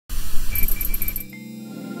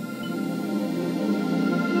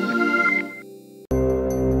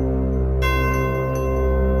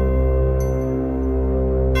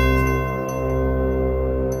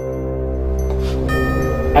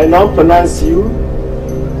I now pronounce you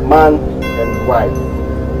man and wife.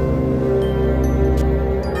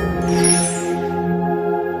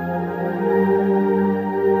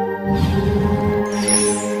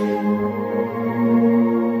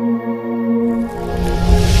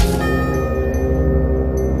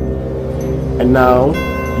 And now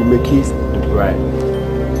you may kiss the bride.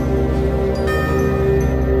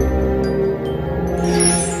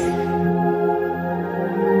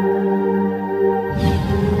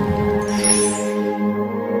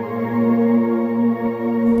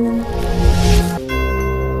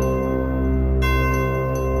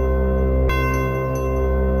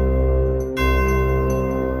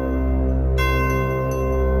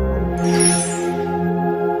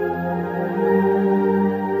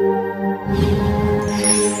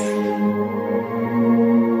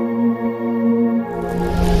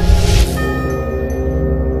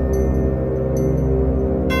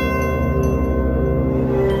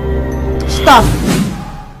 Stop!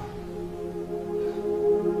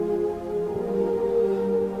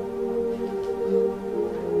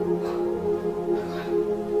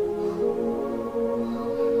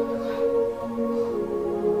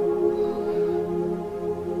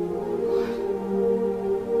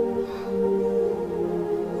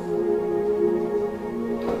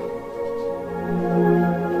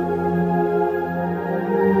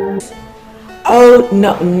 Oh,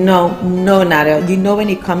 no, Nadia. You know when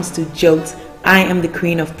it comes to jokes, I am the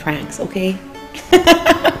queen of pranks, okay?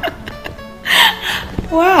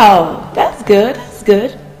 Wow, that's good.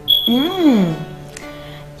 You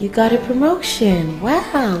got a promotion.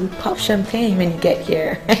 Wow, we pop champagne when you get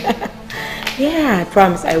here. Yeah, I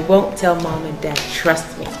promise I won't tell mom and dad.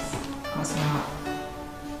 Trust me. Awesome.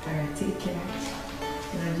 Alright, take care.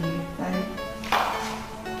 Love you. Bye.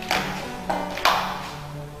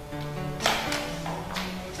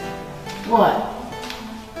 What?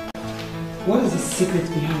 What is the secret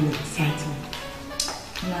behind the excitement?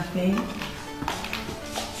 Nothing.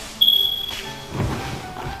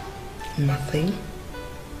 Nothing?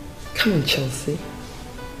 Come on, Chelsea.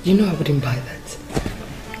 You know I wouldn't buy that.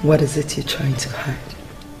 What is it you're trying to hide?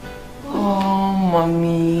 Oh,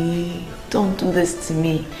 mommy. Don't do this to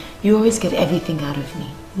me. You always get everything out of me.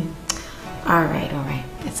 Alright.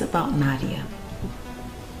 It's about Nadia.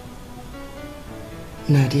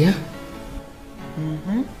 Nadia?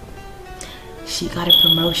 She got a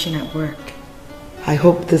promotion at work. I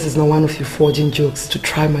hope this is not one of your forging jokes to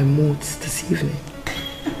try my moods this evening.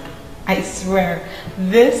 I swear,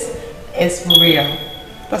 this is real.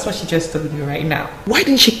 That's what she just told me right now. Why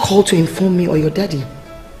didn't she call to inform me or your daddy?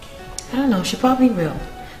 I don't know, she probably will.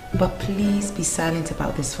 But please be silent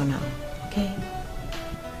about this for now, okay?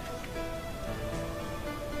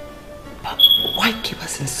 But why keep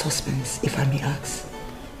us in suspense, if I may ask?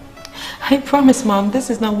 I promise, Mom, this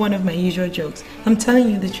is not one of my usual jokes. I'm telling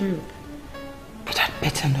you the truth. But that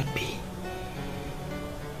better not be.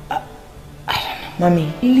 I don't know.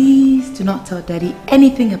 Mommy, please do not tell Daddy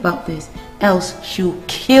anything about this, else she'll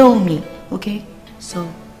kill me, okay? So,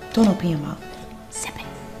 don't open your mouth. Sip it.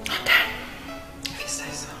 Okay. If you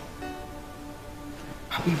say so.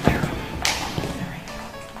 I'll be better. Alright.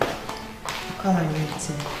 I'll call my ready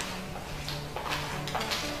too.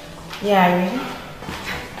 Yeah, Irene?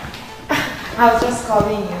 I was just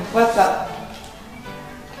calling you. What's up?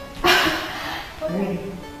 Really?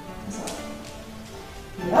 What's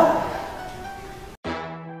up?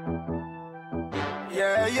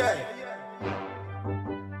 Yeah.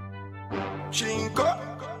 Chinko.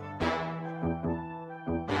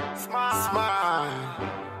 Smile.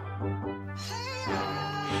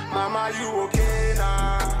 Mama, you okay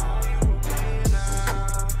now?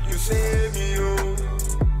 You save me, you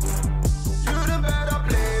the better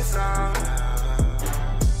place now.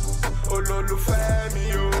 Olólùfẹ́ mi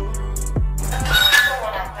o.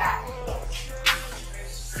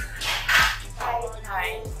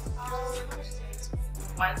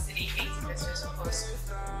 One city, 80 pesos of course.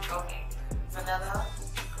 Okay. Vanilla,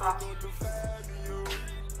 coffee,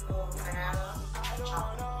 banana,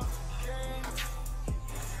 chocolate.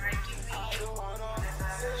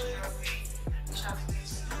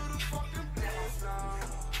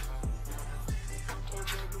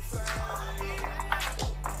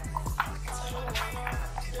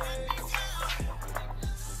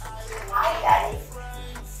 Hi, Daddy.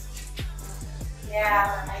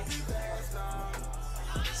 Yeah, I see.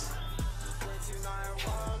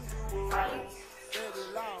 Are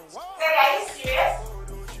you serious?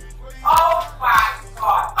 Oh my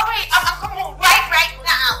God. Oh wait, I'm coming right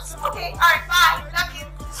now. Okay, alright, bye. Love you.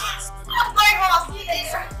 I'm going home. See you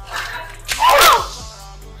later. Oh!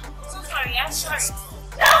 So sorry, I'm sorry.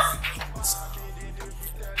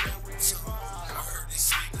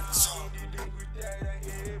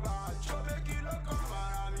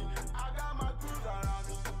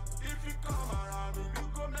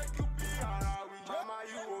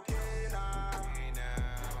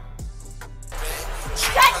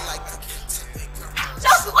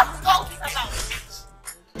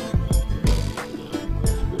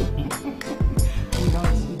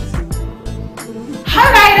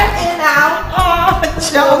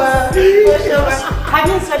 Have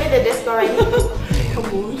you studied the desk already? Come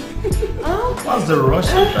on. Oh. What's the rush?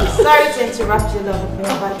 Sorry to interrupt you, love,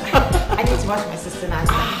 but I need to watch my sister now.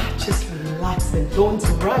 Just relax and don't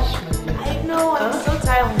rush, my dear. I know, I'm so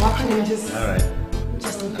tired of watching it. Alright.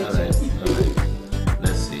 Just in pictures. Alright.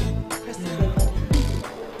 Let's see.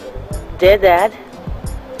 Dear Dad.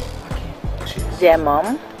 Cheers. Dear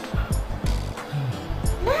Mom.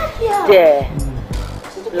 Nadia!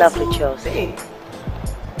 Dear lovely Chelsea.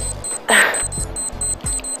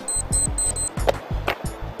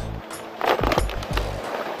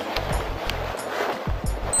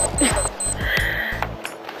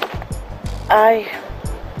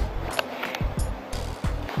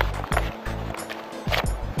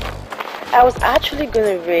 I was actually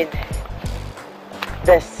going to read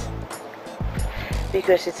this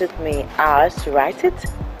because it took me hours to write it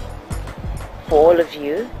for all of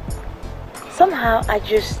you. Somehow I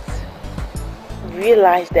just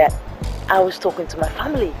realized that I was talking to my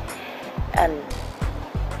family and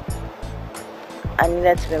I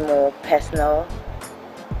needed to be more personal,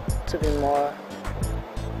 to be more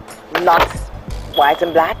not white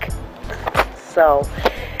and black. So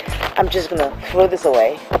I'm just gonna throw this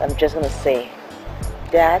away. I'm just gonna say,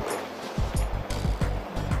 Dad,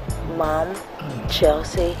 Mom,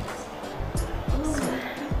 Chelsea,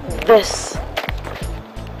 this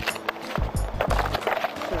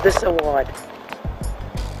award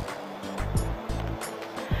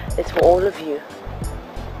is for all of you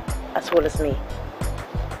as well as me.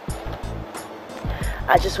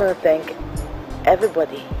 I just want to thank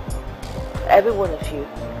everybody, every one of you,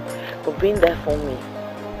 for being there for me.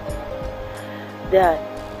 Dad,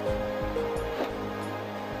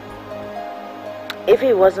 if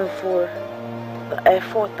it wasn't for the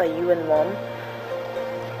effort that you and Mom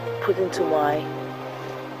put into my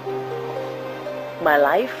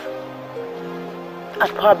life, I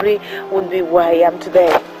probably wouldn't be where I am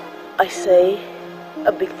today. I say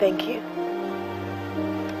a big thank you.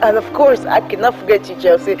 And of course, I cannot forget you,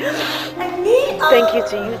 Chelsea. Thank you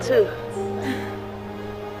to you too.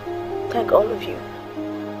 Thank all of you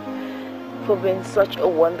for being such a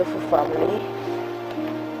wonderful family,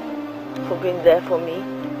 for being there for me.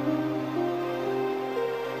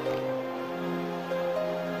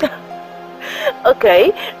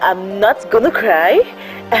 Okay, I'm not gonna cry,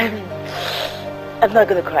 and I'm not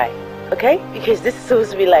gonna cry, okay? Because this is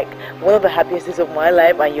supposed to be like one of the happiest days of my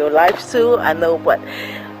life and your life too, I know, but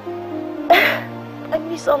I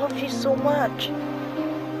miss all of you so much.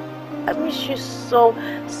 I miss you so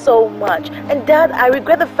much. And Dad, I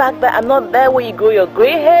regret the fact that I'm not there when you grow your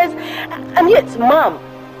gray hairs. And yet, Mom,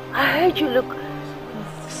 I heard you look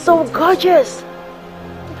so gorgeous.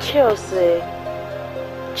 Chelsea,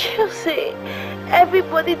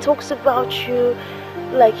 everybody talks about you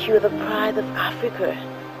like you're the pride of Africa.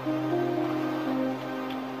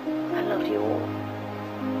 I love you all.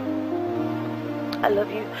 I love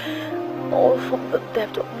you all from the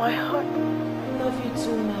depth of my heart. I love you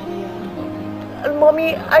too, Nadia. And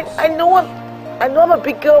Mommy, I know I'm a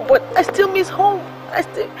big girl, but I still miss home. I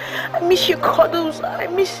miss your cuddles. I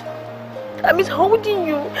miss holding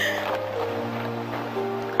you.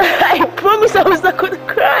 I promise I was not going to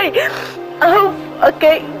cry.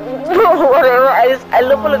 Okay, whatever. I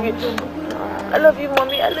love all of you. I love you,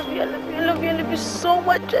 Mommy. I love you. I love you. I love you. I love you so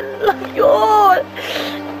much. I love you all.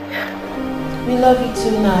 We love you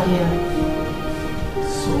too, Nadia.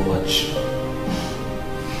 So much.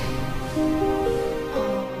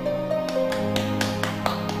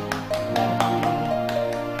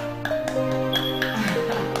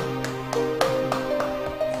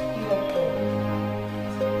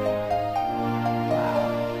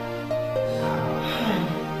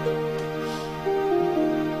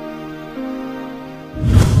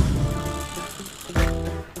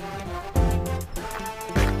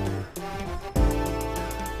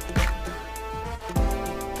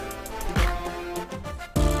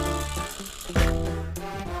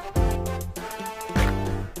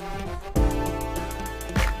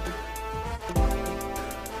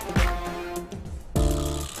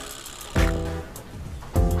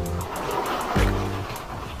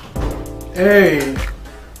 Hey.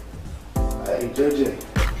 Hey, JJ.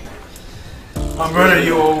 My brother,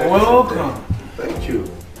 you are welcome. Thank you.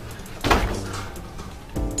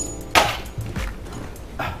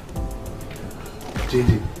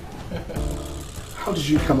 JJ, how did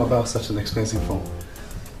you come about such an expensive phone?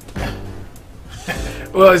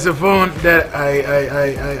 Well, it's a phone that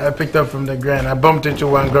I picked up from the Grand. I bumped into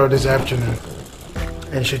one girl this afternoon,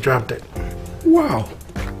 and she dropped it. Wow.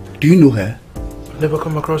 Do you know her? Never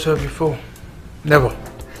come across her before. Never.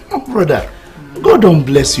 Oh, brother, God don't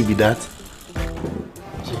bless you with that.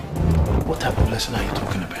 What type of blessing blessing are you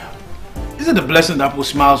talking about? Is it the blessing that puts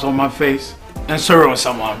smiles on my face and sorrow on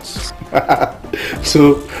someone's?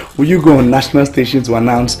 So, will you go on national station to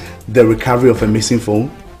announce the recovery of a missing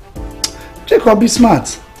phone? Jacob, be smart.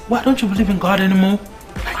 Why don't you believe in God anymore?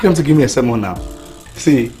 Are you going to give me a sermon now?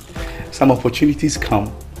 See, some opportunities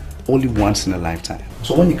come only once in a lifetime.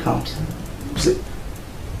 So when it comes, see.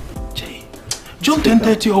 Jay, John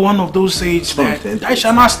 10:30 or one of those says that I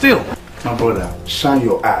shall not steal. My brother, shine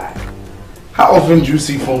your eye. How often do you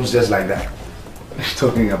see phones just like that? What are you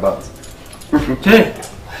talking about?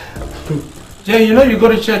 Jay, you know you go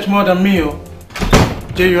to church more than me, oh.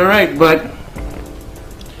 Jay, you're right, but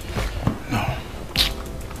no.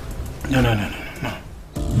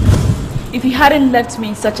 If he hadn't left me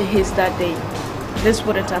in such a haste that day, this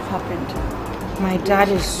wouldn't have happened. My dad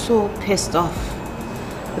is so pissed off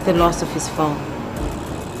with the loss of his phone.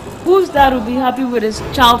 Whose dad would be happy with his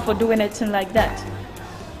child for doing anything like that?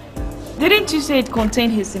 Didn't you say it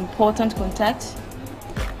contained his important contacts?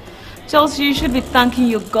 Chelsea, you should be thanking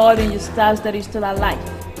your God and your stars that he's still alive.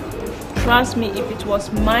 Trust me, if it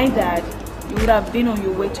was my dad, you would have been on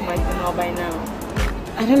your way to my funeral by now.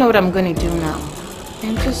 I don't know what I'm going to do now.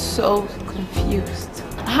 I'm just so confused.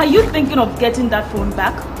 Are you thinking of getting that phone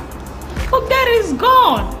back? Forget it, it's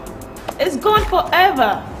gone. It's gone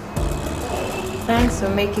forever. Thanks for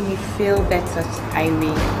making me feel better,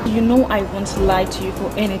 Irene. You know I won't lie to you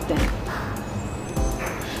for anything.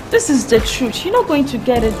 This is the truth. You're not going to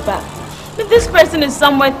get it back. If this person is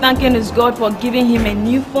somewhere thanking his God for giving him a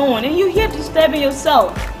new phone and you're here disturbing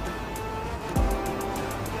yourself.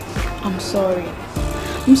 I'm sorry.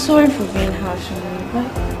 I'm sorry for being harsh on you,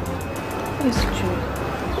 but it's true.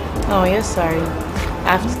 Oh, you're sorry.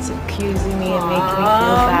 After accusing me and making me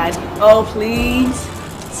feel bad. Oh, please.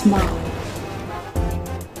 Smile.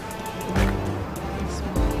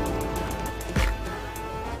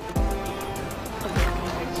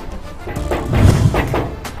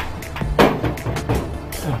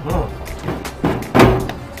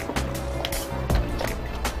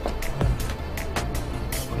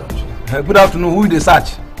 Good afternoon. Who is the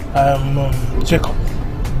search? Jacob.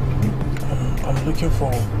 I'm looking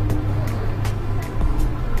for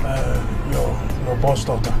your boss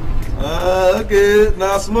daughter. Okay.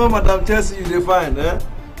 Now, small Madam Chelsea, you define, eh?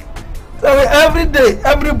 So every day,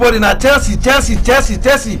 everybody now Chelsea. Which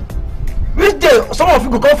day some of you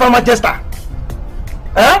go come from Manchester?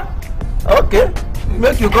 Eh? Okay.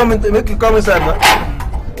 Make you come inside now.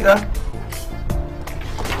 Yeah.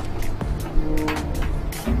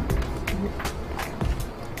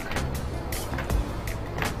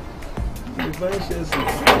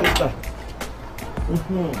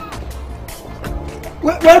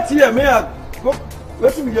 Wait here, may I go?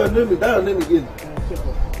 What's your name? That your name again?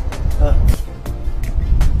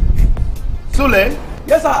 Sule,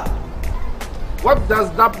 Yes, sir. what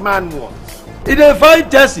does that man want? He dey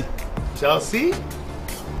find Chelsea. Chelsea?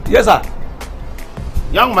 Yes, sir.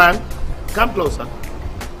 Young man, come closer.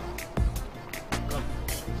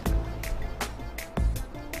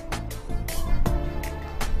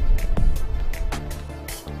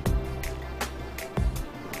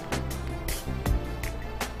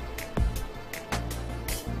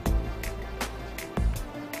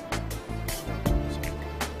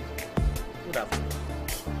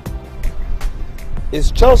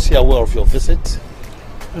 Is Chelsea aware of your visit?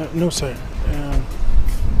 No, sir.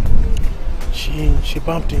 She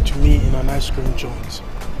bumped into me in an ice cream joint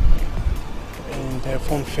and her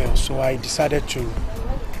phone fell, so I decided to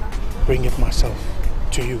bring it myself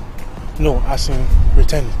to you. No, as in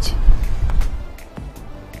return it.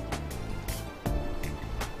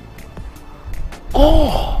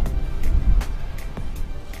 Oh!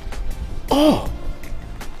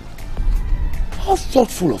 How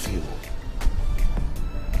thoughtful of you.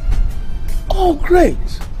 Oh, great.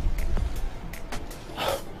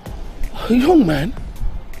 Young man.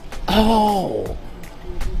 Oh,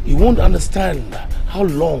 you won't understand how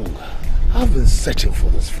long I've been searching for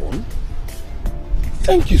this phone.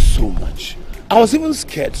 Thank you so much. I was even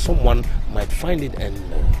scared someone might find it and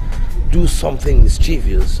do something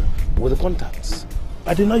mischievous with the contacts.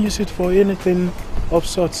 I did not use it for anything of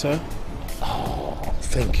sort, sir. Oh,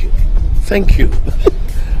 thank you. Thank you.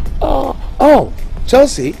 Oh,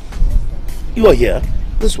 Chelsea, you are here.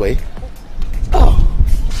 This way. Oh,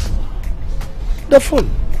 the phone.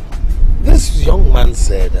 This young man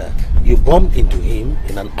said you bumped into him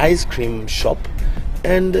in an ice cream shop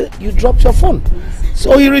and you dropped your phone.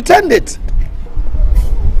 So he returned it.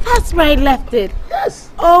 That's where I left it. Yes.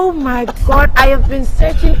 Oh my God, I have been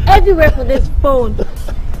searching everywhere for this phone.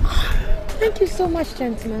 Thank you so much,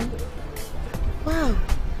 gentlemen. Wow.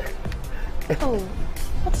 Oh,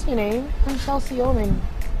 what's What's your name? I'm Chelsea Owen.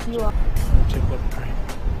 You are? Jacob Gray.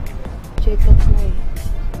 Jacob Gray.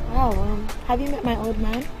 Wow, have you met my old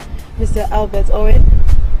man? Mr. Albert Owen?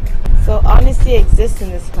 So honesty exists in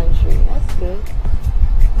this country. That's good.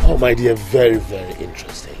 Oh, my dear, very, very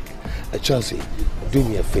interesting. Chelsea, do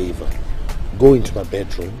me a favor. Go into my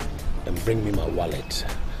bedroom and bring me my wallet.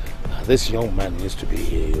 This young man needs to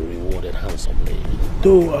be rewarded handsomely.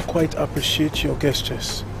 Though I quite appreciate your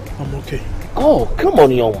gestures, I'm okay. Oh, come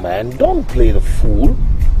on, young man. Don't play the fool.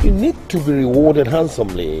 You need to be rewarded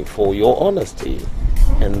handsomely for your honesty.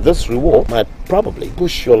 And this reward might probably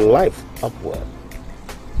push your life upward.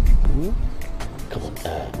 Hmm? Come on,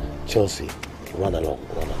 Chelsea, run along.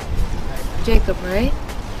 Jacob, right?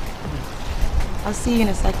 I'll see you in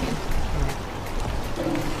a second.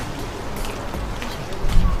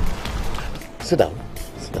 Sit down.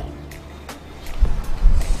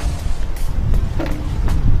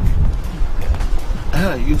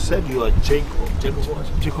 You said you are Jacob. Jacob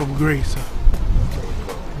what? Jacob Gray, sir.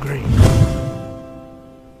 Gray.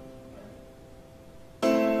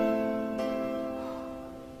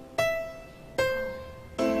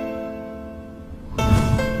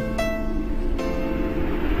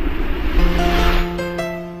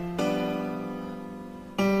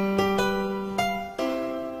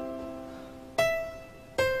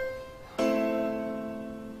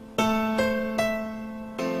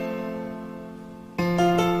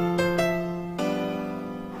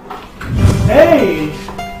 Hey!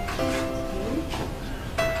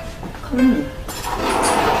 Come in.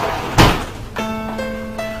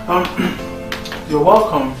 You're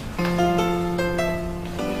welcome.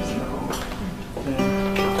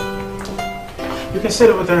 You can sit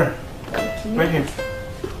over there. Right here.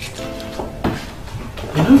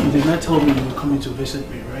 You know you did not tell me you were coming to visit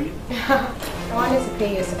me, right? I wanted to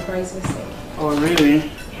pay you a surprise visit. Oh,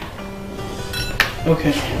 really?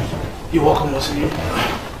 Okay. You're welcome once again.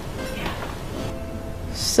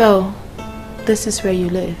 So, this is where you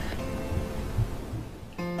live?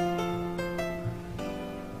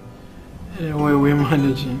 Anyway, we're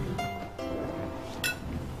managing.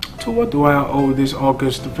 So what do I owe this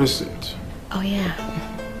August visit? Oh yeah.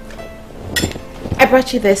 I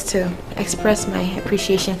brought you this to express my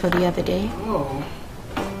appreciation for the other day. Oh.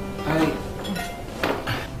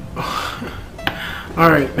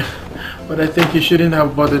 Alright. But I think you shouldn't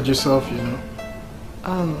have bothered yourself, you know.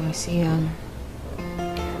 Oh, I see.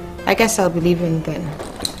 I guess I'll be leaving then,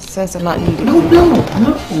 since I'm not needed.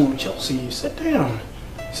 No, Chelsea, sit down.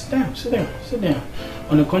 Sit down.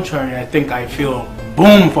 On the contrary, I think I feel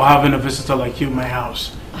boom for having a visitor like you in my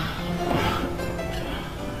house.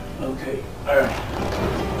 Okay, alright.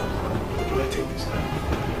 Where do I take this now?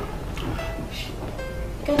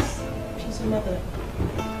 Guess she's your mother.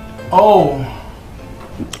 Oh,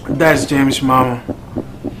 that's James' mama.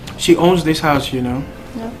 She owns this house, you know.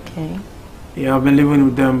 Okay. Yeah, I've been living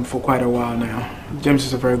with them for quite a while now. James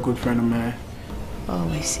is a very good friend of mine. Oh,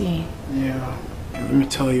 I see. Yeah. Let me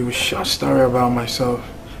tell you a short story about myself.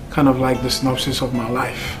 Kind of like the synopsis of my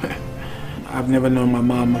life. I've never known my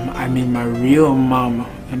mom, I mean my real mom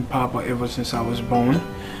and papa ever since I was born.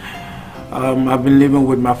 I've been living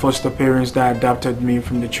with my foster parents that adopted me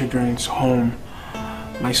from the children's home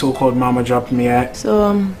my so-called mama dropped me at.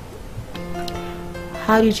 So,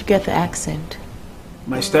 how did you get the accent?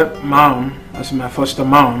 My stepmom, that's my foster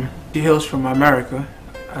mom, she hails from America.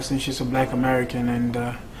 I think she's a black American, and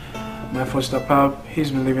my foster pop,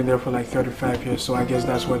 he's been living there for like 35 years, so I guess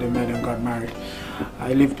that's where they met and got married.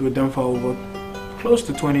 I lived with them for over close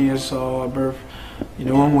to 20 years, so our birth. You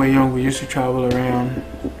know, when we were young, we used to travel around,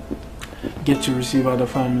 get to receive other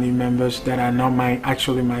family members that are not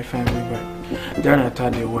actually my family, but they're not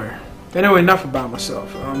thought they were. Anyway, enough about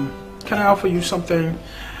myself. Can I offer you something?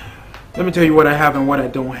 Let me tell you what I have and what I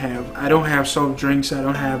don't have. I don't have soft drinks, I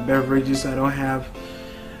don't have beverages, I don't have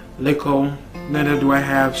liquor, neither do I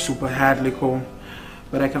have super hard liquor,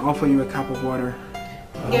 but I can offer you a cup of water.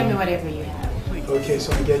 Give me whatever you have. Okay,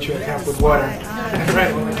 so I get you a cup of water.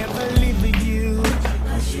 Right. Thank you.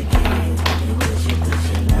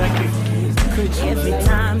 Every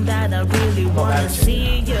time that I really wanna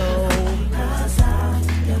see you,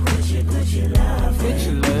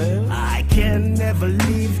 I can never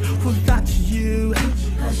live without you.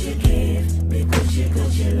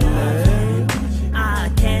 I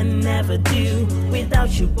can never do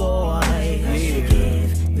without you, boy.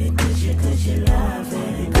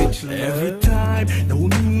 Every time, no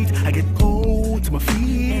need, I get cold to my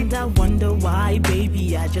feet. And I wonder why,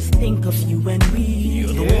 baby, I just think of you and me.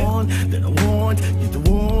 You're the one that I want, you're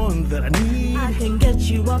the one that I need. I can get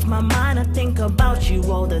you off my mind, I think about you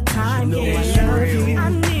all the time. You know I love you, I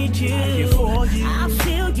need you, I'm here for you, I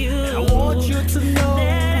feel you, and I want you to know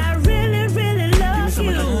that I really, really love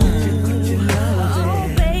you. Could you love it? Oh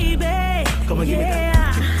baby, come on, give me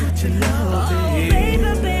that. Could you love it? Oh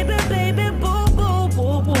baby, baby, baby, boo, boo,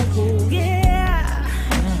 boo, boo, boo, yeah.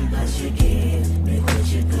 But you give me what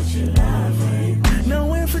you love it.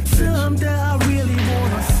 Now every time that I really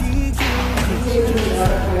wanna see you.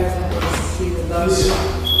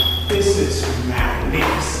 This is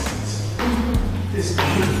magnificent. This is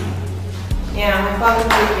beautiful. Yeah, my father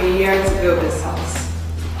took me a year to build this house.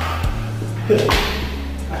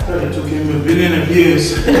 I thought it took him $1 billion years.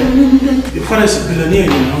 Your father's a billionaire, you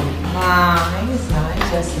know. Wow, he's not, he's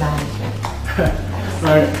just laughing.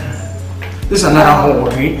 Right. This is another hole,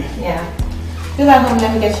 right? Yeah. Do that home,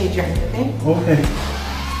 let me get you a drink, okay? Okay.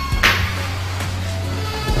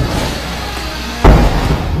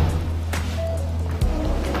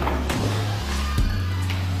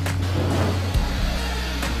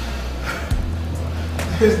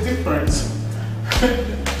 There's difference.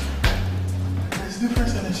 There's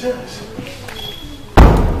difference in the chairs.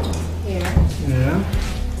 Here. Yeah.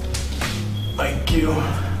 Thank you.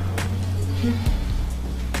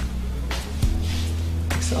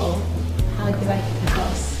 So, how do you like the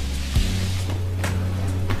house?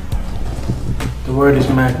 The word is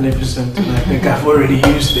magnificent, and I think I've already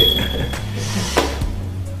used it.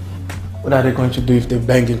 What are they going to do if they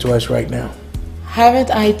bang into us right now?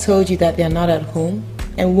 Haven't I told you that they're not at home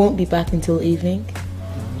and won't be back until evening?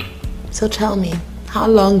 So tell me, how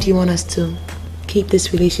long do you want us to keep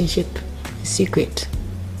this relationship a secret?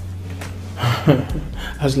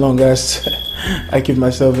 As long as I keep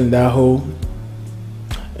myself in that hole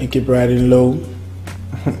and keep riding low,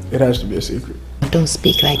 it has to be a secret. Don't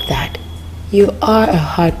speak like that. You are a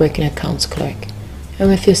hard-working accounts clerk, and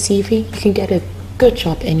with your CV, you can get a good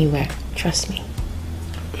job anywhere. Trust me.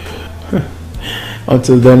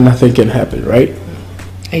 Until then, nothing can happen, right?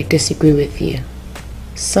 I disagree with you.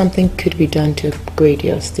 Something could be done to upgrade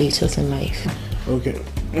your status in life. Okay,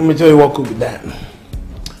 let me tell you what could be done.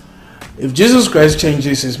 If Jesus Christ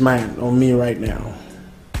changes his mind on me right now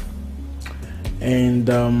and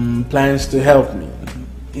plans to help me,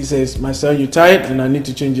 he says, my son, you're tired and I need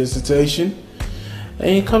to change your situation, and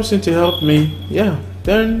he comes in to help me, yeah,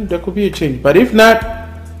 then there could be a change. But if not,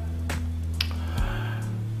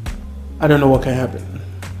 I don't know what can happen.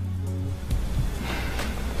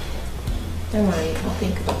 Don't worry, I'll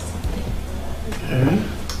think about something.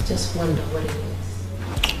 Just wonder what it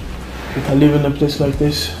is. If I live in a place like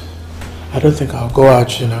this, I don't think I'll go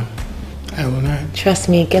out, you know. I will not. Trust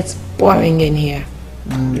me, it gets boring in here.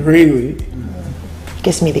 Really?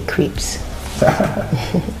 Gives me the creeps.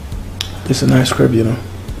 It's a nice crib, you know.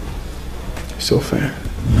 It's so fair.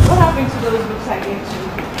 What happened to those books I gave to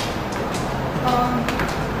you?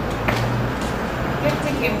 You're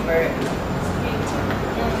taking for it.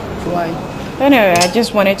 Why? Anyway, I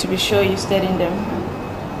just wanted to be sure you studied them.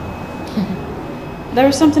 There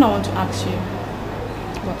is something I want to ask you.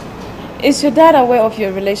 What? Is your dad aware of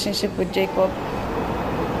your relationship with Jacob?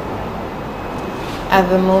 At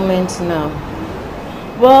the moment, no.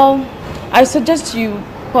 Well, I suggest you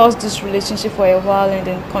pause this relationship for a while and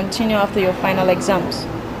then continue after your final exams.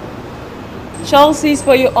 Chelsea is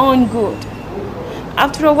for your own good.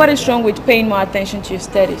 After all, what is wrong with paying more attention to your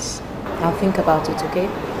studies? I'll think about it, okay?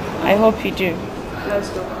 I hope you do. Let's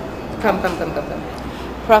go. Come.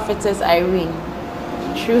 Prophetess Irene.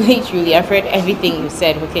 Truly, I've heard everything you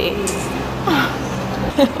said, okay?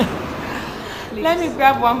 Let me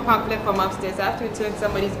grab one pamphlet from upstairs. I have to return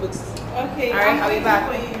somebody's books. Okay. Alright, I'll be back.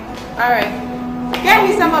 Alright. Get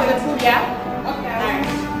me some of the food, yeah? Okay. Alright.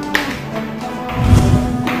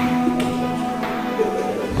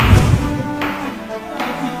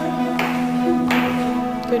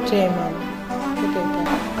 Good day, Mom. Good day, Dad.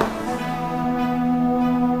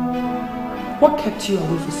 What kept you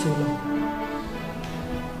away for so long?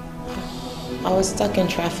 I was stuck in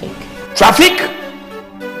traffic. Traffic?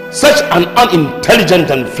 Such an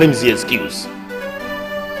unintelligent and flimsy excuse.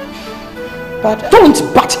 But don't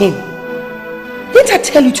butt him. Didn't I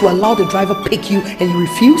tell you to allow the driver pick you and you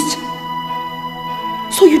refused?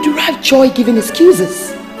 So you derive joy giving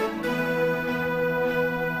excuses.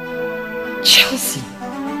 Chelsea,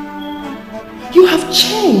 you have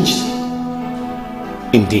changed.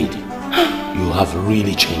 Indeed, you have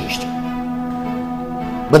really changed.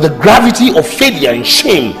 But the gravity of failure and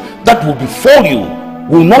shame that will befall you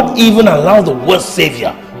will not even allow the worst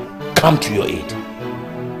savior come to your aid.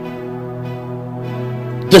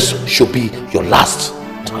 this should be your last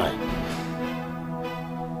time.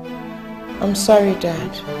 I'm sorry,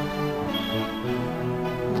 Dad.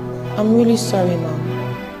 I'm really sorry, Mom.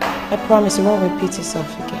 I promise it won't repeat itself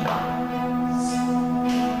again.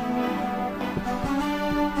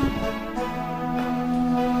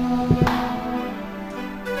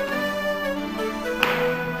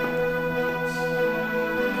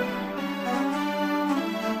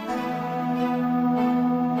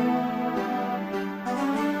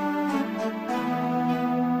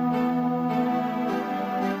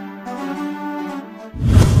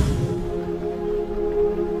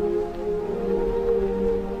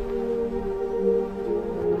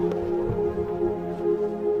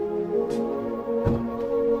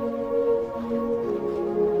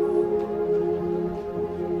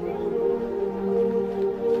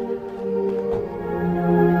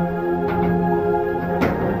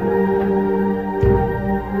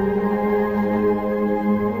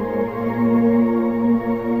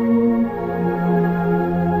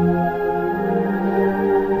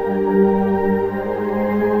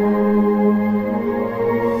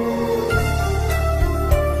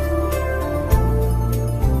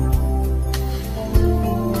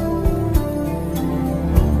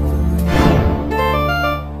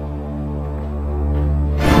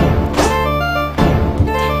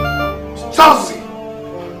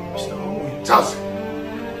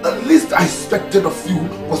 Of you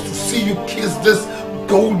was to see you kiss this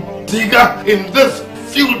gold digger in this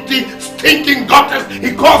filthy, stinking gutters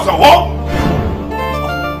he calls a home.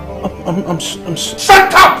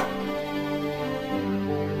 Shut up!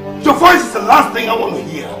 Your voice is the last thing I want to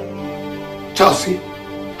hear. Chelsea,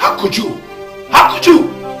 how could you? How could you?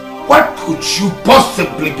 What could you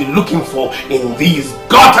possibly be looking for in these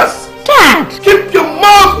gutters? Dad! Keep your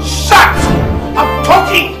mouth shut! I'm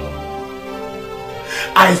talking!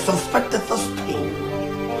 I suspected this thing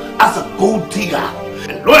as a gold digger,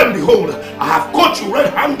 and lo and behold, I have caught you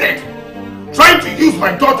red-handed, trying to use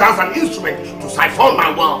my daughter as an instrument to siphon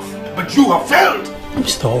my wealth. But you have failed.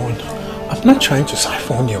 Mr. Owen, I'm not trying to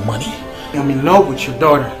siphon your money. I'm in love with your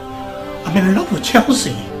daughter. I'm in love with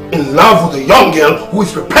Chelsea. In love with a young girl who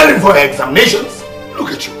is preparing for her examinations?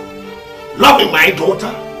 Look at you. Loving my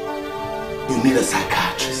daughter? You need a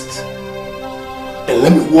psychiatrist. And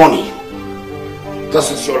let me warn you, this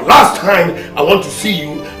is your last time I want to see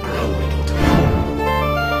you around my daughter.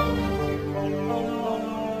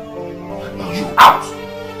 Now you out.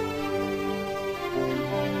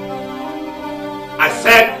 I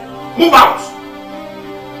said, move out.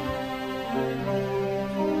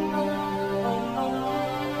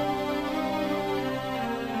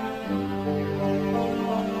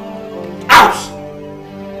 Out.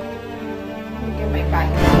 Get my bag.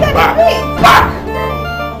 Back. Back.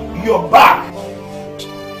 You're back.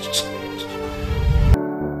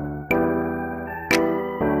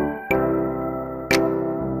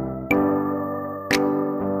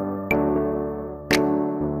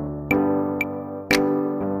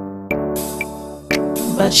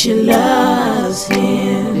 But she loves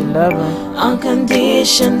him. You love him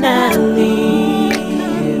unconditionally.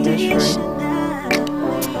 Yeah, that's right.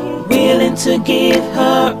 Willing to give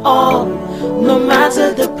her all, no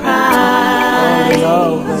matter the price.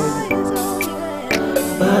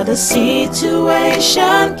 But the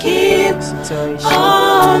situation keeps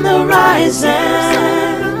on the rising.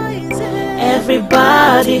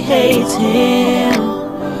 Everybody hates him.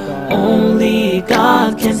 Only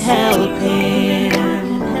God can help him.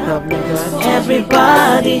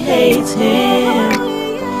 Everybody hates him.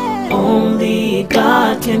 Only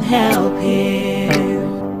God can help him.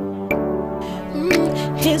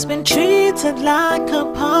 He's been treated like a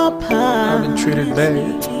pauper. I've been treated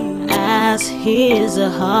bad. As he's a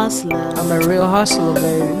hustler. I'm a real hustler,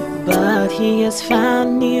 baby. But he has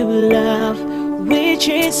found new love, which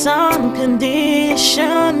is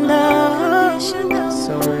unconditional.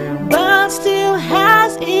 So real. But still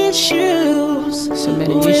has issues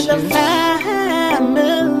with the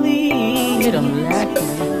family.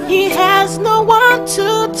 He has no one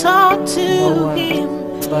to talk to him.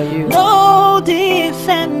 No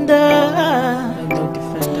defender.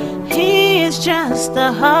 He is just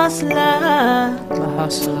a hustler.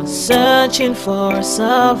 Searching for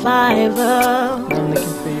survival.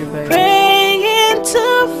 Praying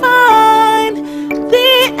to find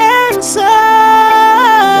the answer.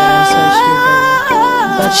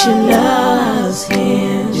 But she loves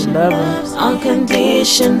him.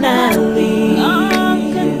 Unconditionally.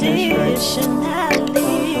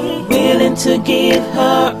 Willing to give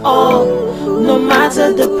her all, no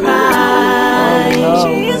matter the price.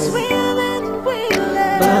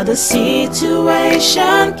 But the the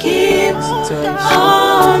situation keeps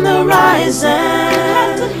on the rising.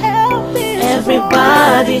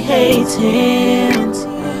 Everybody hates him.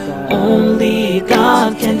 Only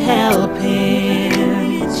God can help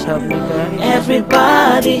him.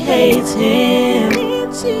 Everybody hates him.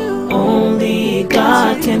 Only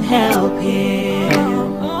God can help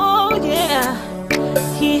him. Oh yeah.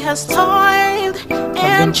 He has toiled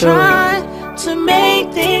and tried to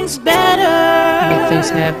make things better. Make things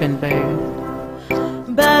happen, babe.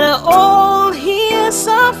 But all his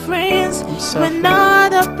sufferings were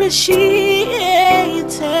not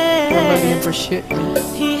appreciated. Nobody appreciate me.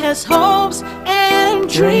 He has hopes and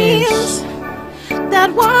dreams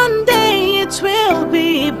that one day it will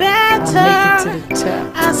be better.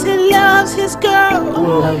 As he loves his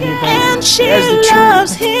girl and she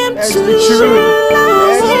loves him too.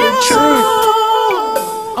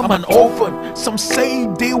 I'm an orphan. Some say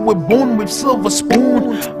they were born with silver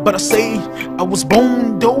spoon, but I say I was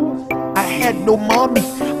born though I had no mommy.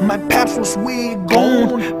 My paps was way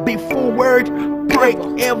gone before word break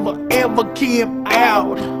ever came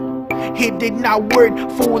out. He did not wait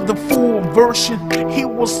for the full version. He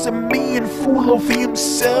was a man full of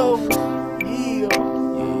himself.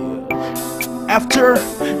 After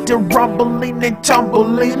the rumbling and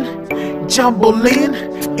tumbling, jumbling,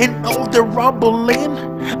 and all the rumbling,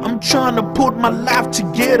 I'm trying to put my life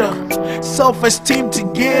together, self-esteem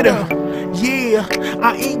together. Yeah,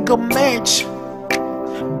 I ain't gonna match,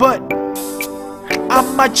 but I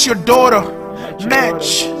match your daughter,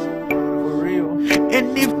 match.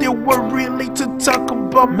 And if they were really to talk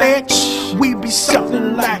about match, we'd be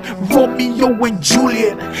something like Romeo and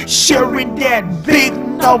Juliet, sharing that big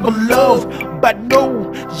noble love. But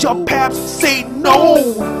no, your paps say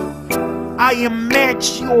no. I am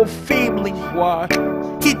match your family. Why?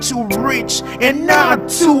 He too rich and not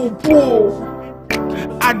too poor.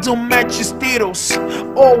 I don't match your status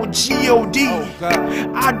or G.O.D.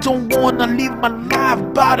 I don't wanna live my life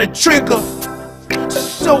by the trigger.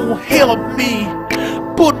 So help me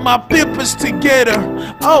put my papers together.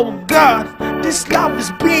 Oh God, this love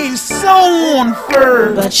is being so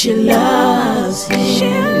unfair. But she loves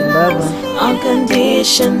him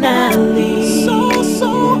unconditionally. So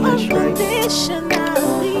unconditionally.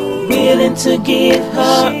 Willing to give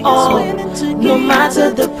her all, no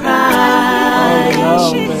matter the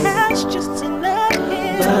price. She has just to love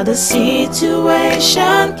him. But the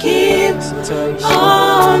situation keeps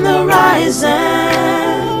on the rising.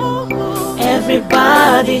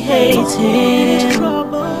 Everybody hates him.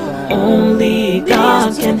 Only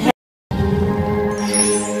God can help.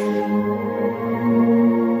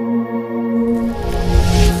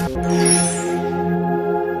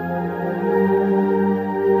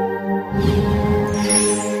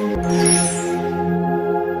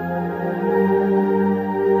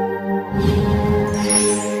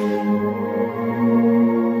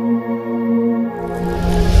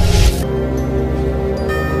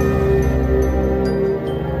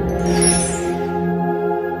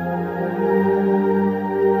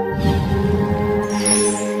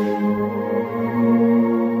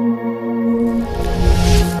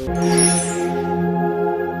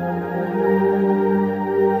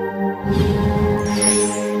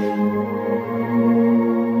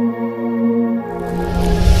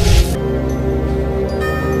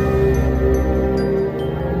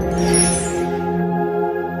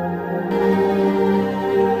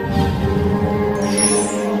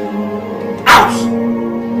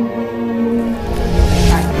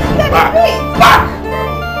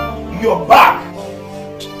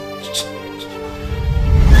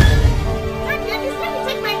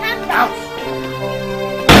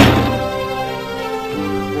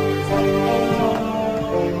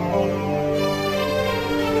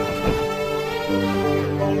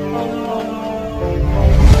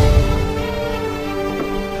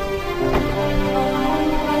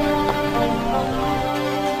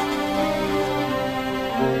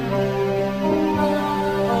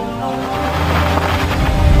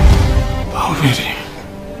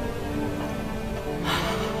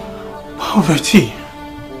 Poverty.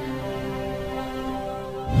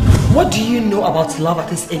 What do you know about love at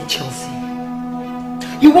this age, Chelsea?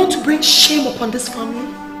 You want to bring shame upon this family?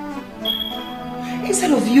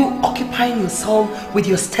 Instead of you occupying yourself with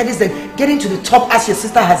your studies and getting to the top as your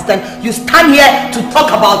sister has done, you stand here to talk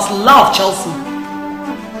about love, Chelsea.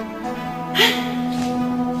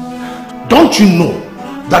 Don't you know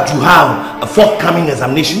that you have a forthcoming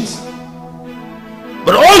examinations?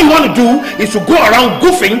 But all you want to do is to go around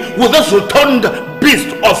goofing with this rotund beast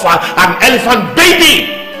of an elephant baby.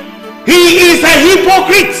 He is a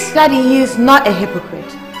hypocrite. Daddy, he is not a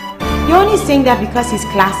hypocrite. You're only saying that because he's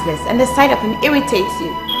classless and the sight of him irritates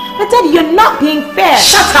you. But Daddy, you're not being fair.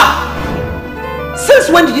 Shut up! Since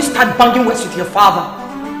when did you start banging words with your father?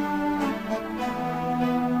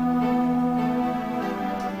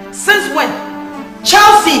 Since when?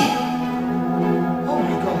 Chelsea! Oh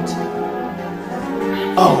my God.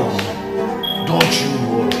 Oh, don't you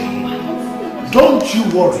worry. Don't you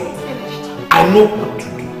worry. I know what to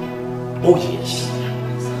do. Oh yes.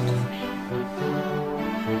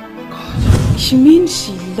 She means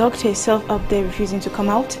she locked herself up there refusing to come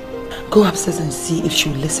out? Go upstairs and see if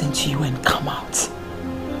she'll listen to you and come out.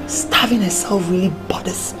 Starving herself really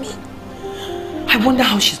bothers me. I wonder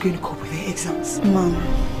how she's going to cope with her exams. Mom,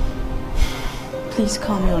 please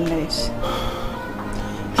calm your nerves.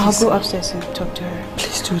 I'll go upstairs and talk to her.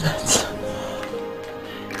 Please do that.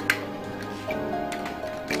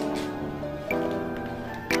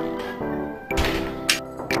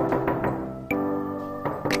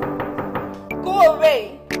 Go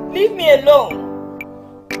away! Leave me alone!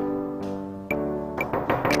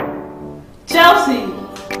 Chelsea!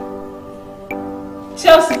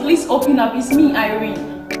 Chelsea, please open up. It's me,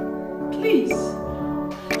 Irene. Please.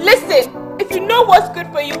 Listen, if you know what's good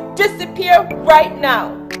for you, disappear right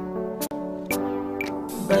now.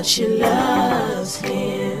 But she loves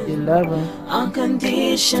him. You love him.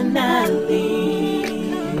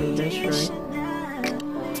 Unconditionally. That's right.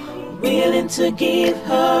 Willing to give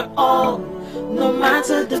her all, no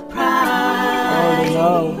matter the price.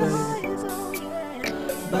 Oh no.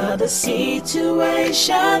 But the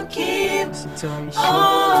situation keeps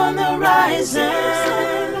on the rising.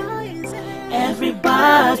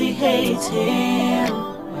 Everybody hates him.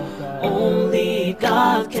 Only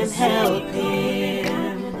God can help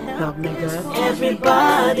him. Help me, God.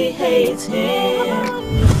 Everybody hates him.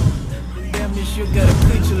 Damn, you sure got a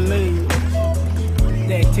picture laid.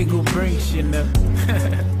 That tickle brings you know.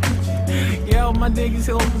 Yo, my niggas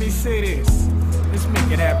help me say this. Let's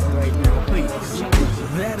make it happen right now, please.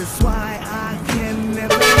 That is why I can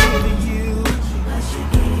never leave you.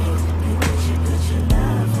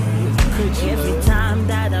 Every time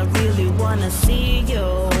that I really wanna see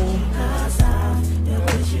you.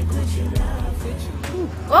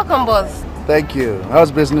 Welcome, boss. Thank you.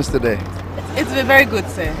 How's business today? It's been very good,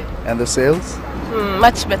 sir. And the sales?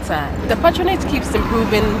 Much better. The patronage keeps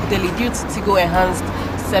improving daily due to Tigo enhanced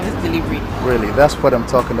service delivery. Really, that's what I'm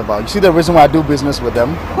talking about. You see the reason why I do business with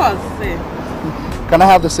them? Of course, sir. Can I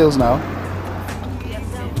have the sales now?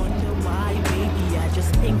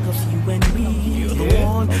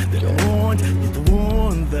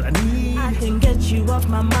 I can get you off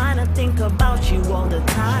my mind. I think about you all the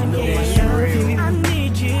time. Yeah, I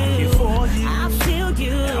need you. I feel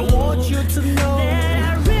you. I want you to know that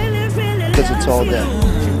I really, really love you. It's all there. Oh,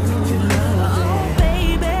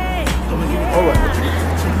 baby. Alright.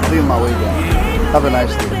 I'll be on my way down. Have a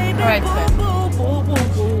nice day. Alright, sir.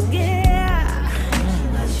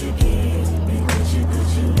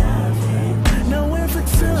 Now every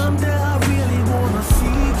time that I really wanna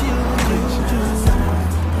see you,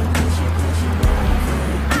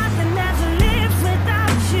 I can never live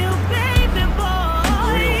without you, baby boy.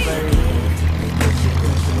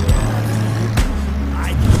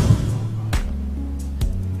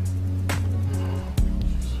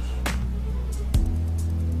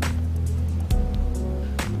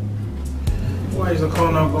 Why is the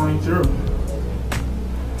call not going through?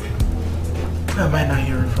 Why am I not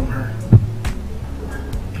hearing from her?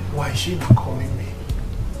 Why is she not calling me?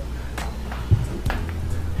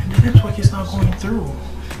 And the network is not going through.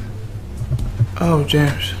 Oh,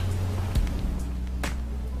 James.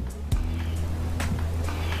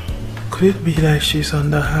 Could it be that she's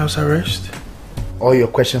under house arrest? All your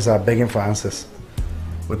questions are begging for answers.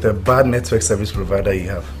 With the bad network service provider you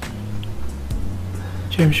have.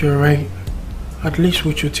 James, you're right. At least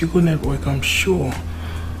with your Tigo network, I'm sure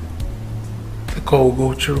the call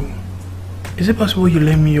will go through. Is it possible you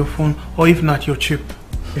lend me your phone, or if not, your chip?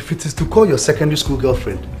 If it is to call your secondary school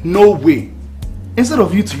girlfriend, no way. Instead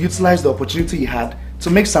of you to utilize the opportunity you had to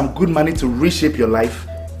make some good money to reshape your life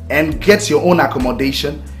and get your own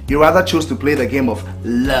accommodation, you rather chose to play the game of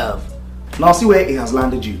love. Now see where it has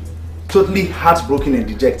landed you. Totally heartbroken and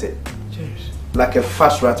dejected. James. Like a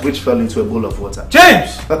fat rat which fell into a bowl of water.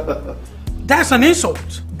 James! That's an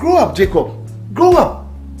insult. Grow up, Jacob. Grow up.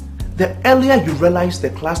 The earlier you realize the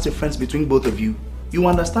class difference between both of you, you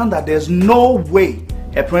understand that there's no way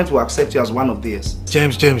a parent will accept you as one of theirs.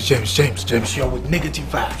 James, you're with negative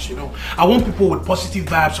vibes, you know. I want people with positive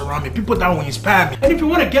vibes around me, people that will inspire me. And if you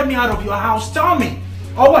want to get me out of your house, tell me.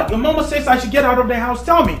 Or what? Your mama says I should get out of the house,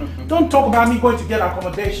 tell me. Don't talk about me going to get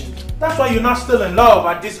accommodation. That's why you're not still in love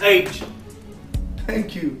at this age.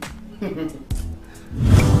 Thank you. But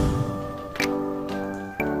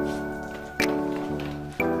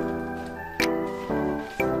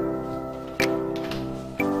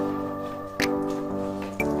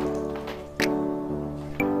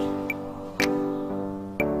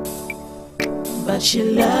she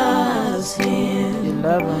loves him. You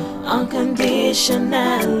love him.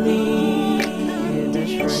 Unconditionally. Yeah,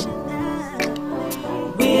 that's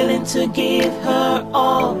right. Willing to give her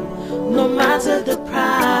all, no matter the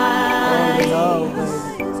price.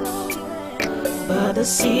 But the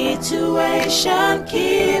situation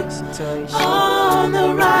keeps on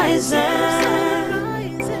the rising.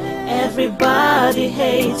 Everybody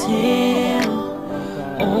hates him.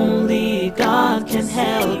 Only God can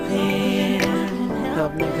help him.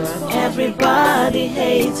 Everybody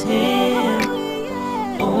hates him.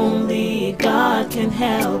 Only God can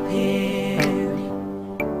help him.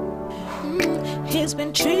 He's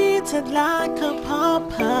been treated like a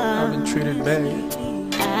pauper. I've been treated bad.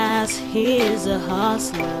 As he's a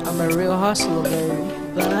hustler. I'm a real hustler, baby.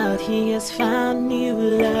 But he has found new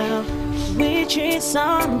love, which is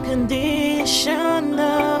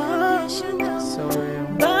unconditional. So real.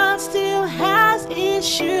 But still has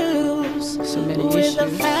issues So many with issues. the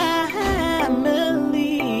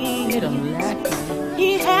family. Hit him lacking.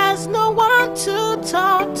 He has no one to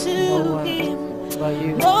talk to him. About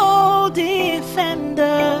you. No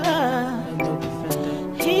defender.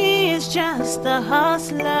 He is just a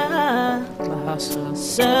hustler.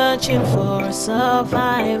 Searching for a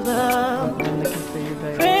survivor.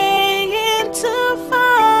 Praying to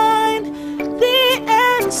find the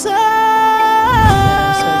answer.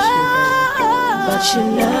 But she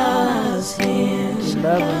loves him.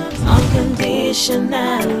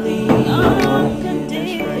 Unconditionally.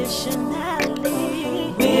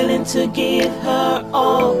 Willing to give her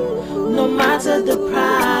all, no matter the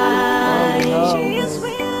price. She's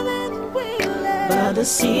but the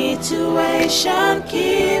situation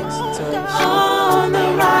keeps on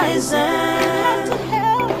the rising.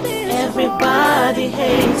 Everybody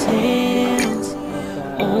hates him.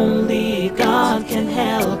 Only God can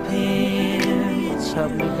help him.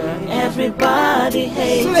 Everybody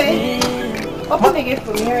hates him. Open the gate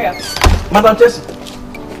for me, hurry up. Madam Chelsea,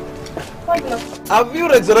 have you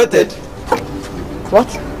resurrected? What?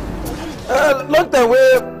 Long time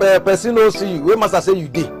where person no see you, where master say you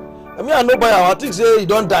dey. I mean, I know by our things say you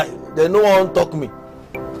don't die. They no one talk me.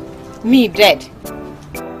 Me dead?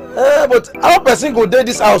 But how person go dey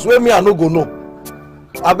this house where me I no go know?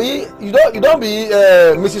 Abi, you don't be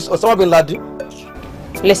Mrs. Osama bin Laden.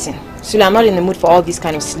 Listen, Sule, I'm not in the mood for all these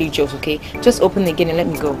kind of silly jokes, okay? Just open the gate and let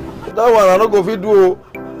me go. That one I no go fit do.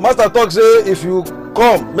 Master talk say if you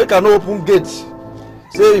come, make I no open gate.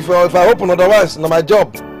 Say if I open otherwise, na my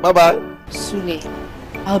job. Bye bye. Sule,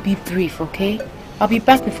 I'll be brief, okay? I'll be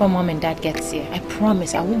back before Mom and Dad gets here. I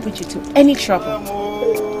promise I won't put you to any trouble.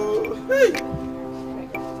 Hey.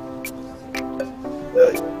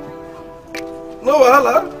 Hey. No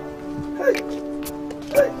wahala. Hey.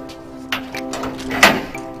 Hey.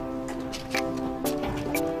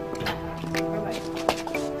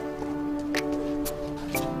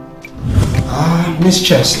 Miss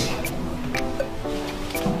Chelsea.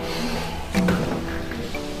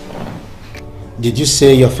 Did you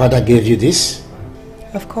say your father gave you this?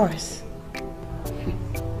 Of course.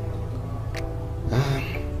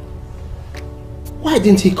 Why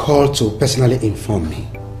didn't he call to personally inform me?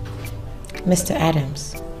 Mr.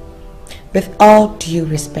 Adams, with all due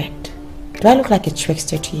respect, do I look like a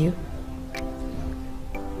trickster to you?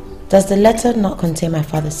 Does the letter not contain my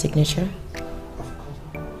father's signature?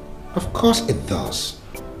 Of course it does.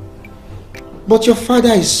 But your father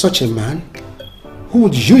is such a man who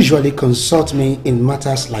would usually consult me in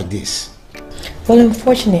matters like this. Well,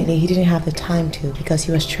 unfortunately, he didn't have the time to because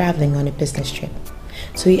he was traveling on a business trip.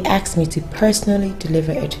 So he asked me to personally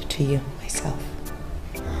deliver it to you myself.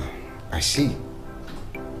 I see.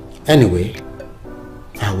 Anyway,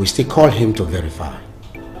 I will still call him to verify.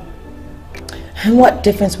 And what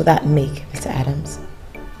difference would that make, Mr. Adams?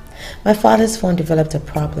 My father's phone developed a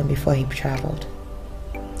problem before he traveled.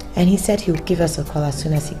 And he said he would give us a call as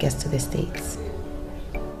soon as he gets to the States.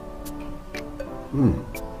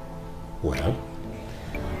 Well?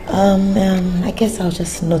 I guess I'll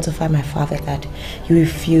just notify my father that you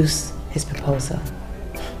refuse his proposal.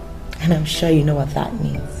 And I'm sure you know what that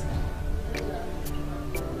means.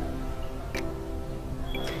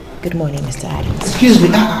 Good morning, Mr. Adams. Excuse me,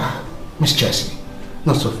 Miss Chelsea.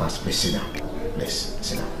 Not so fast, please sit down. Please,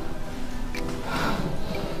 sit down.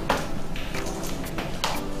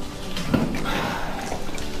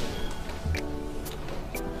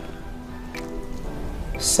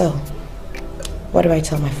 So, What do I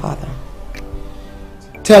tell my father?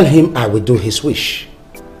 Tell him I will do his wish.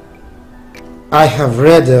 I have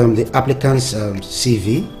read the applicant's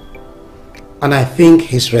CV and I think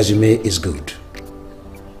his resume is good.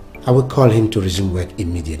 I will call him to resume work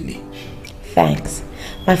immediately. Thanks.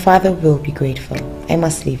 My father will be grateful. I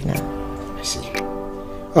must leave now. I see.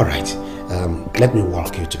 All right. Let me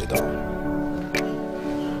walk you to the door.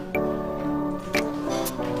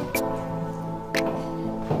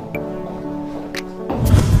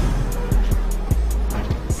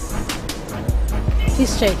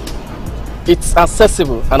 Please check. It's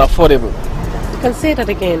accessible and affordable. You can say that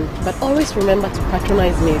again, but always remember to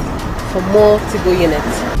patronize me for more Tigo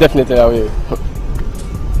units. Definitely I will.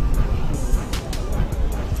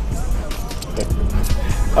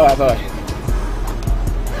 Alright, bye.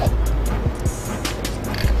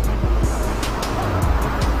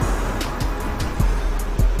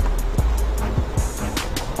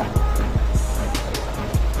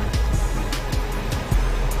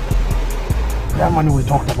 That money we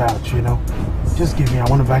talked about, you know, just give me. I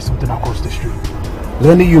want to buy something across the street.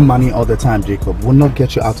 Lending you money all the time, Jacob, will not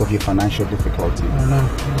get you out of your financial difficulty. I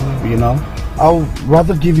know. You know, I'll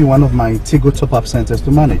rather give you one of my Tigo top-up centers to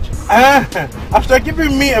manage. After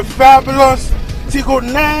giving me a fabulous Tigo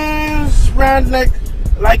nice round neck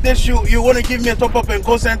like this, you want to give me a top-up and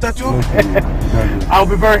call center too? I'll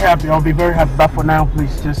be very happy. I'll be very happy. But for now,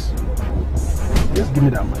 please, just give me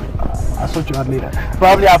that money. I'll sort you out later.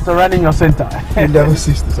 Probably after running your center. You never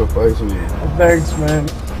cease to surprise me. Thanks, man.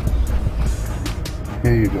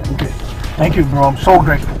 Here you go. Okay. Thank you, bro. I'm so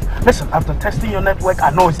grateful. Listen, after testing your network,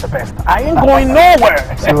 I know it's the best. I ain't going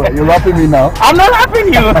nowhere. So you're rapping me now? I'm not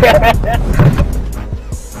rapping you.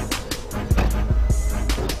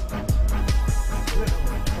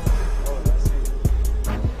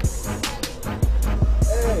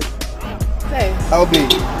 I'll be.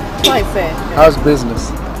 Fine, sir. How's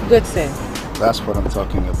business? Good, sir. That's what I'm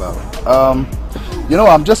talking about. You know,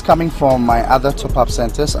 I'm just coming from my other top-up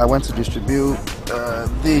centers. I went to distribute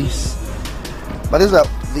these, but these are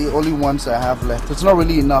the only ones I have left. It's not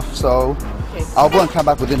really enough, so okay. I'll go and come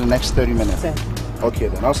back within the next 30 minutes. Sir. Okay,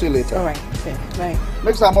 then. I'll see you later. All right, sir. Bye.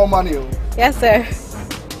 Make some more money. Yes, sir.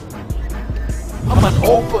 I'm an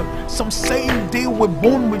orphan. Some say they were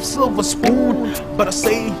born with silver spoon, but I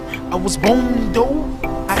say I was born though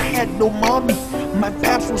I had no mommy. My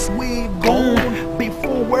past was way gone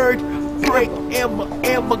before word break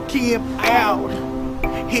ever came out.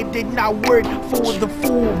 He did not work for the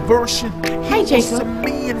full version. He was a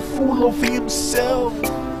man full of himself.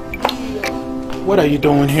 What are you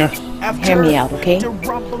doing here? Hear me out, okay?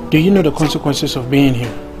 Do you know the consequences of being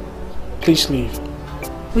here? Please leave.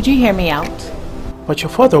 Would you hear me out? But your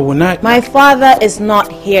father will not. My father is not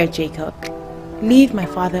here, Jacob. Leave my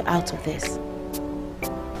father out of this.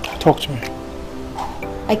 Talk to me.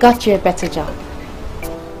 I got you a better job.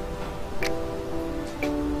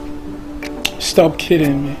 Stop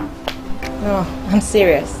kidding me. No, I'm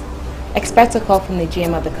serious. Expect a call from the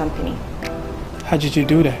GM of the company. How did you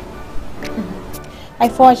do that? I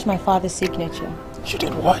forged my father's signature. You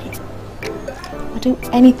did what? I'll do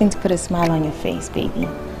anything to put a smile on your face, baby.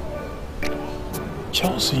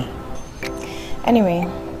 Chelsea. Anyway,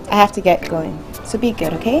 I have to get going. So be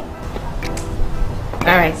good, okay?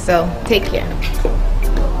 Alright, so take care.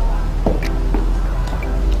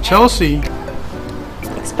 Chelsea.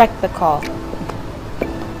 Expect the call.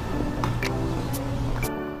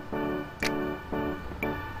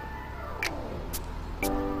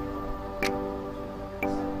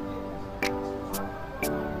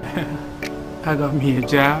 I got me a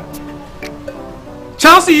job.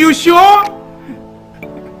 Chelsea, you sure?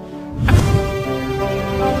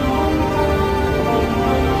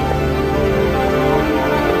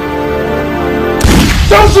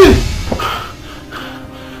 Chelsea!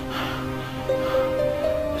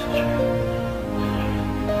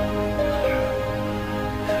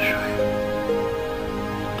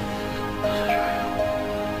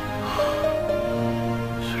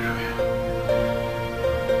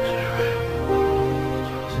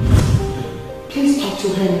 To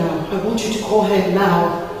her now. I want you to call her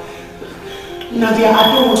now. Nadia,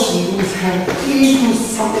 I don't want to lose her. Please do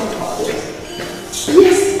something about this.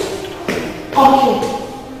 Yes. Okay.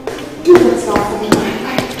 Do it now for me. I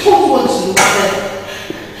don't want to lose her.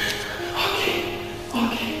 Okay.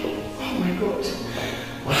 Oh my God.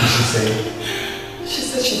 What did she say? She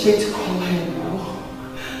said she's going to call her now.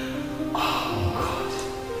 Oh God.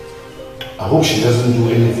 I hope she doesn't do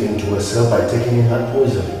anything to herself by taking in her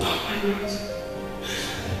poison.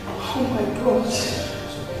 Oh my God.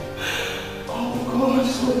 Oh God,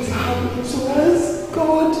 what is happening to us?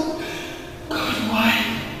 God, why?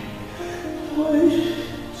 Why?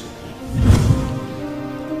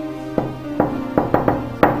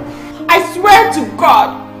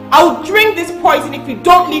 happen if you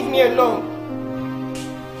don't leave me alone.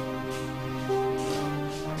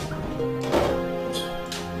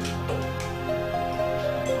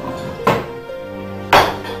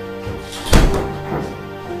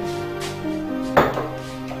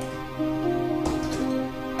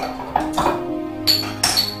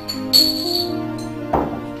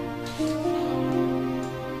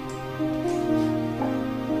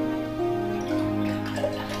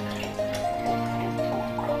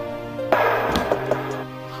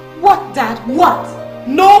 What?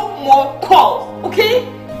 No more calls, okay?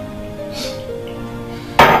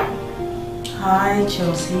 Hi,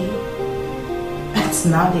 Chelsea. It's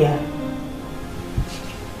Nadia.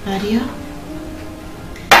 Nadia?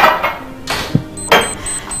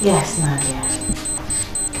 Yes, Nadia.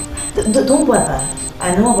 Don't bother.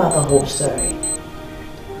 I know about the whole story.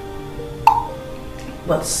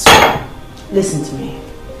 But listen to me.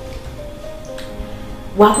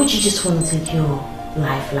 Why would you just want to take your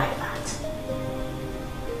life like that?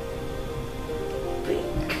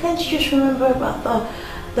 Can't you just remember about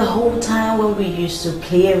the whole time when we used to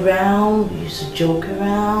play around, we used to joke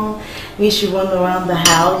around, we used to run around the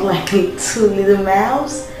house like 2 little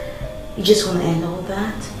mouse? You just want to end all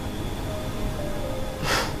that?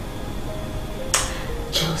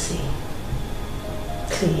 Chelsea,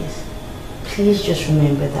 please just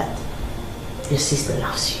remember that your sister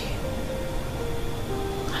loves you.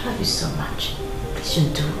 I love you so much. Please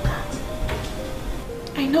don't do that.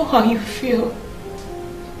 I know how you feel.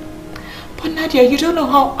 But Nadia, you don't know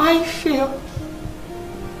how I feel.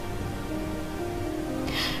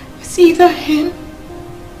 It's either him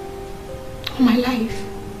or my life.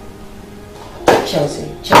 Chelsea,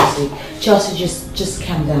 just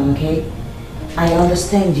calm down, okay? I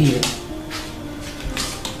understand you.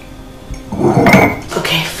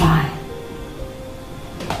 Okay, fine.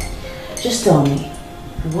 Just tell me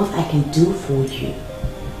what I can do for you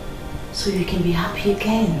so you can be happy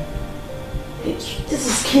again. This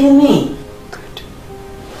is killing me.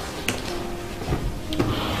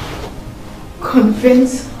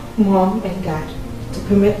 Convince Mom and Dad to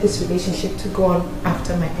permit this relationship to go on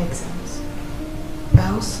after my exams.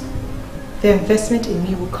 Else, the investment in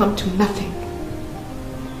me will come to nothing.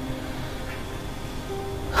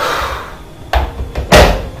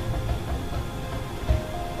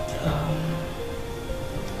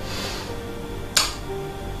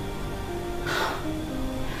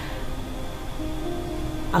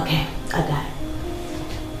 Okay, I got it.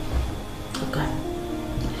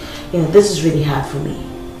 You know, this is really hard for me,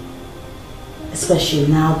 especially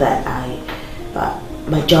now that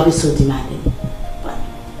my job is so demanding. But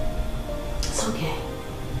it's okay.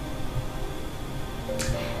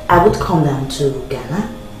 I would come down to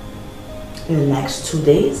Ghana in the next 2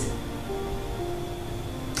 days,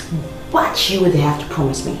 but you would have to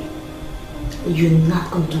promise me you're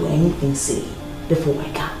not going to do anything silly before I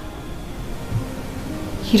come.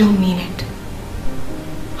 You don't mean it.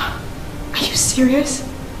 Are you serious?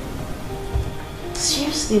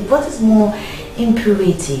 Seriously, what is more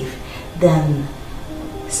imperative than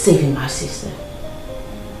saving my sister?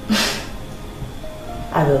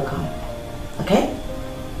 I will come, okay?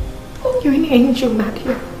 You're an angel,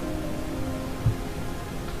 Nadia.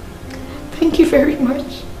 Thank you very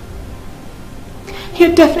much.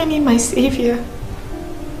 You're definitely my savior.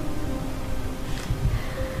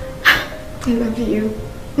 I love you.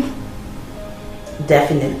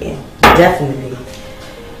 Definitely.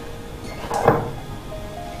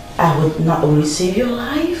 I would not only save your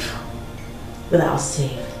life, but I'll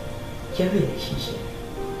save your relationship.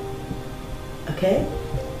 Okay?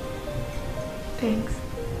 Thanks.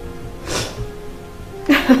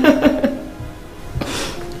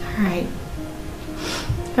 Alright.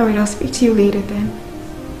 Alright, I'll speak to you later then.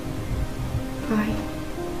 Bye.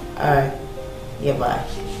 Alright. Yeah, bye.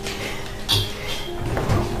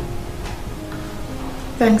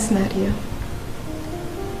 Thanks, Nadia.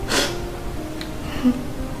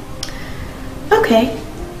 Okay,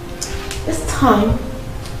 it's time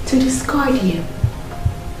to discard you.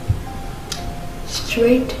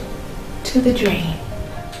 Straight to the drain.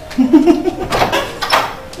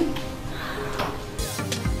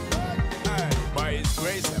 By His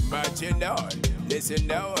grace and marching down. Listen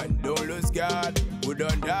now and don't lose God. Who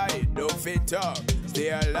don't die, don't fit up. Stay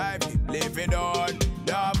alive, keep living on.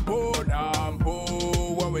 Not poor.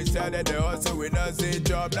 When we started the hustle, we don't say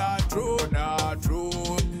job. Not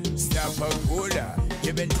true. Step up cooler.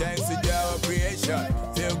 Giving thanks to your creation.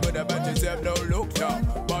 Feel good about yourself, don't look down.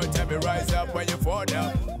 But tell me rise up when you fall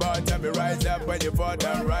down. But tell me rise up when you fall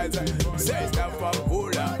down. Rise up. Say step up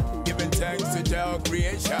cooler. Giving thanks to your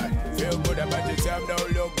creation. Feel good about yourself,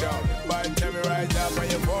 don't look down. But tell me rise up when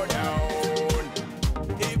you fall down.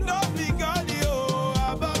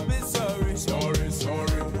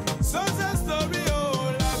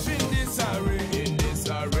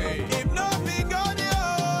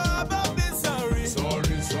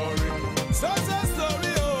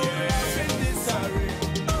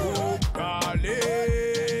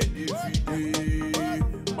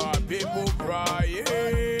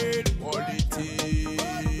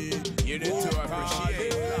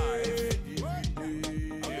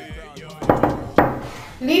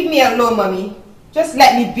 Leave me alone, Mommy. Just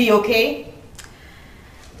let me be, okay?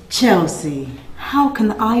 Chelsea, how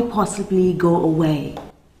can I possibly go away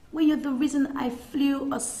when you're the reason I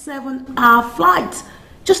flew a 7-hour flight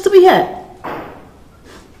just to be here?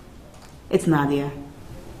 It's Nadia.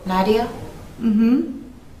 Nadia? Mm-hmm.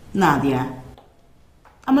 Nadia.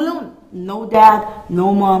 I'm alone. No dad,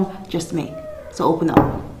 no mom, just me. So open up.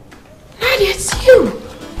 Nadia, it's you!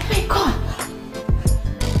 Oh my God.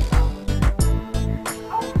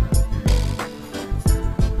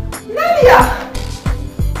 Nadia!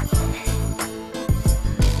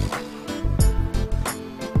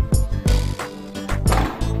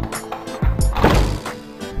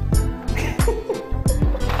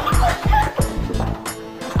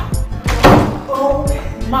 Oh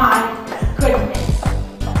my goodness.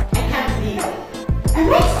 I can't believe it. Am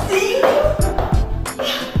I seeing you?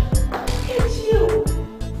 Look at you.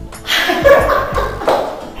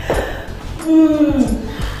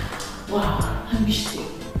 Wow, I missed you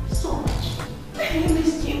so much. I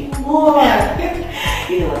missed you more.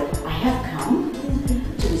 You know what? I have come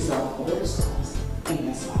to resolve all the storms in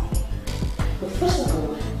this family. But first of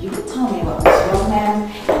all, you will tell me about this young man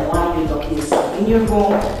and why you're locking yourself in your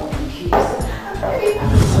room or confused.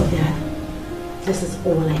 So Dad, this is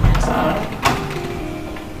all I ask.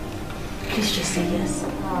 Please just say yes.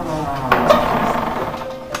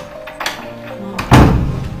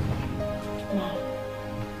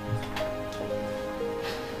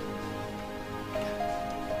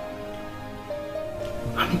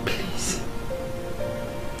 Honey, please.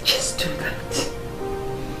 Just do that.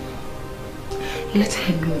 Let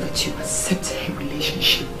her know that you accept her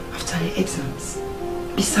relationship after her exams.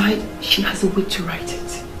 Besides, she has a way to write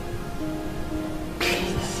it.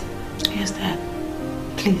 Please. Yes, Dad.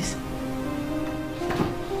 Please.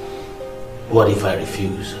 What if I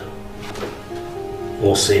refuse?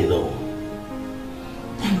 Or say no?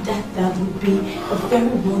 And that would be a very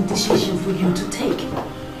wrong decision for you to take.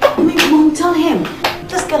 I mean, Mom, tell him.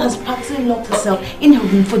 This girl has practically locked herself in her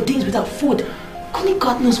room for days without food. Only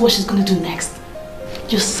God knows what she's going to do next.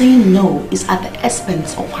 Just saying no is at the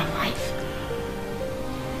expense of her life.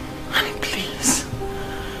 Honey, please.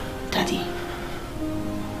 Daddy,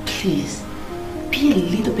 please, be a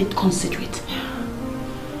little bit considerate.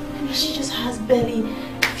 I mean, she just has barely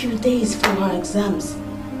a few days for her exams.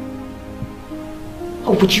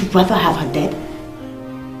 Or would you rather have her dead?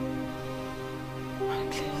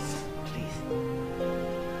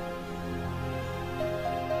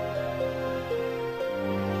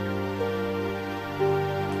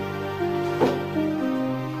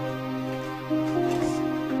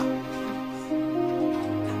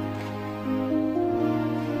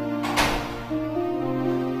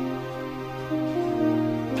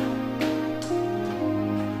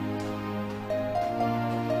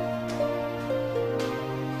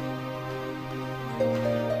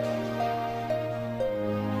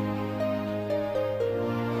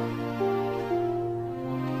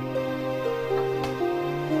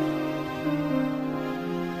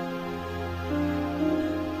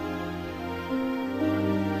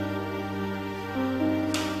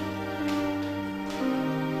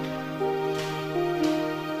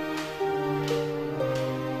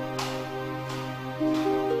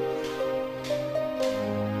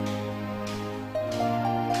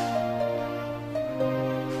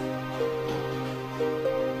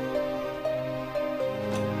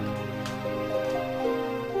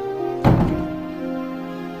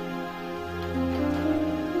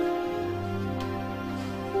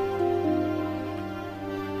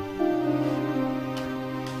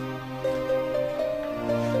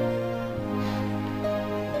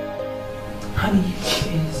 Honey,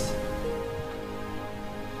 cheers.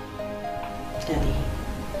 Daddy,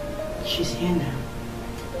 she's here now.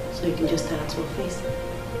 So you can just tell her to her face.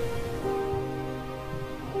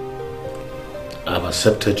 I've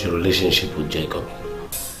accepted your relationship with Jacob.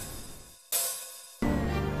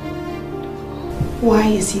 Why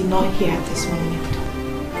is he not here at this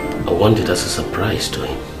moment? I want it as a surprise to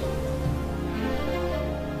him.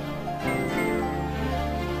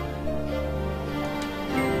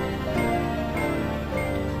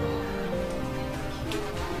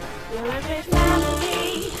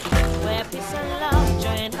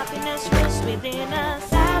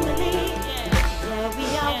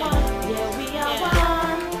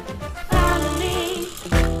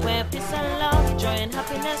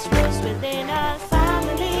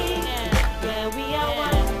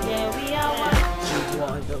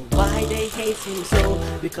 Him so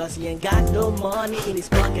because he ain't got no money in his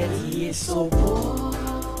pocket. He is so poor,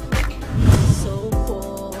 so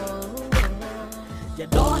poor. Your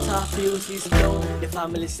daughter heart feels he's low. The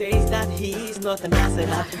family says that he's not an asset.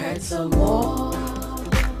 I've heard some more.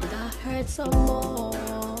 I heard some more.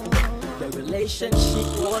 The relationship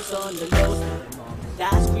was on the low.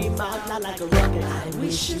 That scream out loud like a rocket. I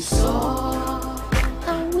wish you saw.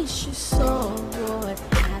 I wish you saw what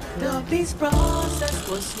happened. The peace process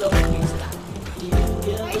was slow. Hey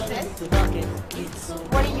sis,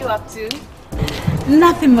 what are you up to?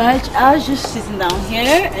 Nothing much. I was just sitting down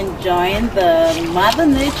here enjoying the mother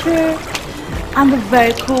nature and the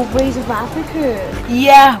very cool ways of Africa.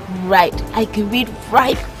 Yeah, right. I can read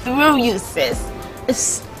right through you, sis.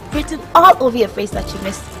 It's written all over your face that you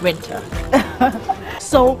miss winter.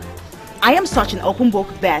 So, I am such an open book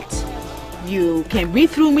that you can read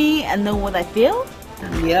through me and know what I feel?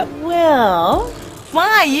 Yep. Well,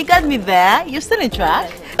 fine. You got me there. You're still in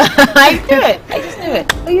track. I knew it. I just knew it.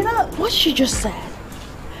 But you know, what she just said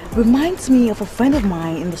reminds me of a friend of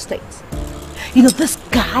mine in the States. You know, this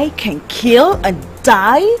guy can kill and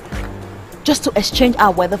die just to exchange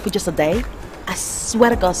our weather for just a day. I swear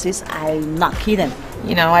to God, sis, I'm not kidding.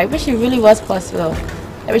 You know, I wish it really was possible.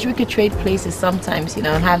 I wish we could trade places sometimes, you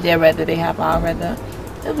know, and have their weather, they have our weather.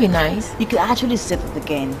 It would be nice. You could actually sit it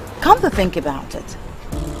again. Come to think about it,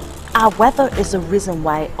 our weather is the reason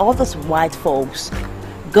why all those white folks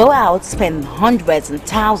go out, spend hundreds and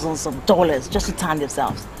thousands of dollars just to tan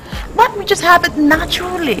themselves. But we just have it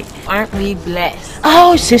naturally. Aren't we blessed?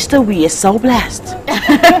 Oh, sister, we are so blessed.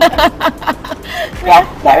 Yeah,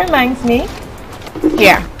 that reminds me.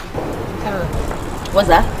 Here. What's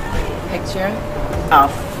that? Picture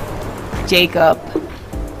of Jacob.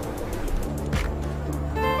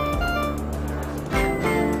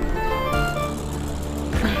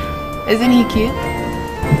 Isn't he cute?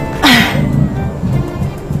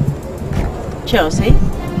 Chelsea?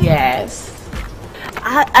 Yes.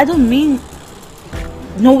 I don't mean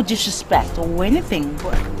no disrespect or anything,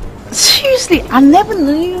 but seriously, I never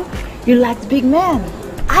knew you liked big men.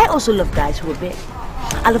 I also love guys who are big.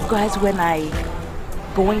 I love guys when I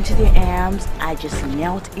go into their arms, I just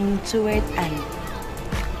melt into it and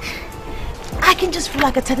I can just feel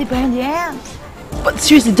like a teddy bear in their arms. But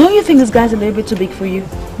seriously, don't you think this guy's a little bit too big for you?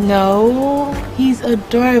 No, he's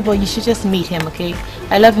adorable. You should just meet him, okay?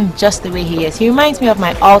 I love him just the way he is. He reminds me of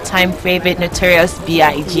my all-time favorite Notorious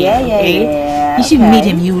B.I.G. Yeah. You should meet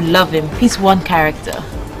him. You love him. He's one character.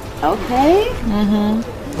 Okay. Mm-hmm.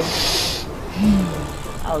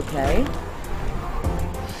 Okay.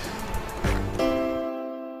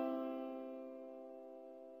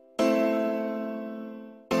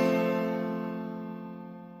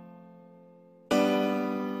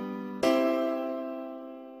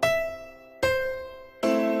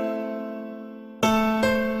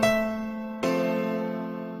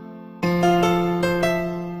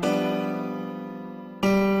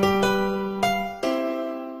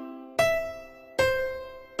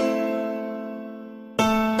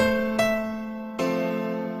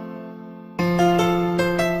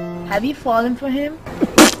 Have you fallen for him? Oh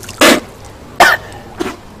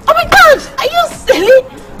my God! Are you silly?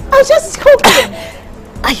 I was just cooking.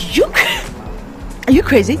 Are you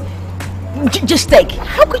crazy? Just think.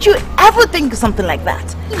 How could you ever think of something like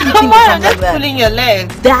that? Come on, I'm just pulling your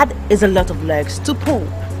legs. That is a lot of legs to pull.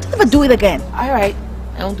 Don't ever do it again. All right,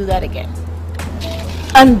 I won't do that again.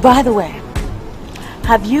 And by the way,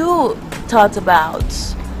 have you thought about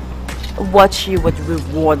what you would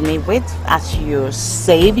reward me with as your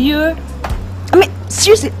savior? I mean,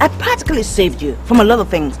 seriously, I practically saved you from a lot of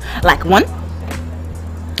things. Like 1,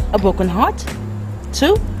 a broken heart.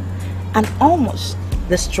 2, an almost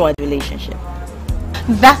destroyed relationship.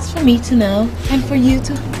 That's for me to know and for you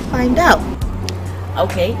to find out.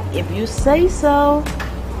 Okay, if you say so.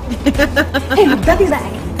 Hey, look, that is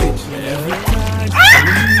that.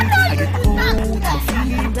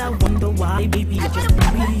 I wonder why, baby, I just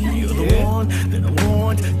breathe. You're the one that I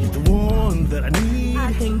want, you're the one that I need.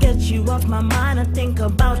 I can get you off my mind, I think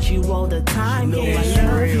about you all the time. Yeah, I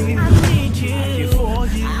love you, I need you, I live for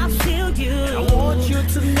you, I feel you, and I want you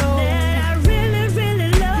to know that I really, really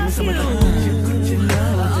love you. Could you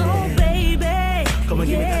love it? Oh, baby, come on,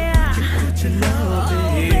 give me that. Could you love it?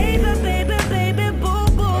 Oh, baby, baby, boo,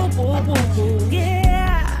 boo, boo, boo, boo,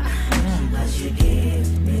 yeah. What you give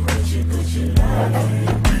me, could you love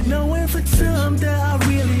it? Now every time that I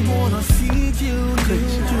really wanna see you, could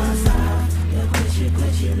you love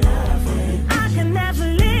it? I can never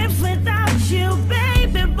live without you,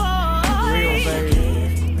 baby boy.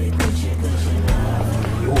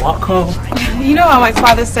 You're welcome. You know how my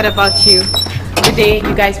father said about you the day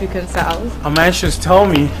you guys reconciled? A man should tell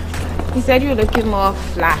me. He said you were looking more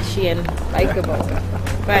flashy and likable.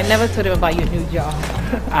 But I never told him about your new job.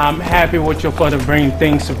 I'm happy with your father bringing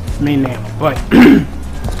things to me now, but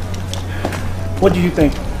what do you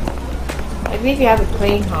think? I think you have a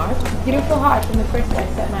playing heart. You didn't feel hard from the first time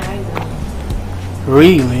I set my eyes on you.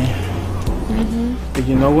 Really? But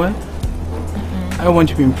you know what? I want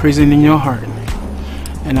to be imprisoned in your heart.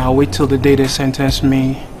 And I'll wait till the day they sentence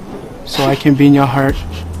me so I can be in your heart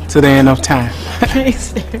to the end of time. Are you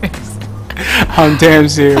serious? I'm damn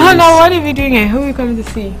serious. Oh no, what are you doing here? Who are you coming to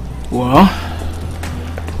see? Well,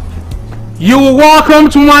 you're welcome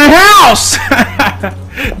to my house.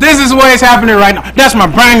 This is what is happening right now. That's my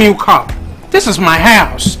brand new car. This is my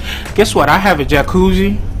house. Guess what? I have a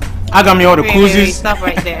jacuzzi. I got me all the koozies. Wait, stop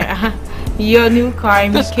right there. Your new car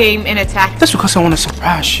came in a taxi. That's because I want to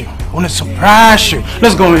surprise you. I want to surprise you.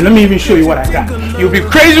 Let's go in. Let me even show you what I got. You'll be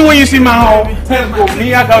crazy when you see my home. Let's go.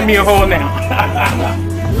 Me, I got me a hole now.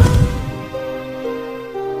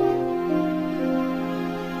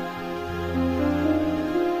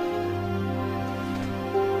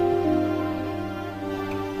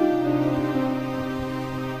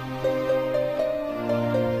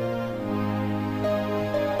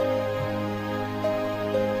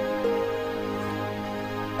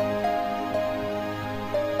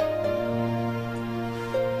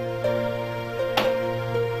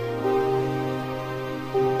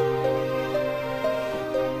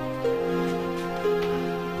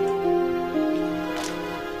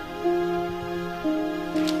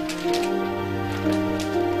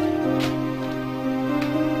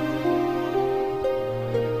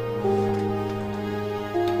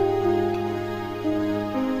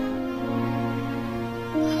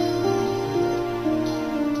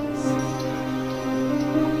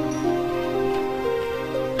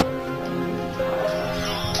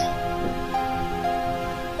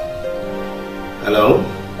 Hello?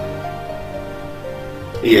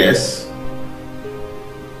 Yes.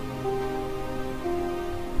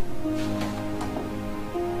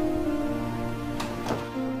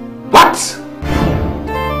 What?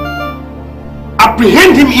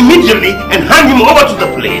 Apprehend him immediately and hand him over to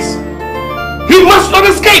the police. He must not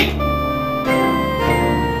escape.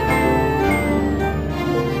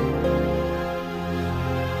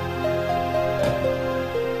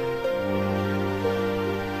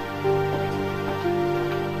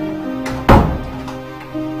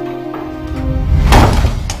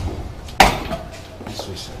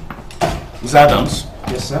 Mr. Adams?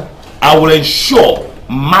 Yes, sir? I will ensure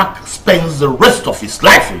Mark spends the rest of his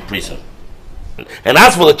life in prison. And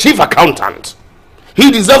as for the chief accountant,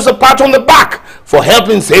 he deserves a pat on the back for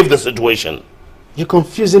helping save the situation. You're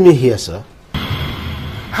confusing me here, sir.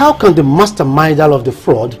 How can the masterminder of the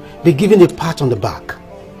fraud be given a pat on the back?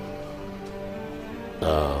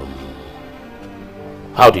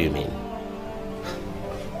 How do you mean?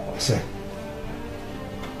 Sir,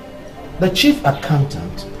 the chief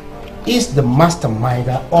accountant is the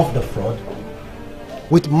masterminder of the fraud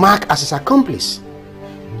with Mark as his accomplice.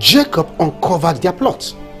 Jacob uncovered their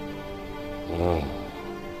plot.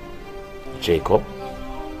 Jacob?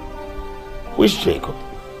 Which Jacob?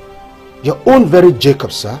 Your own very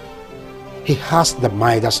Jacob, sir. He has the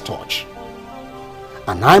Midas touch.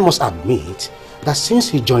 And I must admit that since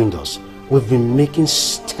he joined us, we've been making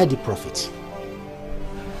steady profit.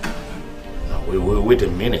 Now, wait a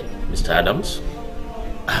minute, Mr. Adams.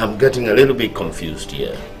 I'm getting a little bit confused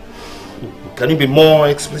here. Can you be more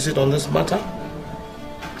explicit on this matter?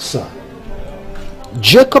 Sir,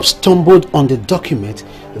 Jacob stumbled on the document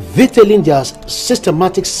detailing their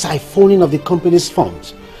systematic siphoning of the company's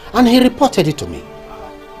funds, and he reported it to me.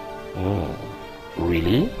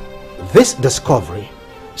 Really? This discovery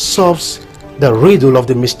solves the riddle of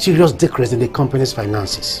the mysterious decrease in the company's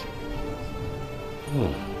finances.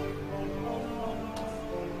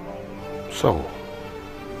 So,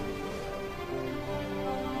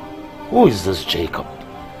 who is this Jacob?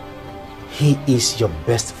 He is your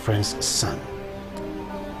best friend's son.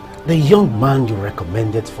 The young man you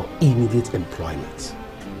recommended for immediate employment.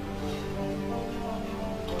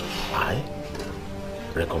 I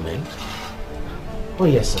recommend? Oh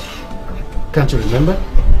yes, sir. Can't you remember?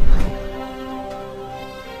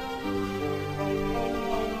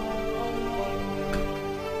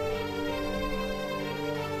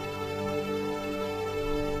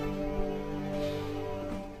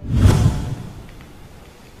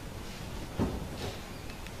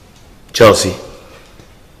 Chelsea,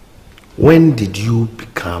 when did you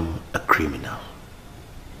become a criminal?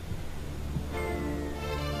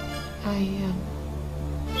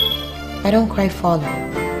 I don't quite follow.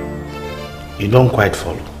 You don't quite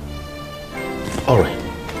follow. All right,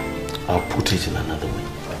 I'll put it in another way.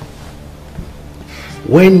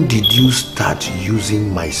 When did you start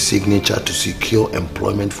using my signature to secure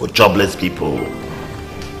employment for jobless people?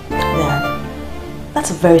 Dad,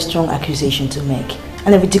 that's a very strong accusation to make,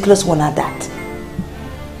 and a ridiculous one at that.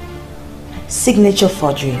 Signature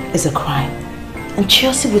forgery is a crime, and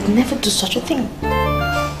Chelsea would never do such a thing.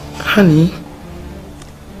 Honey,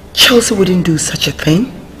 Chelsea wouldn't do such a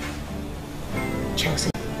thing. Chelsea.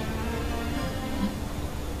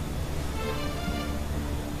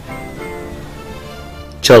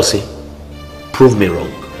 Chelsea, prove me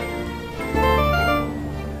wrong.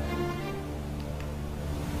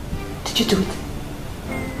 Did you do it?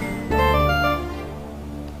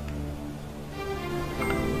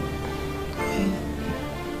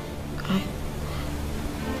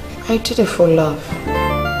 I did it for love.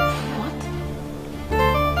 What?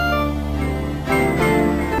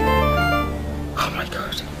 Oh my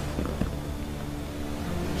God.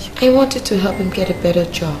 I wanted to help him get a better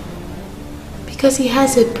job. Because he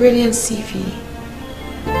has a brilliant CV.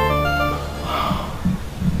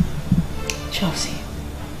 Chelsea,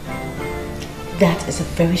 that is a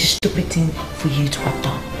very stupid thing for you to have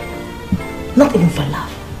done. Not even for love.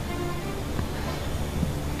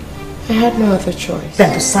 I had no other choice.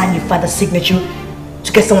 Than to sign your father's signature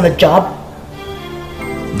to get someone a job?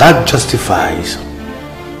 That justifies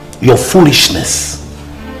your foolishness.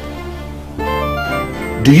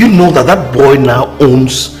 Do you know that that boy now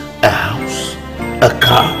owns a house, a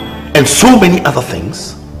car, and so many other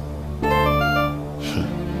things?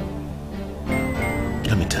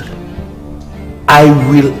 Let me tell you, I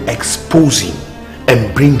will expose him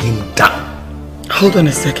and bring him down. Hold on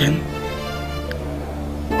a second.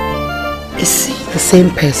 Is he the same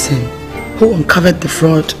person who uncovered the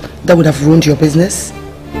fraud that would have ruined your business?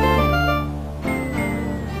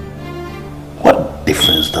 What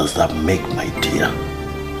difference does that make, my dear?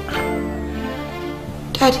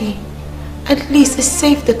 Daddy, at least it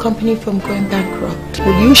saved the company from going bankrupt.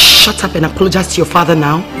 Will you shut up and apologize to your father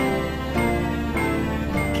now?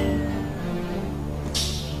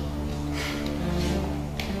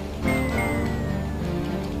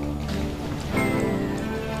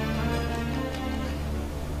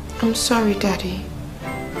 I'm sorry, Daddy.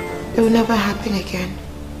 It will never happen again.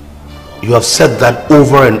 You have said that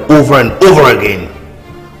over and over and over again,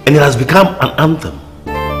 and it has become an anthem.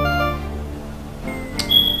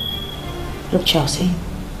 Look, Chelsea,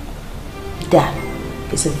 that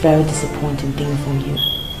is a very disappointing thing for you.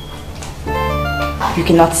 You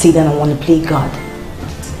cannot sit down and want to play God.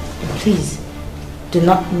 Please, do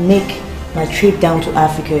not make my trip down to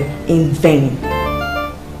Africa in vain.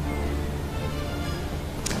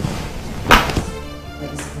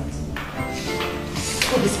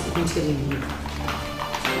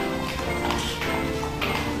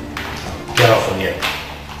 Get off from here.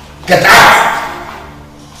 Get out!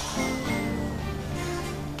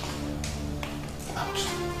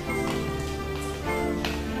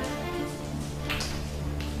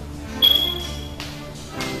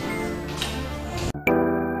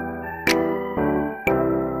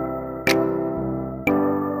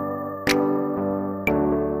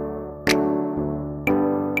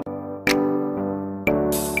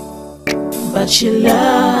 But she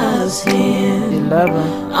loves him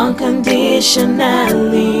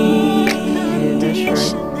unconditionally.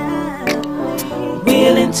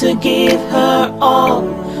 Willing to give her all,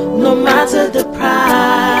 no matter the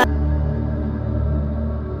price.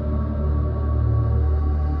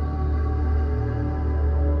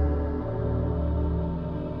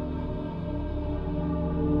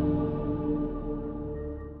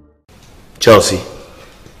 Chelsea,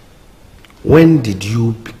 when did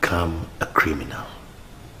you become a criminal?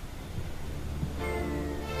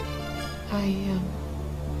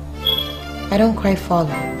 I don't quite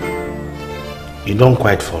follow. You don't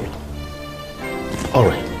quite follow.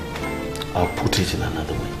 Alright, I'll put it in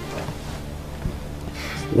another way.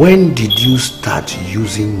 When did you start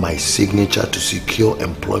using my signature to secure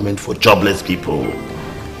employment for jobless people?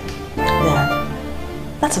 Dad,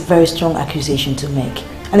 that's a very strong accusation to make,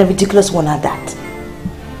 and a ridiculous one at that.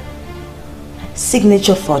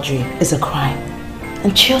 Signature forgery is a crime,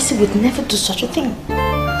 and Chelsea would never do such a thing.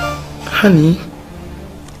 Honey,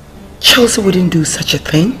 Chelsea wouldn't do such a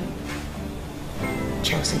thing.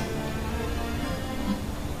 Chelsea.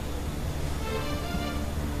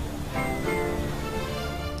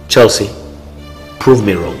 Chelsea, prove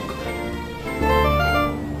me wrong.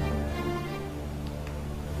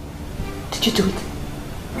 Did you do it?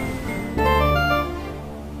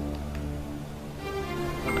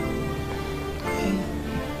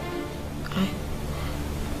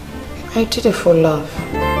 I did it for love.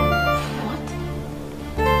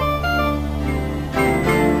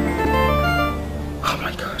 Oh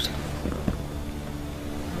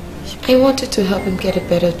I wanted to help him get a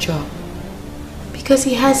better job because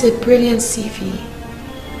he has a brilliant CV.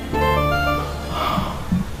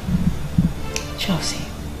 Chelsea,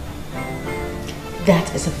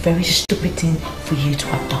 that is a very stupid thing for you to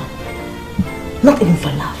have done. Not even for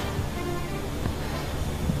love.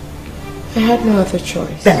 I had no other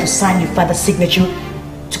choice than to sign your father's signature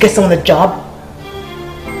to get someone a job.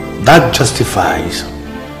 That justifies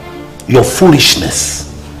your foolishness.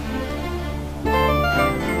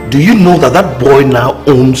 Do you know that that boy now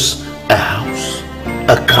owns a house,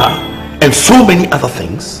 a car, and so many other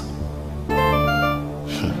things?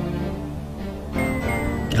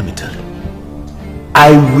 Let me tell you,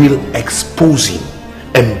 I will expose him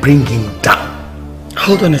and bring him down.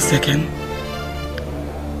 Hold on a second.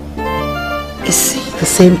 Is he the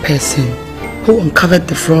same person who uncovered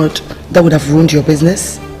the fraud that would have ruined your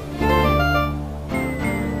business?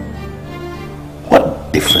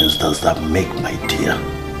 What difference does that make, my dear?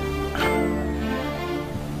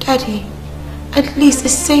 Daddy, at least it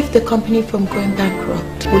saved the company from going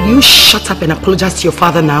bankrupt. Will you shut up and apologize to your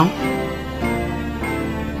father now?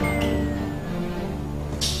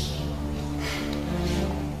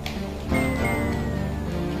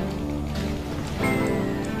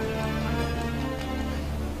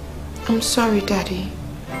 I'm sorry, Daddy.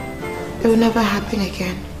 It will never happen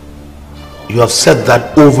again. You have said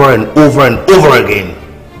that over and over and over again,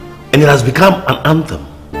 and it has become an anthem.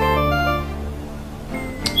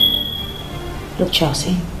 Look,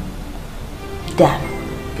 Chelsea, that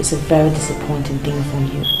is a very disappointing thing from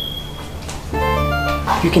you.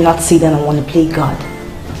 You cannot sit down and want to play God.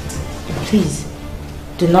 Please,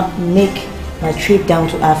 do not make my trip down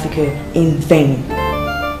to Africa in vain.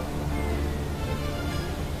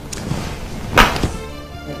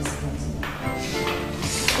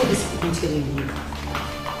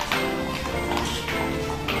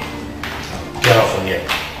 Get off from here.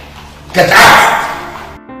 Get out!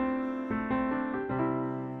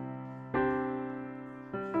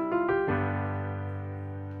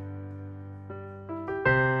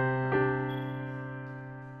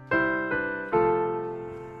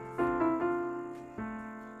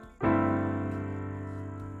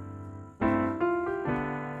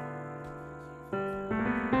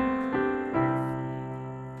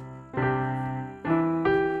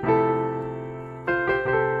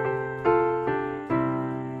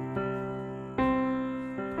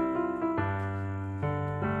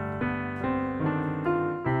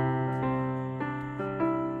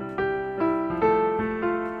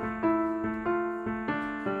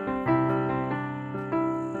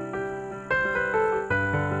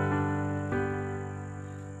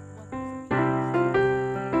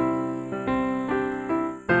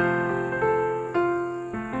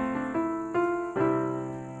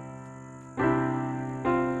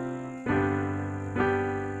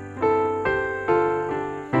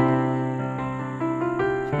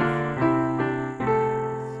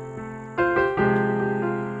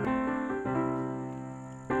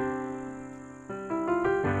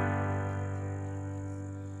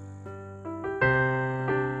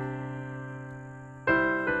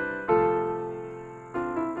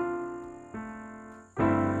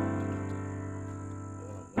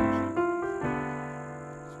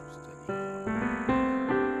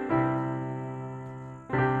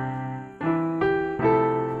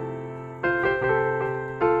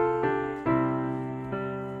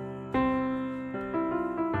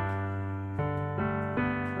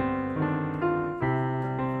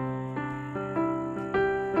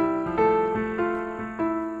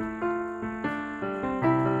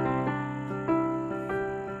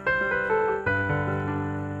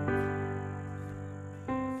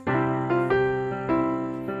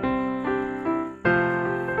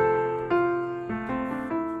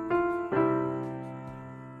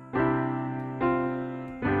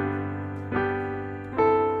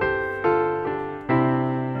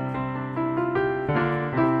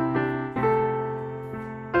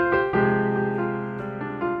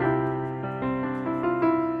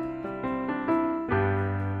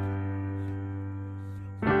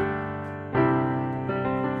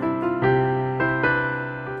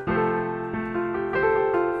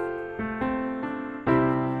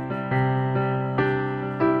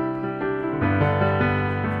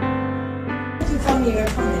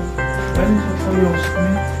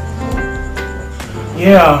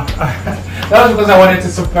 Yeah, that was because I wanted to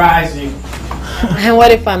surprise you. And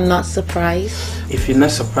what if I'm not surprised? If you're not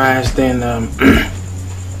surprised, then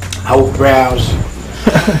I will browse.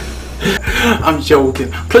 I'm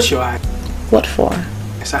joking. Plus your eye. What for?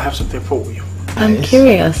 Yes, I have something for you. I'm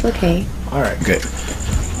curious. Okay. All right, good.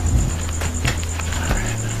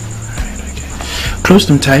 Close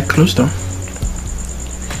them tight, close them.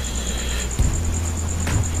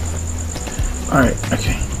 Alright,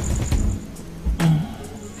 okay.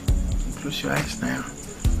 Close your eyes now.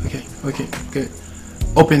 Okay, okay, good.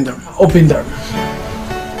 Open them, open them.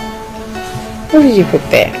 What did you put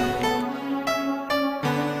there?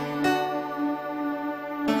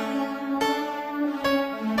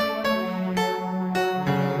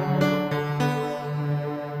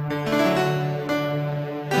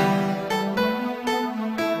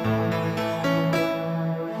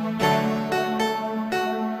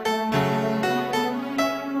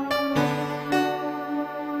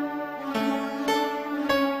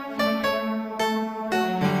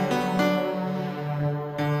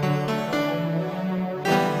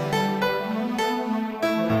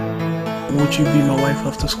 Would you be my wife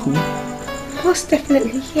after school? Most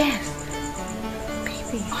definitely, yes.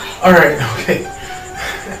 Baby. Alright, okay.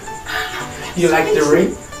 You like the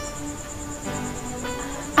ring?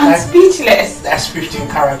 I'm speechless. That's 15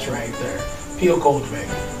 carats right there. Pure gold,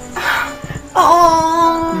 baby.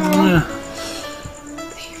 Oh.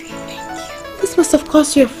 Baby, thank you. This must have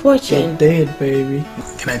cost you a fortune. It did, baby.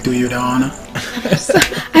 Can I do you the honor?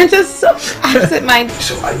 I'm just so absent-minded.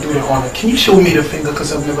 So I do the honor. Can you show me the finger?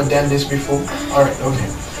 Because I've never done this before. Alright, okay.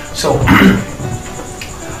 So,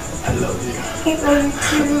 I love you. I love you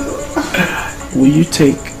too. Will you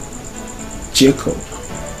take Jacob?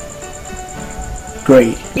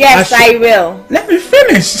 Great. Yes, I will. Let me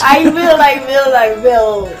finish. I will.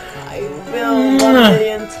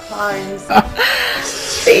 1,000,000 times.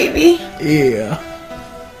 Baby. Yeah.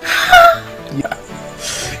 Yeah.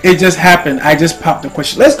 It just happened. I just popped the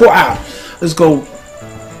question. Let's go out. Let's go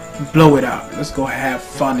blow it out. Let's go have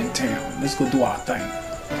fun in town. Let's go do our thing.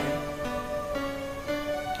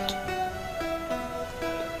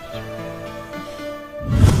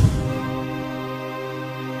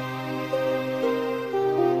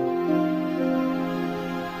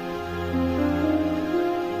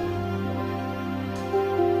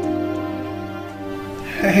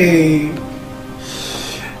 Hey,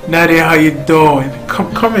 Nadia, how you doing?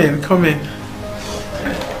 Come in.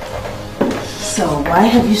 So why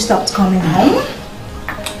have you stopped coming home?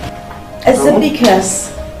 Is it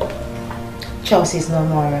because Chelsea's no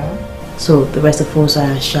more around? So the rest of us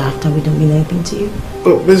are shaft and we don't mean anything to you?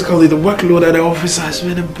 But basically, the workload at the office has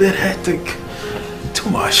been a bit hectic. Too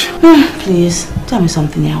much. Please, tell me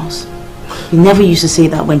something else. You never used to say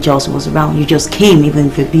that when Chelsea was around. You just came even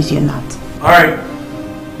if you're busy or not. Alright,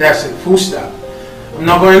 that's it. Full stop. I'm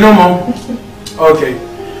not going no more. Okay,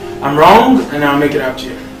 I'm wrong and I'll make it up to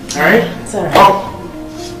you. Alright? It's alright. Oh,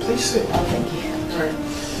 please sit. Oh, thank you. Alright.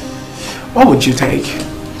 What would you take?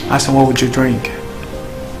 I said, what would you drink?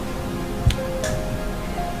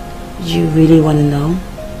 You really want to know?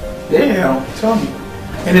 Yeah, tell me.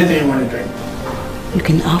 Anything you want to drink. You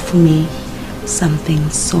can offer me something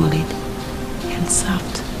solid and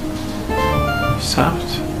soft.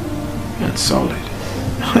 Soft and solid.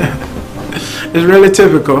 It's really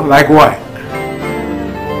typical. Like what?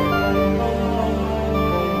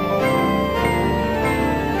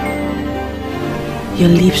 Your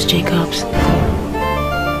lips, Jacobs.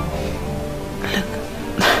 Look,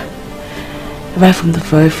 right from the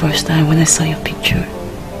very first time when I saw your picture,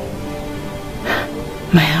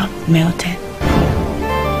 my heart melted.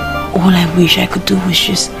 All I wish I could do was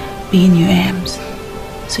just be in your arms,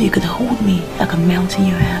 so you could hold me like a mountain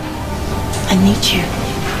you have. I need you.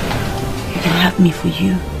 You can have me for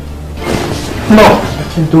you. No, I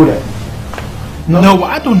can't do that. No,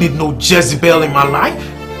 I don't need no Jezebel in my life.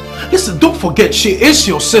 Listen, don't forget, she is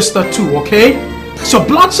your sister too, okay? It's your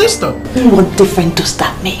blood sister. What difference does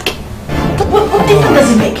that make? What difference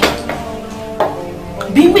does it make?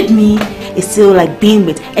 Being with me is still like being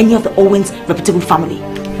with any of the Owens reputable family.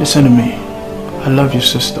 Listen to me. I love your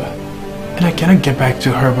sister. And I cannot get back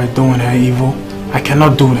to her by doing her evil. I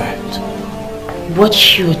cannot do that.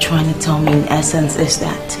 What you're trying to tell me in essence is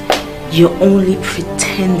that you're only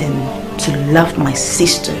pretending to love my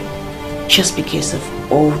sister just because of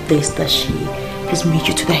all this that she has made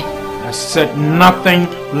you today. I said nothing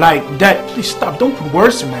like that. Please stop. Don't put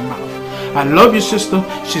words in my mouth. I love your sister.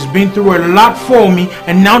 She's been through a lot for me.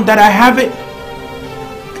 And now that I have it,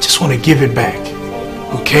 I just want to give it back.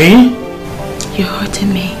 Okay? You're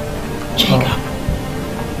hurting me, Jacob.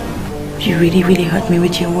 Oh. You really, really hurt me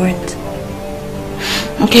with your words.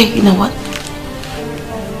 Okay, you know what?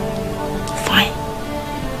 Fine.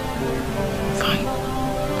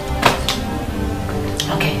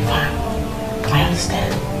 Okay, fine. I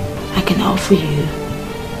understand. I can offer you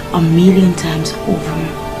 1,000,000 times over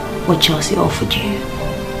what Chelsea offered you.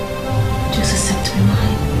 Just accept me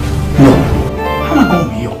mine. No. How am I going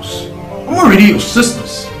to be yours? I'm already your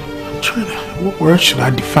sisters. I'm trying to, what word should I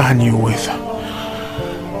define you with?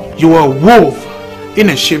 You are a wolf in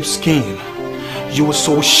a sheep's skin. You were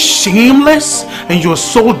so shameless and you are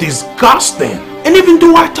so disgusting. And even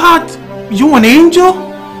though I thought you were an angel,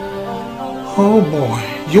 oh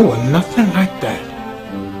boy, you were nothing like that.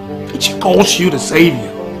 And she calls you the savior.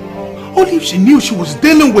 Only if she knew she was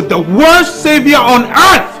dealing with the worst savior on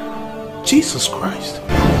earth, Jesus Christ.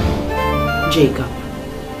 Jacob,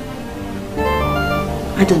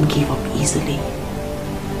 I don't give up easily.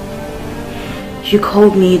 You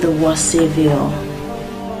called me the worst savior.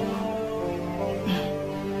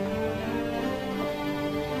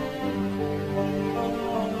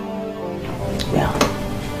 Well,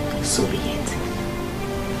 so be it.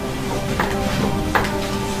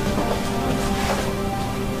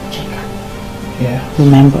 Jacob. Yeah?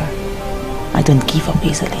 Remember, I don't give up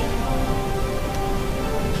easily.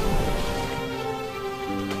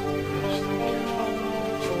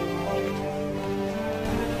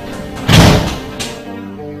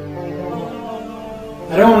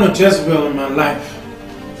 I don't want a Jezebel in my life.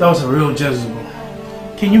 That was a real Jezebel.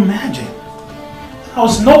 Can you imagine? I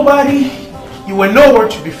was nobody. You were nowhere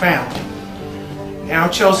to be found. Now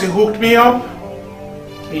Chelsea hooked me up.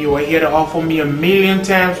 And you were here to offer me 1,000,000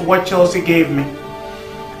 times what Chelsea gave me.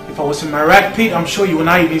 If I was in my rat pit, I'm sure you would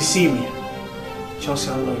not even see me.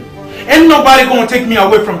 Chelsea, I love you. Ain't nobody gonna take me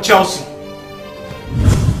away from Chelsea.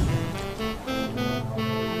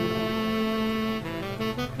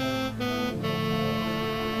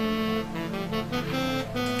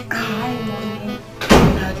 Hi, Mommy.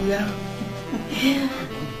 Nadia.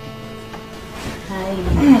 Hi.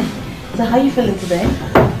 So how are you feeling today?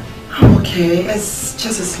 I'm okay. It's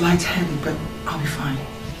just a slight headache, but I'll be fine.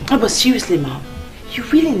 Oh, but seriously, Mom, you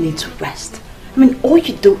really need to rest. I mean, all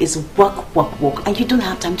you do is work, and you don't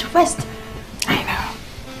have time to rest. I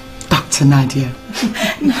know. Dr. Nadia.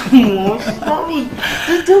 No, Mommy,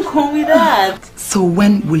 don't call me that. So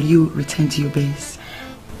when will you return to your base?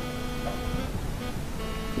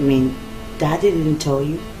 I mean, Daddy didn't tell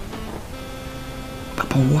you?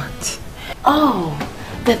 Papa, what? Oh,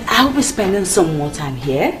 that I'll be spending some more time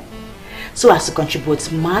here so as to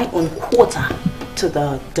contribute my own quota to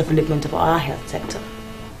the development of our health sector.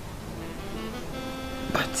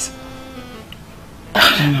 But...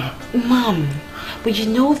 Mom, but you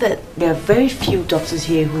know that there are very few doctors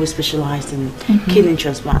here who are specialized in kidney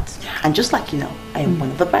transplants. And just like you know, I am one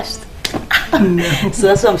of the best. No. So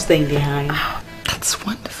that's why I'm staying behind. That's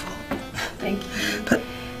wonderful. Thank you. But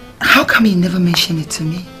how come you never mentioned it to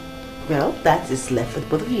me? Well, that is left with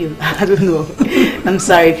both of you. I don't know. I'm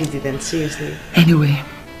sorry if you didn't, seriously. Anyway,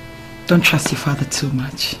 don't trust your father too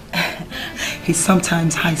much. He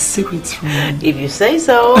sometimes hides secrets from me. If you say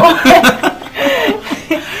so.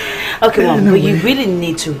 Okay, Mom, but you really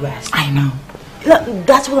need to rest. I know. Look,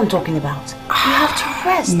 that's what I'm talking about. You have to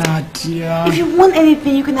rest. Nadia. If you want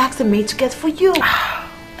anything, you can ask the maid to get for you.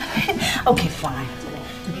 Okay, fine.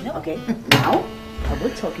 You know, okay, now I will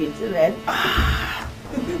talk you into bed.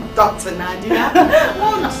 Dr. Nadia.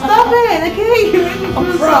 Oh, stop it, okay? You make me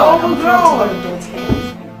feel so overgrown.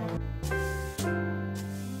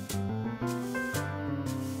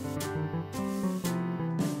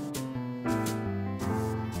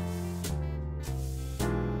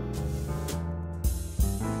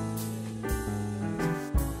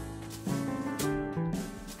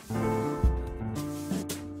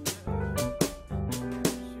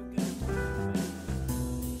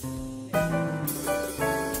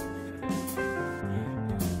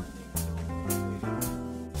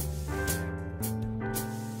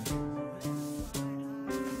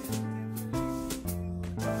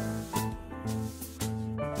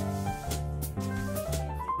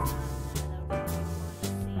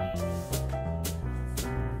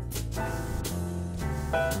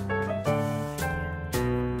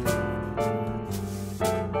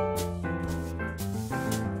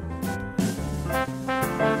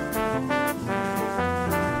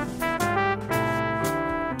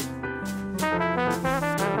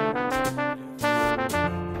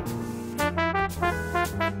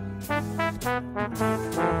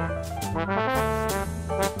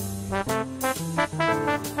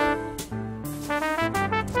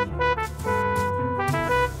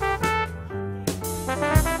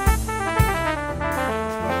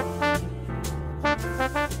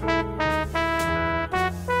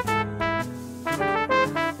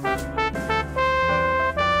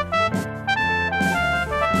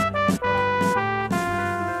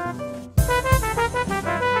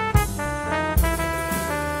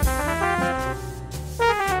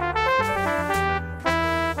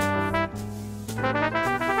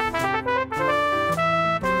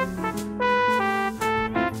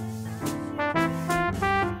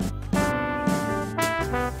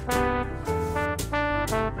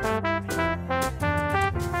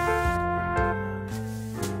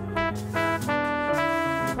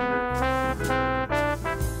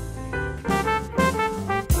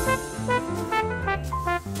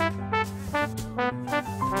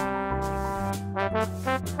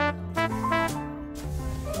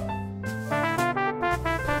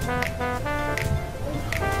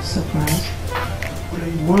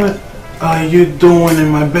 What are you doing in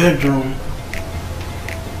my bedroom?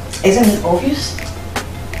 Isn't it obvious?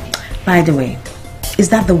 By the way, is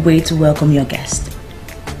that the way to welcome your guest?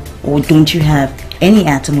 Or don't you have any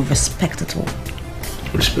atom of respect at all?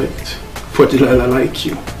 Respect for Delilah like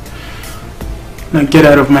you. Now get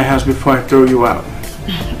out of my house before I throw you out.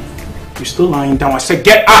 You're still lying down. I said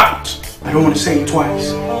get out! I don't want to say it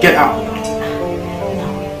twice. Get out.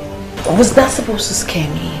 Was that supposed to scare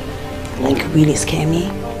me? Like really scare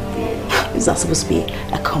me? Is that supposed to be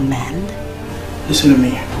a command? Listen to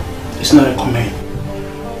me. It's not a command.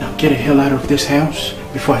 Now get the hell out of this house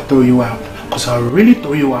before I throw you out. Because I'll really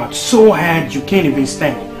throw you out so hard you can't even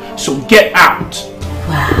stand. So get out!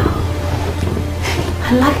 Wow.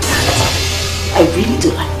 I like that. I really do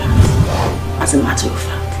like that. As a matter of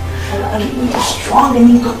fact. I mean, you're strong and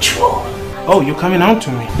in control. Oh, you're coming out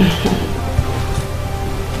to me.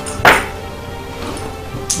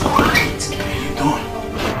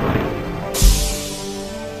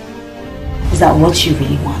 Is that what you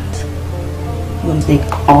really want? You want to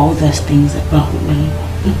take all those things that brought me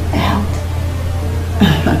out?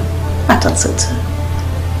 I thought so too.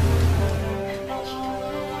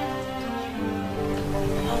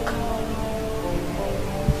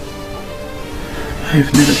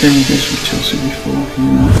 I've never been in this with Chelsea before,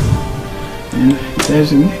 you know. And it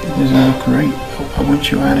doesn't look right. I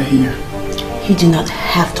want you out of here. You do not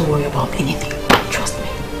have to worry about anything. Trust me.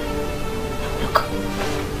 Look,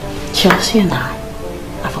 Chelsea and I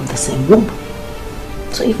are from the same womb.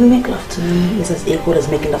 So if you make love to me, it's as equal as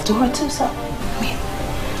making love to her too. So, I mean,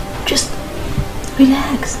 just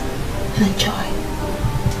relax and enjoy.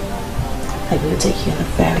 I will take you on a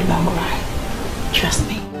very long ride. Trust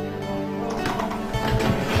me.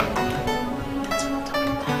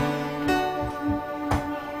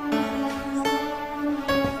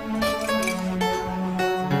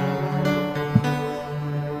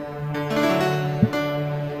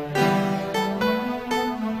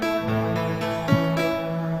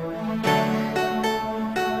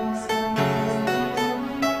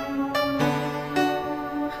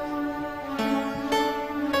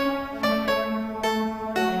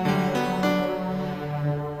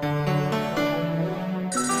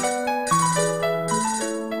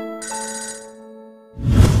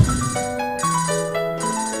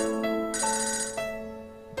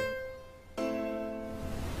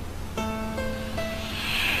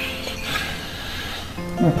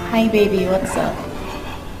 Hi baby, what's up?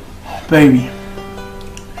 Baby,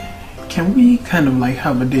 can we kind of like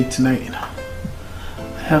have a date tonight?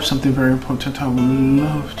 I have something very important I would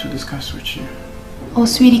love to discuss with you. Oh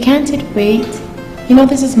sweetie, can't it wait? You know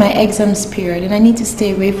this is my exams period and I need to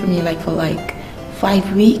stay away from you for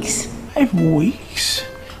 5 weeks. 5 weeks?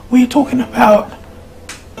 What are you talking about?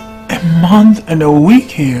 A month and a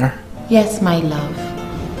week here? Yes, my love.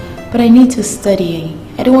 But I need to study.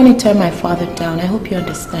 I don't want to turn my father down. I hope you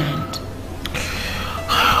understand.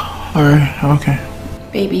 Alright, okay.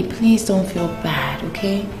 Baby, please don't feel bad,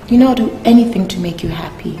 okay? You know I'll do anything to make you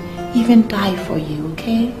happy. Even die for you,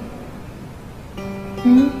 okay?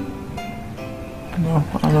 Hmm? No,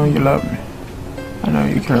 I know you love me. I know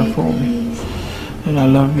you care for me. And I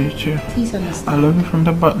love you too. Please understand. I love you from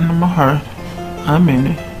the bottom of my heart. I mean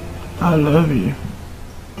it. I love you.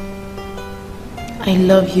 I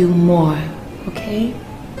love you more, okay?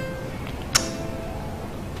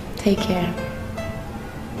 Take care.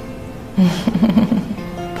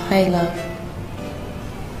 Bye, love.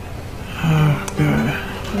 Oh, God.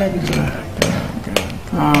 Love you, God.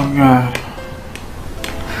 Oh, God.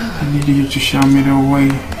 I need you to show me the way.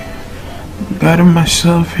 I got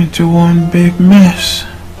myself into one big mess.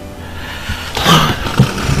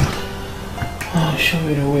 Oh, show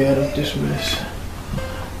me the way out of this mess.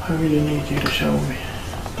 I really need you to show me.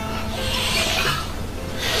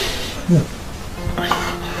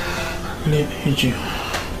 I really need you.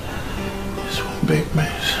 It's one big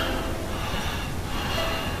mess.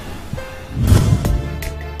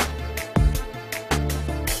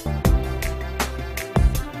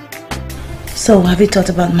 So, have you thought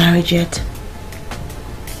about marriage yet?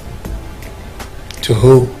 To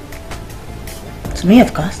who? To me,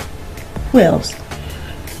 of course. Who else?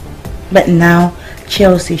 But now,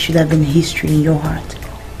 Chelsea should have been history in your heart.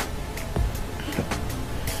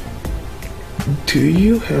 Do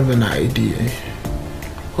you have an idea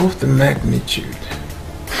of the magnitude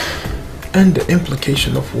and the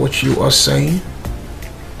implication of what you are saying?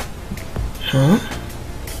 Huh?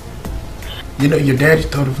 You know, your daddy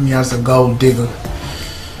thought of me as a gold digger.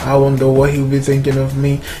 I wonder what he'll be thinking of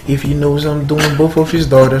me if he knows I'm doing both of his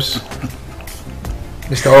daughters.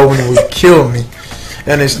 Mr. Owen would kill me.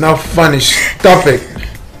 And it's not funny. Stop it.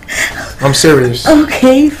 I'm serious.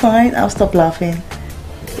 Okay, fine. I'll stop laughing.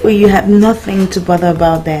 Well, you have nothing to bother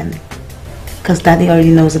about then. Because Daddy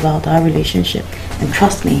already knows about our relationship. And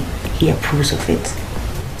trust me, he approves of it.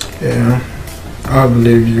 Yeah, I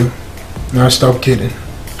believe you. Now stop kidding.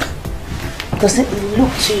 Does it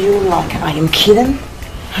look to you like I am kidding?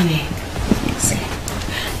 Honey, see,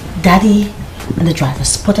 Daddy and the driver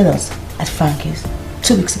spotted us at Frankie's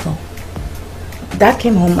 2 weeks ago. Dad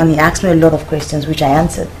came home and he asked me a lot of questions which I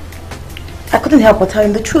answered. I couldn't help but tell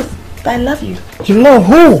him the truth, that I love you. You know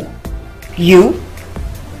who? You?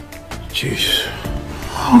 Jeez.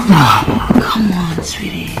 Oh, come on,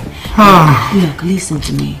 sweetie. Look, listen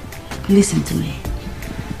to me. Listen to me.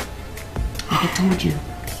 Like I told you,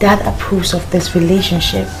 Dad approves of this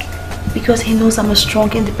relationship because he knows I'm a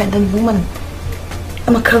strong, independent woman.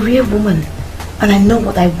 I'm a career woman and I know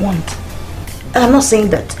what I want. And I'm not saying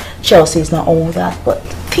that Chelsea is not all that, but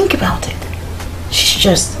think about it. She's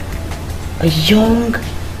just a young,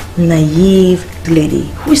 naive lady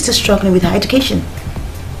who is still struggling with her education.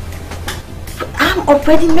 But I'm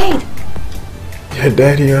already made. Your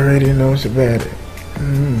daddy already knows about it.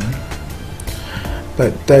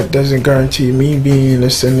 But that doesn't guarantee me being a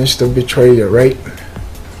sinister betrayer, right?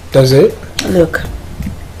 Does it? Look,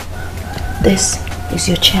 this is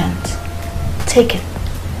your chance. Take it.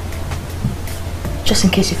 Just in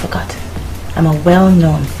case you forgot, I'm a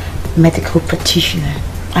well-known medical practitioner.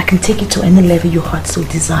 I can take you to any level your heart so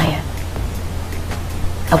desire.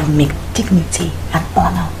 I will make dignity and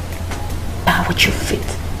honor bow at your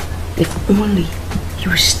feet if only you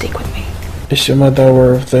will stick with me. Is your mother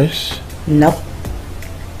aware of this? Nope.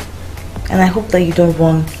 And I hope that you don't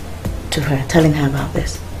run to her telling her about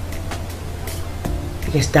this.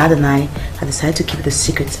 Because Dad and I have decided to keep the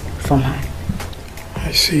secret from her.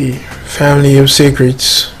 I see. Family of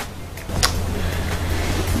secrets.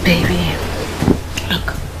 Baby,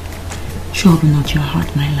 look. Trouble not your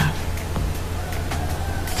heart, my love.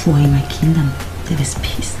 For in my kingdom there is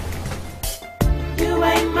peace. You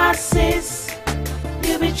ain't my sis.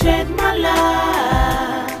 You betrayed my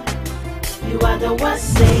love. You are the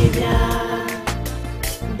worst savior.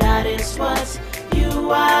 That is what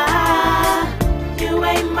you are. You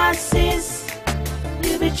ain't my sis.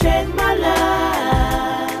 You betrayed my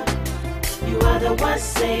love. You are the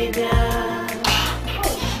worst savior.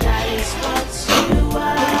 That is what you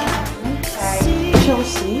are. See,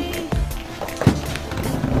 Chelsea,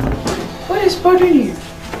 what is bothering you?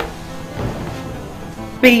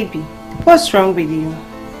 Baby, what's wrong with you?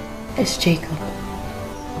 It's Jacob.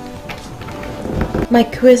 My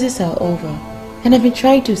quizzes are over, and I've been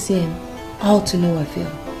trying to see him all to no avail.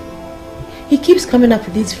 He keeps coming up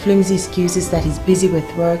with these flimsy excuses that he's busy with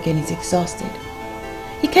work and he's exhausted.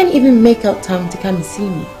 He can't even make out time to come and see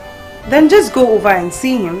me. Then just go over and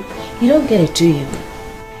see him. You don't get it, do you?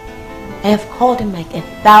 I have called him like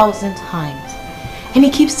 1,000 times, and he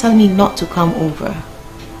keeps telling me not to come over.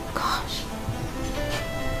 Gosh.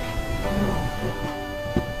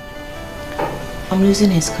 I'm losing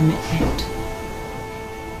his commitment.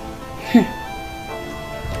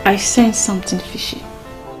 I sense something fishy.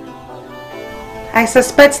 I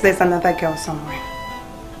suspect there's another girl somewhere.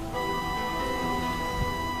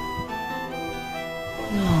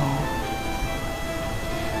 No.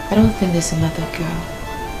 I don't think there's another girl.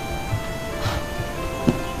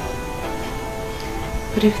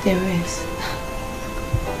 But if there is,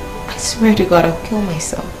 I swear to God I'll kill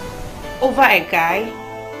myself. Over a guy?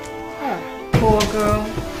 Poor girl.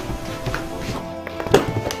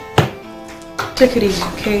 Take it easy,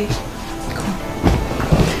 okay? Come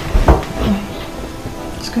on.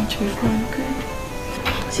 It's going to be fine, okay?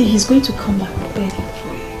 See, he's going to come back begging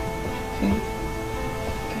for you. Okay?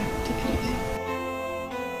 Okay, take it easy.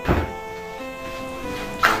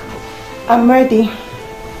 I'm ready.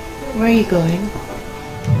 Where are you going?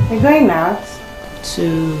 We're going out.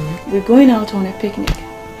 We're going out on a picnic.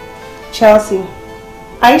 Chelsea,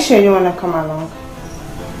 are you sure you want to come along?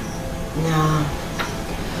 Nah.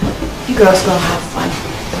 You girls go have fun,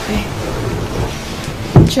 okay?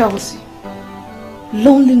 Chelsea,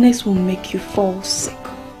 loneliness will make you fall sick.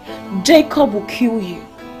 Jacob will kill you.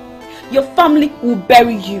 Your family will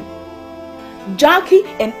bury you. Jackie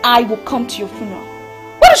and I will come to your funeral.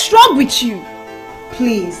 What is wrong with you?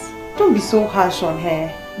 Please, don't be so harsh on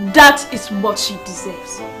her. That is what she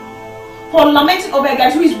deserves. For lamenting over a guy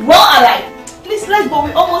who is well alive. Please, let's go.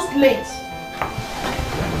 We're almost late.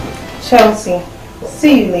 Chelsea,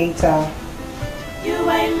 see you later. You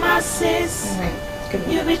ain't my sis.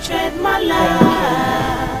 You betrayed my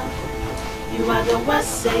love. You are the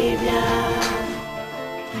worst savior.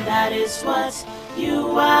 That is what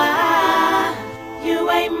you are. You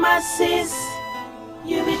ain't my sis.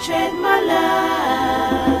 You betrayed my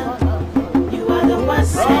love. You are the one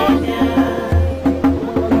savior.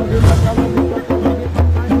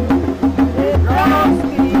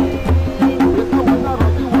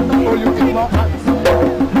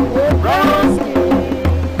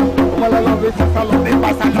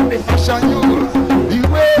 The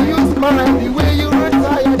way you smile, the way you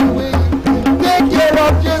retire, the way you take care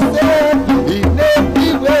of yourself, the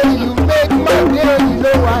way you make my day, you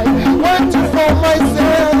know I want you for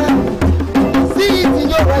myself. See it in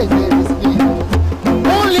your eyes, there is me.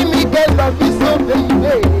 Only me can love you so,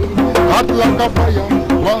 baby. Hot like a fire,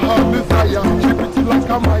 my heart desire, keep it like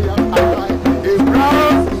a Maya. I a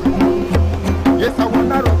brown skin. Yes, I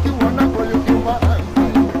wanna rock you, wanna call you in my hand.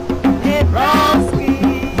 A brown skin.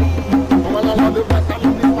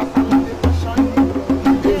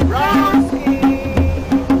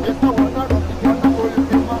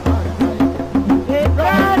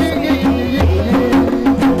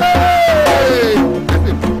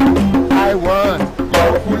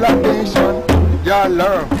 Your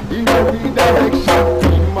love in every direction,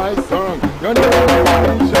 in my song, your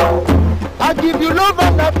attention. I give you love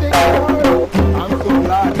and nothing more. I'm so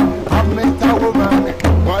glad I met a woman.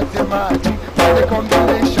 What a magic, what a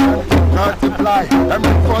combination. Multiply and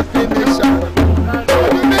reinforce the nation.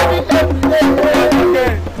 You make me every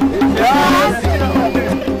day.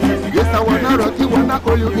 Yes, I wanna rock you, wanna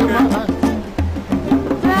call you in my hand.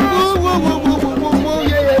 Woo, woo, woo, woo, woo, woo, woo,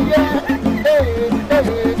 yeah, yeah. Hey, hey,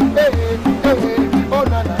 hey, hey. Oh,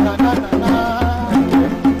 na, na, na, na, na, na.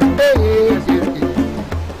 Hey, hey, hey.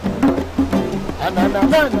 Na, na, na,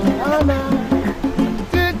 na, na, na.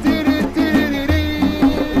 Ti, ti, ri, ti, ri, ri.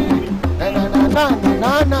 Na, na, na, na,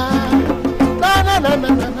 na, na. Na, na, na, na,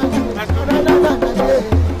 na, na.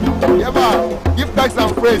 Yeah, man. Give thanks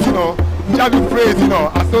and praise, you know. Shall we praise, you know.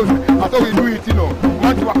 I thought we do it, you know.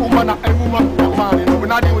 Man to a woman and a woman to a man, you know. We're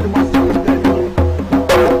not dealing with the master.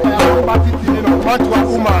 You know, man to a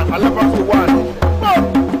woman, I love her to one.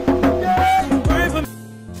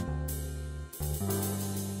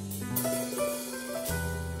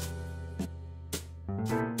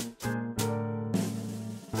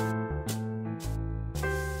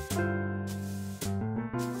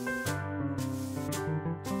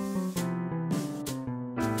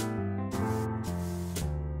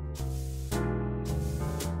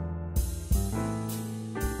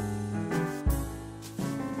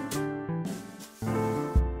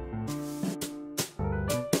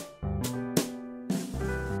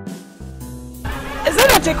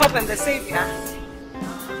 Jacob and the Savior.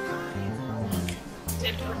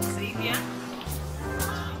 Jacob and the Savior?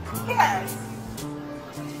 Yes.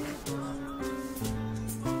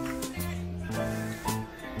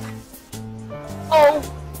 Oh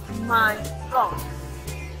my God.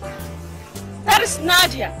 That is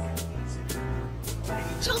Nadia.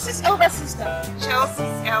 Chelsea's elder sister.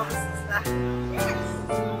 Chelsea's elder sister. Yes.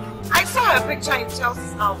 I saw her picture in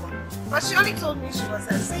Chelsea's album. But she only told me she was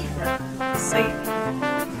a savior. Savior.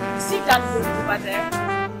 See that lady over there?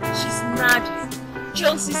 She's Nadia,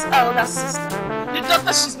 Chelsea's elder sister. The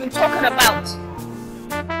doctor she's been talking about.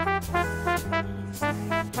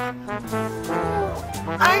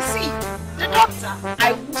 I see. The doctor.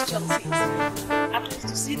 I wish Chelsea is at least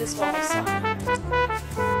to see this for myself.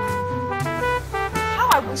 How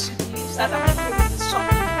I wish she believes that I'm not giving this shot.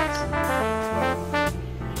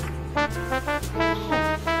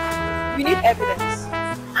 We need evidence.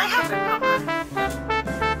 I have a number.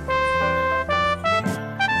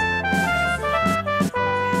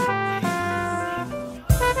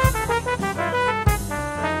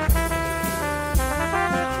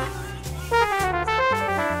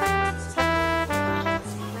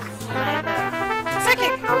 Take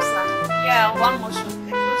it closer. Yeah, one more shot.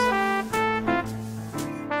 Take closer.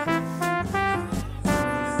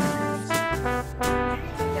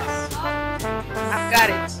 Yes. I've got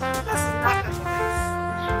it. That's enough of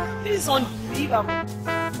this. This is unbelievable.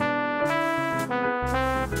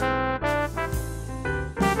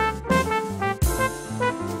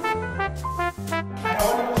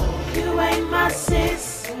 You ain't my sis.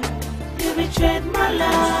 You betrayed my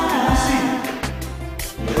love.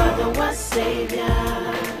 You are the one savior.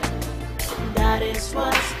 That is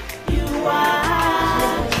what you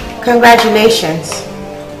are. Congratulations.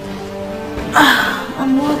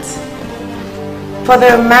 On what? For the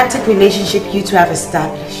romantic relationship you two have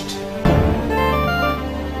established.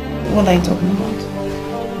 What are you talking about?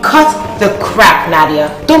 Cut the crap, Nadia.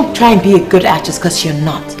 Don't try and be a good actress because you're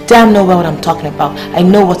not. Damn know what I'm talking about. I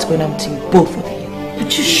know what's going on to you, both of you.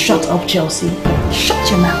 Would you shut up, Chelsea? Shut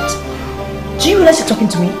your mouth. Do you realize you're talking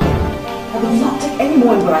to me? I will not take any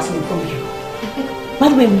more embarrassment from you. By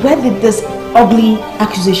the way, where did this ugly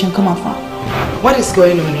accusation come out from? What is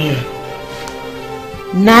going on here?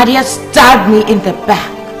 Nadia stabbed me in the back.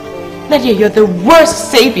 Nadia, you're the worst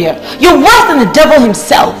savior. You're worse than the devil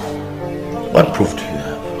himself. What proof do you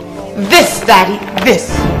have? This, Daddy, this.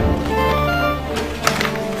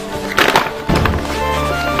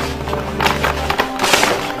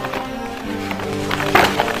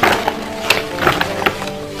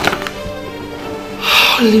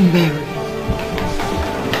 Holy Mary.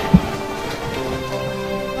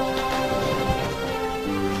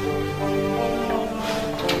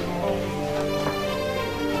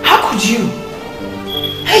 How could you?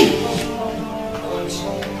 Hey!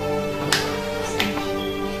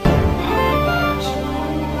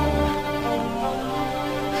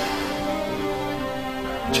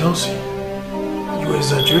 Chelsea, you're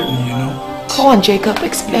exaggerating, you know. Come on, Jacob,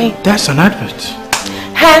 explain. That's an advert.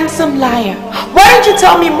 Handsome liar. Why don't you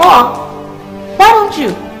tell me more? Why don't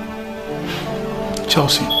you?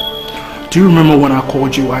 Chelsea, do you remember when I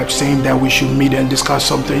called you up saying that we should meet and discuss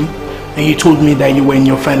something? And you told me that you were in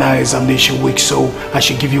your final examination week, so I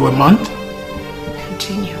should give you a month?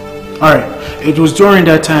 Continue. Alright, it was during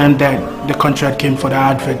that time that the contract came for the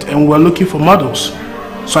advert and we were looking for models.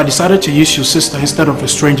 So I decided to use your sister instead of a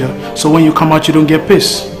stranger, so when you come out you don't get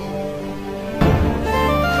pissed.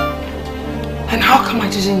 And how come I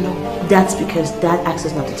didn't know? That's because Dad asked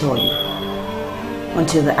us not to tell you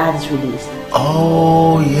until the ad is released.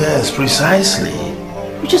 Oh, yes, precisely.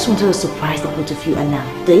 We just wanted to surprise the both of you, and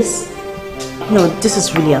now this? No, this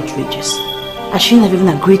is really outrageous. I shouldn't have even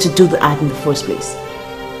agreed to do the ad in the first place.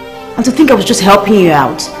 And to think I was just helping you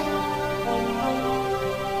out.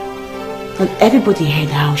 And everybody heard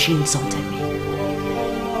how she insulted me.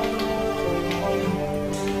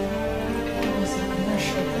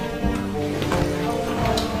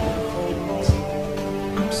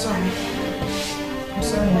 I'm sorry. I'm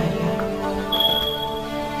sorry, Nadia.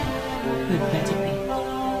 You had better be.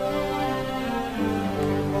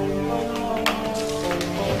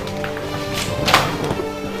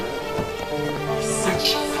 Such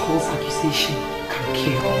false accusation can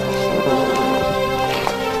kill.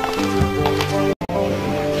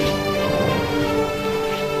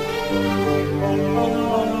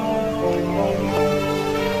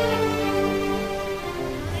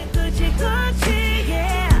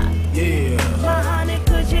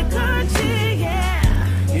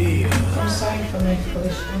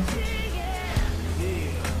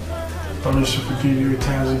 I promise to forgive you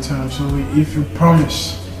 1,000 times, so if you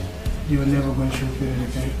promise, you're never going to repeat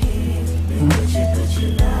it again.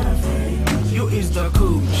 You is the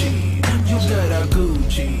Gucci, you got a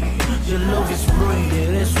Gucci. Your love is braided,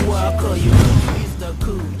 that's why I call you Mr.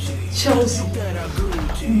 Gucci. Chelsea,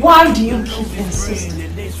 why do you keep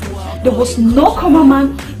insisting? There was no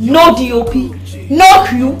cameraman, no DOP, no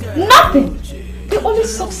crew, nothing. They only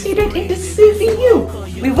succeeded in deceiving you.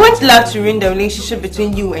 We weren't allowed to ruin the relationship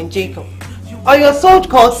between you and Jacob, or your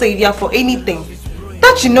so-called savior for anything.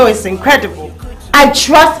 Don't you know it's incredible? I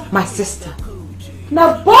trust my sister.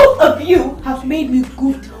 Now both of you have made me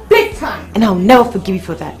good big time. And I'll never forgive you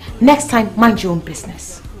for that. Next time, mind your own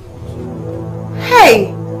business.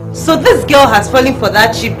 Hey, so this girl has fallen for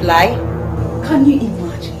that cheap lie? Can you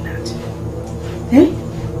imagine that? Eh?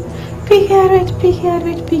 Pick.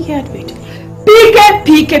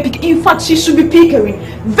 In fact, she should be pickering.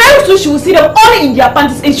 Very soon she will see them all in their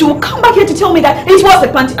panties and she will come back here to tell me that it was a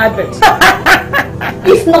panty advert.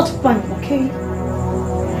 It's not fun, okay?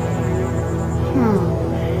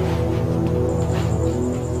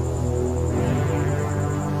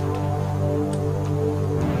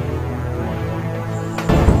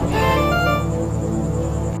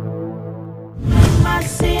 My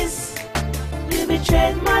sis, you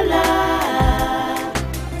betrayed my love.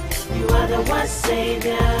 You are the one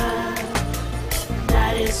savior.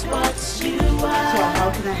 That is what you are. So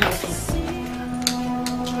how can I help you?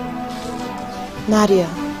 Nadia,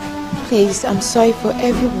 please, I'm sorry for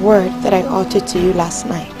every word that I uttered to you last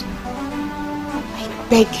night. I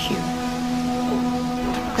beg you.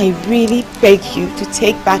 I really beg you to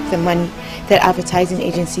take back the money that advertising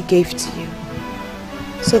agency gave to you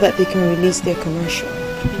so that they can release their commercial.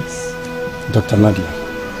 Please. Dr. Nadia,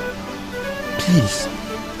 please,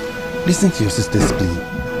 listen to your sister's plea.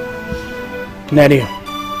 Nadia,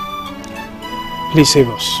 please save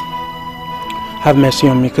us. Have mercy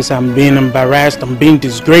on me because I'm being embarrassed, I'm being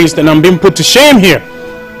disgraced, and I'm being put to shame here.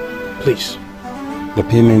 Please. The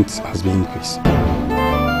payment has been increased.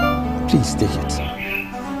 Please take it.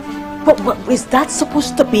 But is that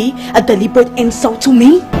supposed to be a deliberate insult to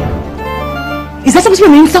me? Is that supposed to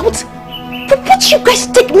be an insult? But what you guys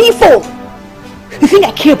take me for? You think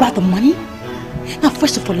I care about the money? Now,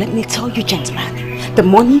 first of all, let me tell you, gentlemen, the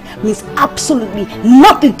money means absolutely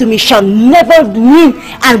nothing to me, shall never mean,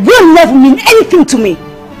 and will never mean anything to me.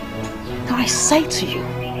 Now, I say to you,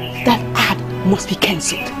 that ad must be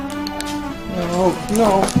cancelled.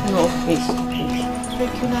 No, please.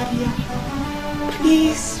 Thank you, Nadia.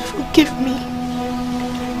 Please forgive me.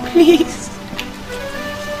 Please.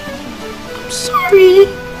 I'm sorry.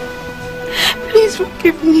 Please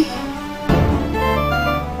forgive me.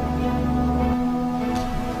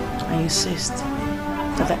 I insist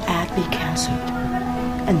that the ad be cancelled.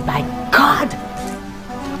 And by God,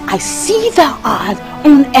 I see the ad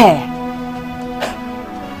on air.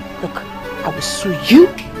 Look, I will sue you.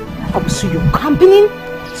 I will sue your company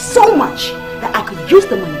so much that I could use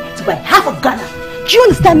the money to buy half of Ghana. Do you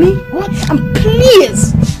understand me? What? And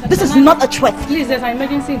please, this is not a threat. Please, there's an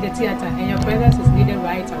emergency in the theater and your presence is needed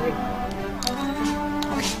right away.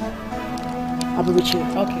 Okay. I'll be with you.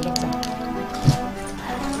 Okay, doctor.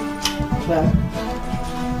 Well,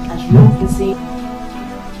 as you can see,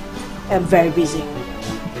 I'm very busy.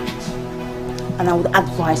 And I would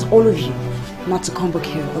advise all of you not to come back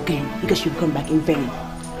here again because you'll come back in vain.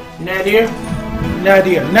 Nadia,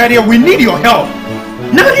 we need your help.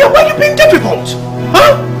 Nadia, why are you being difficult?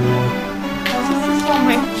 Huh? This is not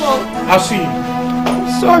my fault. I'll see you.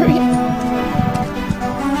 I'm sorry.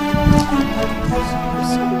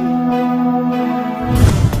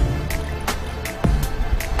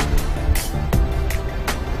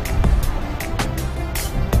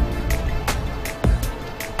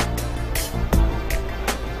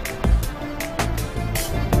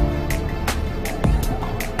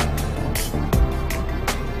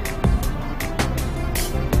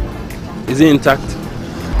 Is it intact?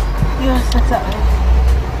 Yes, that's it.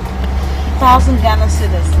 1,000 Ghana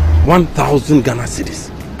cedis. 1,000 Ghana cedis.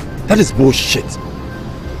 That is bullshit.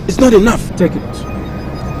 It's not enough. Take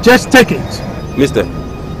it. Just take it. Mister,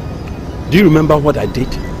 do you remember what I did?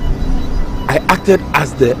 I acted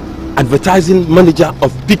as the advertising manager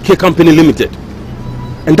of PK Company Limited.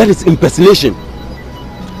 And that is impersonation.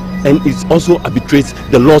 And it also arbitrates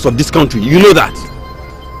the laws of this country. You know that.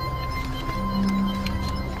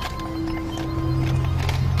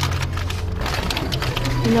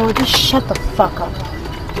 You know, just shut the fuck up.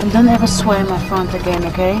 And don't ever swear in my front again,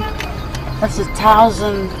 okay? That's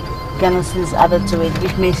 1,000 Ghana cedis added to it,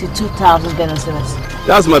 which makes it 2,000 Ghana cedis.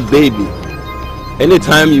 That's my baby.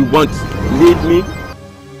 Anytime you want, need me.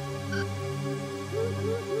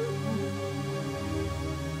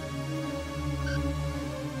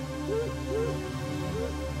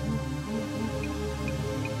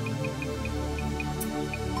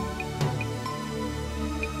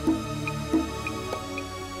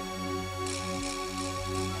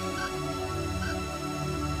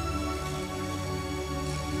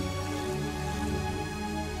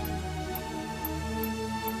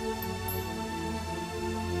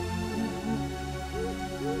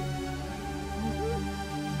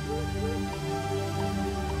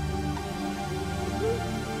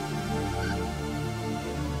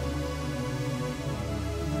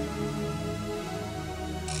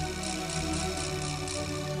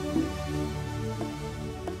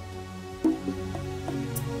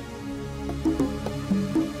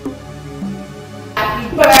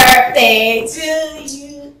 Birthday to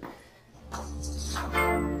you.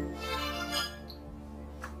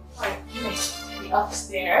 Alright, you may be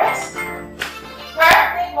upstairs.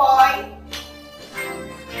 Birthday boy.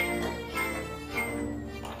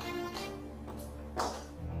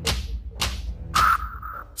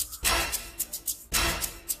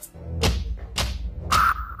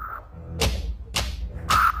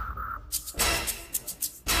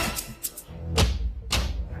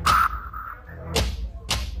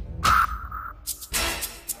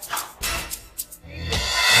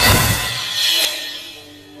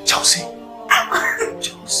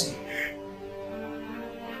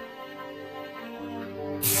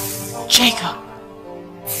 Jacob.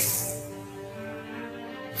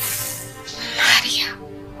 Nadia.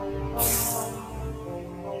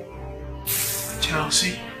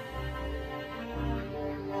 Chelsea.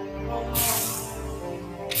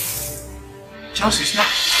 Chelsea's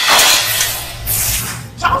not.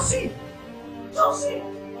 Chelsea! Chelsea!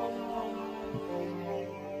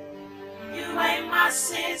 You ain't my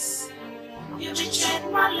sis. You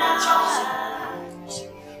betrayed my love.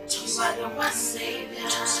 You are the one savior.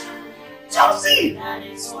 Chelsea! That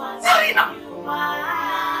is what Selena! you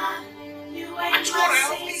are. You ain't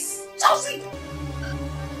my sis. Chelsea!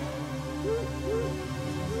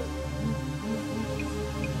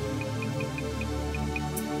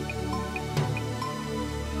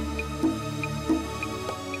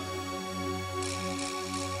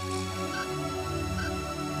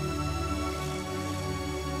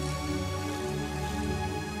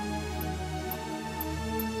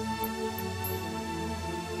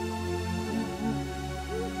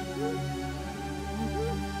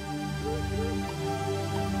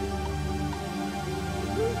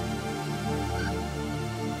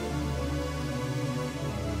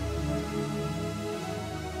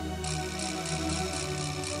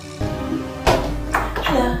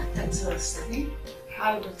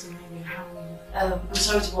 Hi, Dr. Nadia. How are you? I'm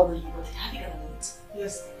sorry to bother you, but have you got a minute?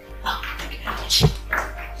 Yes. Oh, thank you very much.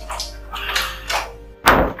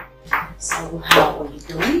 So, how are you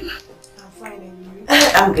doing? I'm fine, and you?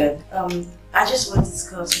 I'm good. I just wanted to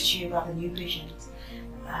discuss with you about the new patient.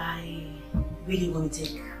 I really want to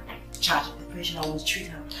take charge of the patient. I want to treat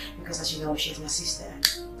her because, as you know, she's my sister.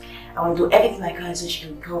 And I want to do everything I can so she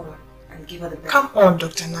can recover and give her the best. Come on,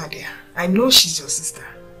 Dr. Nadia. I know she's your sister,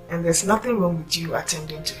 and there's nothing wrong with you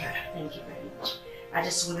attending to her. Thank you very much. I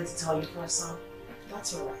just wanted to tell you first, so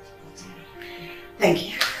that's all right. Thank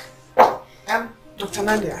you. Dr.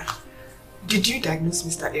 Nadia, did you diagnose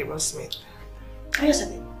Mr. Aaron Smith? Oh, yes, I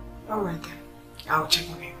did. All right then. I'll check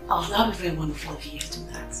on him. Oh, that would be very wonderful of you to do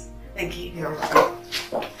that. Thank you. You're welcome.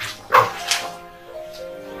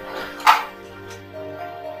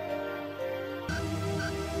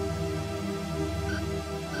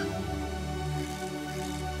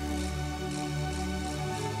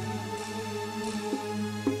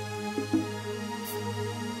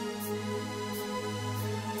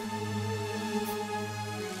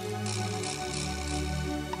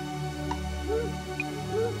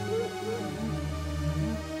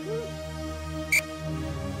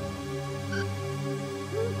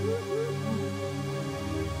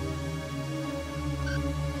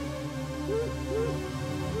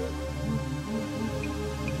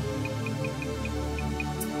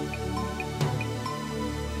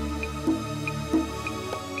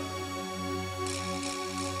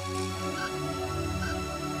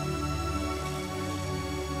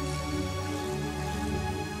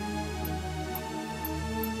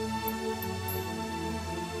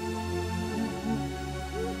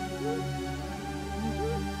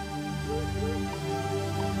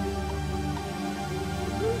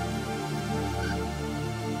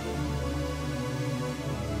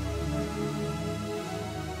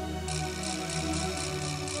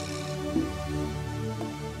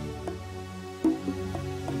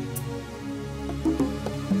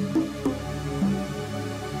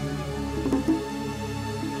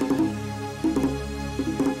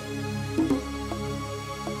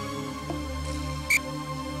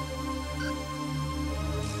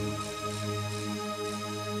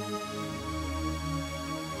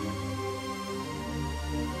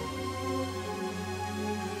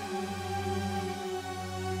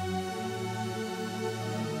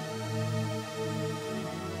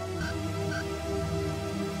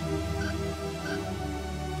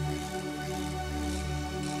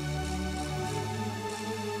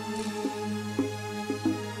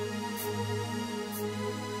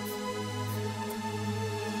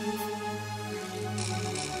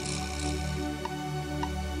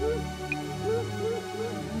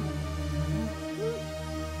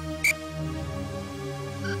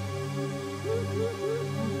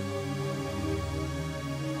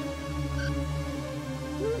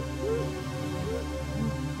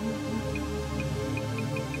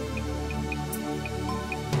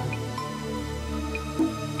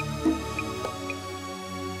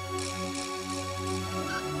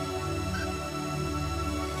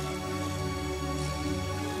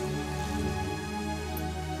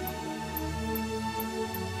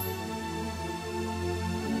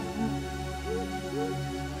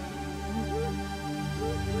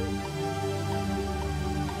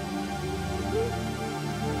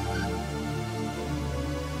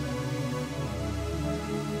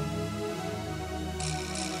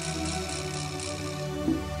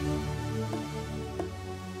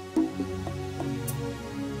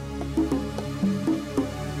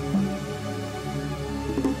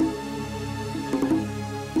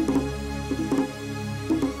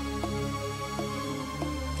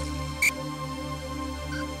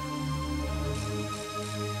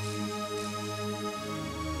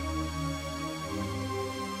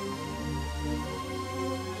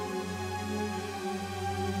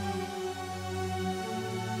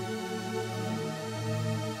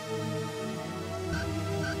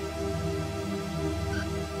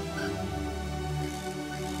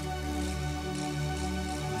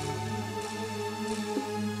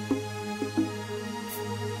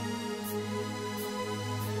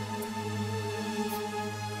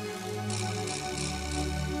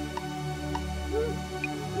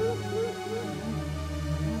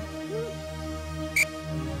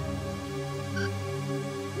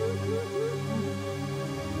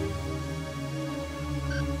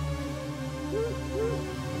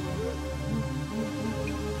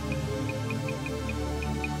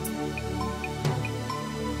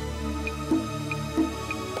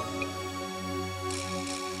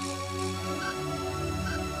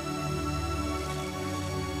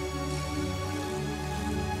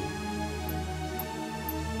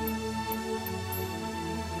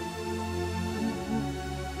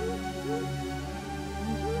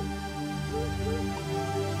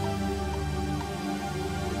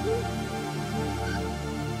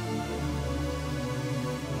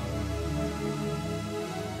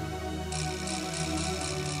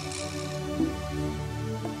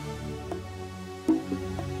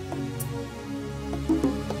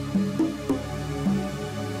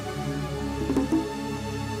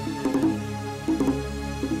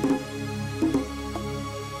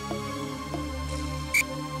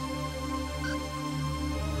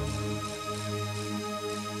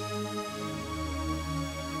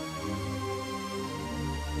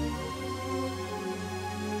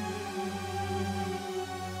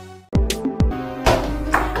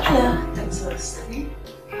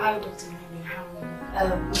 Hi, Dr. Nani. How are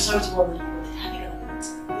you? I'm sorry to bother you, but have you got a minute?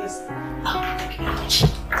 Yes. Oh, thank you very much.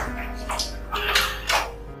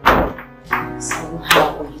 So,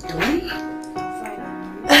 how are you doing?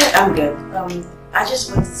 I'm good. I just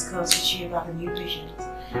wanted to discuss with you about the new patient.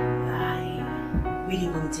 I really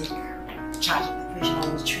want to take charge of the patient. I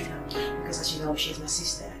want to treat her because, as you know, she's my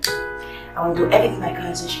sister. I want to do everything I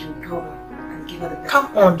can so she can recover and give her the best.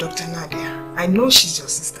 Come on, Dr. Nadia. I know she's your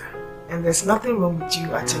sister, and there's nothing wrong with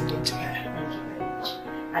you attending to her. Thank you very much.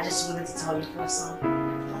 I just wanted to tell you first, so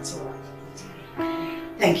that's all right.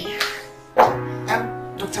 Thank you.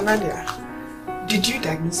 Dr. Nadia, did you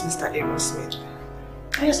diagnose Mr. Aaron Smith?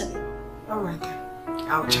 Oh, yes, I did. Alright then.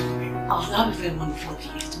 I'll check with him. Oh, that would be very wonderful if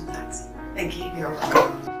you could do that. Thank you. You're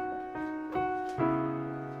welcome.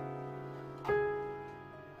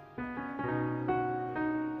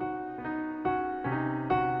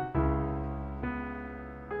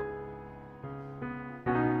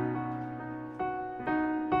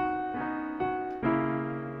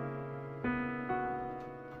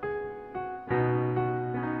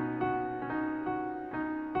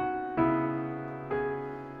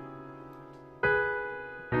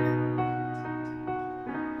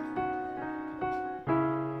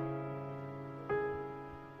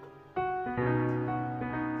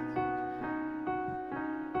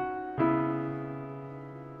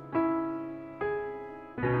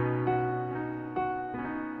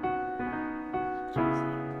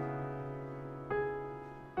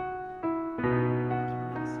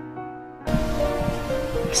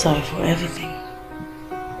 Sorry for everything.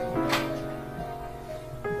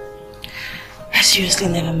 I seriously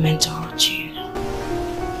never meant to hurt you.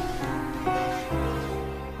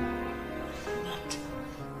 But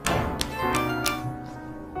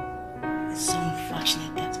it's so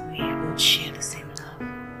unfortunate that we both share the same love. I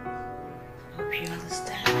hope you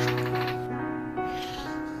understand.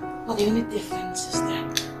 But the only difference is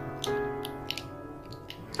that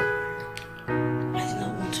I did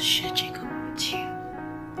not want to share Jacob with you.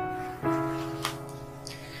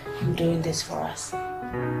 I'm doing this for us.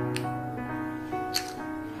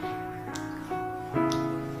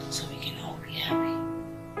 So we can all be happy.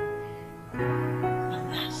 At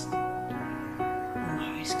last. The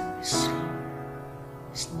marriage can be slow.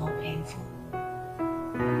 It's not painful.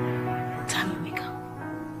 The time we wake up,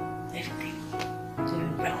 everything will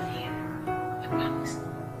be brown here. I promise.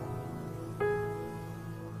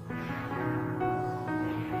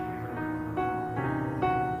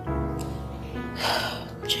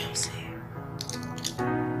 Chelsea.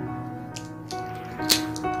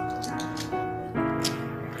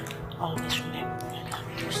 Always remember that I love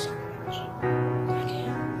you so much. Okay?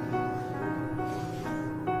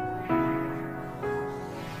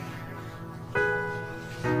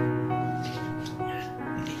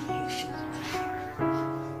 Everything you should.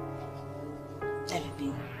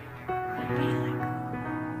 Everything will be like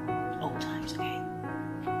old times again.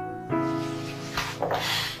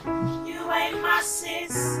 You ain't my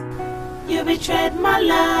sis. You betrayed my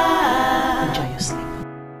love. Enjoy your sleep.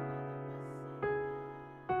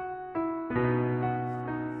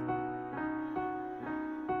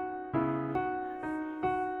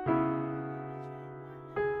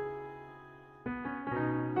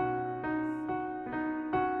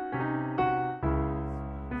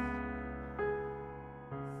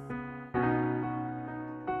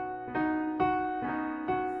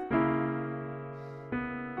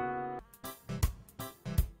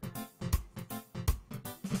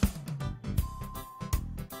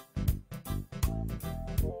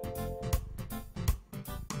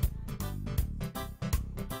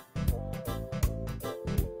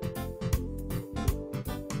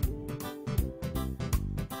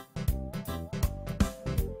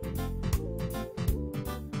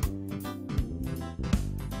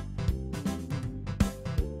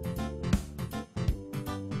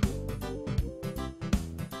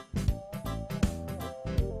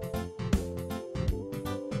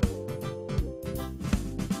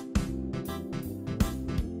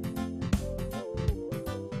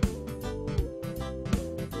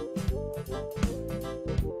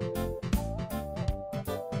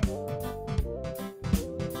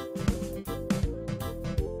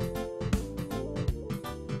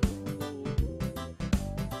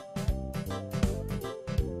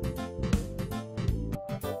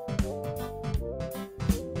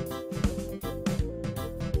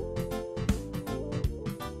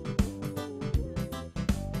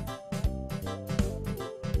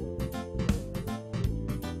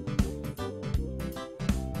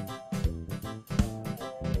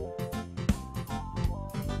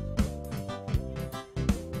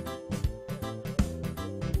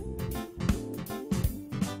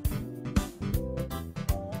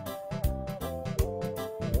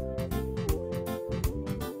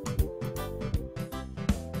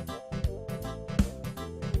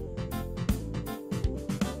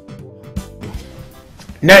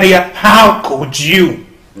 Nadia, how could you?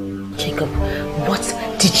 Jacob, what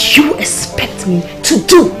did you expect me to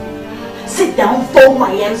do? Sit down, fold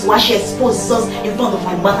my hands while she exposes us in front of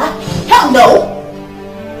my mother? Hell no!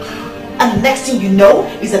 And the next thing you know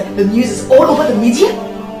is that the news is all over the media?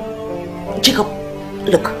 Jacob,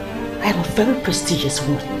 look, I am a very prestigious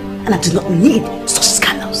woman and I do not need such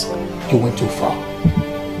scandals. You went too far.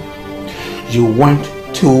 You went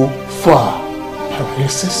too far.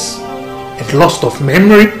 Paralysis and loss of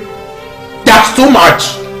memory? That's too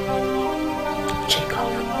much! Jacob,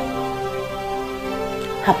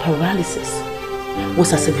 her paralysis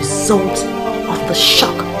was as a result of the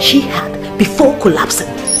shock she had before collapsing.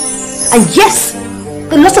 And yes,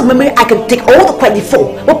 the loss of memory I can take all the credit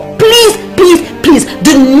for. But please, please, please,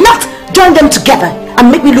 do not join them together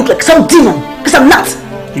and make me look like some demon. Because I'm not.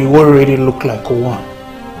 You already look like one.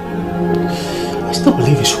 I still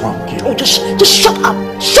believe it's wrong, Gil. Oh, just shut up.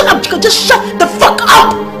 Shut up, Jacob. Just shut the fuck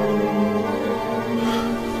up.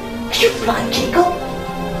 Are you blind, Jacob?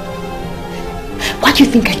 Why do you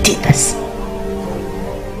think I did this?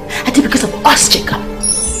 I did it because of us, Jacob.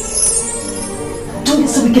 Doing it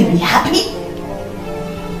so we can be happy?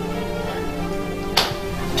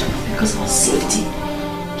 Because of our safety.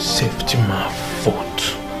 Safety, my fault.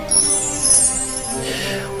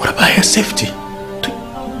 What about her safety?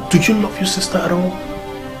 Do you love your sister at all?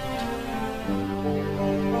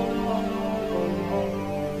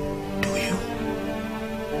 Do you?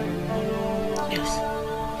 Yes.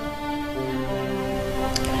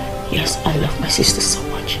 Yes, I love my sister so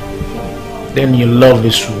much. Then your love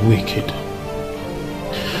is wicked.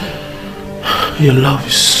 Your love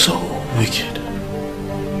is so wicked.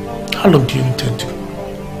 How long do you intend to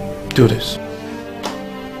do this?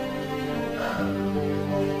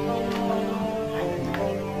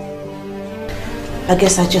 I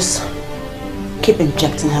guess I just keep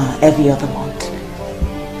injecting her every other month.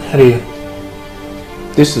 Harriet,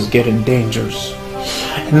 this is getting dangerous.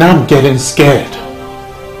 And I'm getting scared.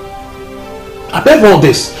 Above all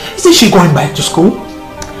this, isn't she going back to school?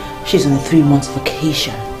 She's on a 3-month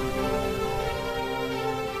vacation.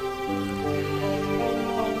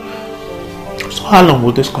 So how long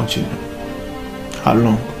will this continue? How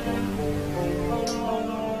long?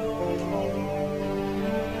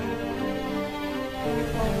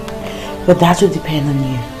 But that will depend on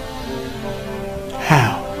you.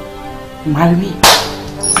 How? Marry me.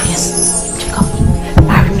 Yes, Jacob.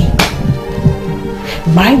 Marry me.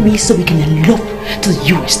 Marry me so we can elope to the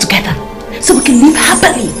US together. So we can live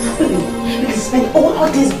happily. We can spend all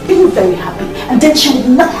our days being very happy. And then she would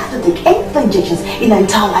not have to take any further injections in her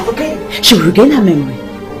entire life again. She will regain her memory.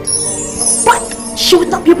 But she would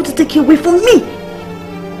not be able to take you away from me.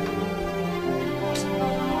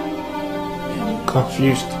 I'm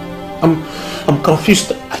confused. I'm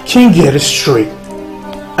confused. I can't get it straight.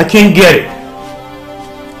 I can't get it.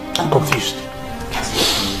 I'm confused.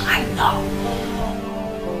 I know.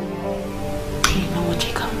 You know what,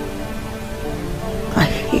 Jacob? I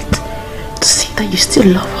hate to see that you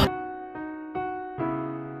still love her.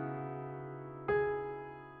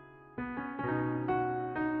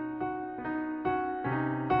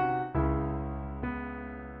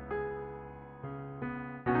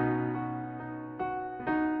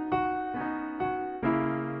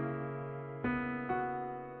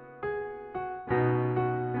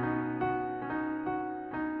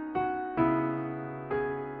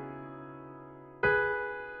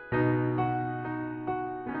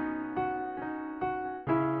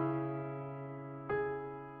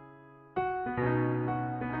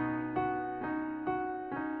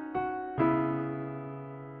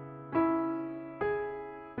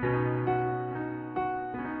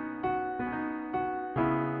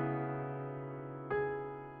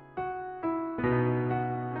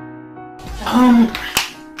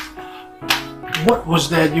 What was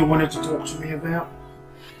that you wanted to talk to me about?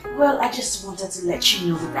 Well, I just wanted to let you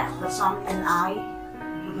know that the family and I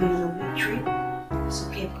are going on a week trip to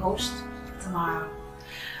Cape Coast tomorrow.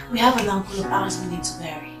 We have an uncle of ours we need to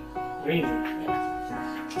bury. Really?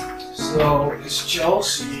 Yeah. So, is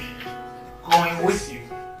Chelsea going with you?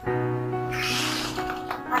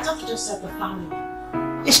 I thought you just said the family.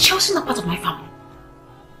 Is Chelsea not part of my family?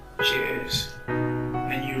 She is.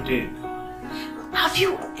 And you did. Have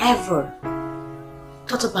you ever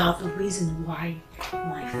thought about the reason why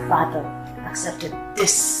my father accepted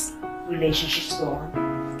this relationship to go on?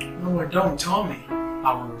 No, don't tell me.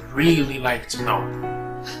 I would really like to know.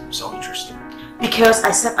 I'm so interested. Because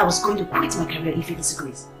I said I was going to quit my career if he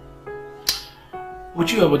disagrees.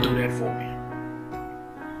 Would you ever do that for me?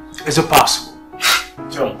 Is it possible?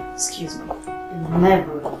 Tell me. Excuse me.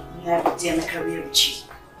 Never dare my career with you.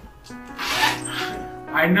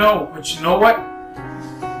 I know, but you know what?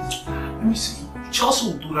 Let me see. Chelsea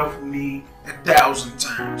will do that for me 1,000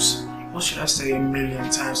 times. What should I say,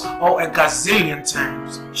 1,000,000 times? Or 1,000,000,000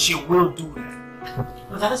 times. She will do that.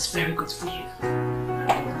 Well, that is very good for you.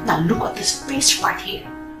 Now look at this face right here.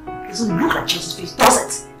 It doesn't look like Chelsea's face, does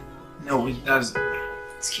it? No, it doesn't.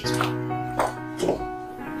 Excuse me.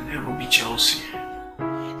 Never be Chelsea.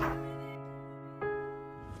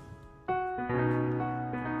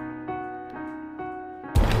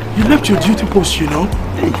 You left your duty post, you know?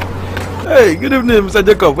 Hey, good evening, Mr.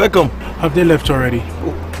 Jacob. Welcome. Have they left already?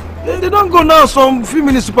 They don't go now, some few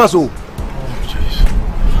minutes to pass. Oh, jeez.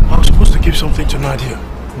 I was supposed to give something to Nadia.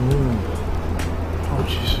 Oh,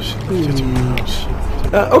 Jesus. Get to my house.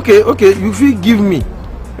 Okay. You feel give me.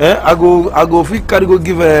 I go feel carry go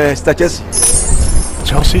give Stachesi.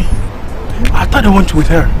 Chelsea? I thought I went with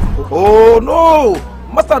her. Oh, no.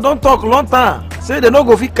 Master don't talk long time. Say they no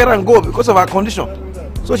go fit carry and go because of her condition.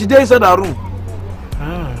 So she there inside her room.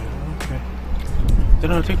 Ah, okay.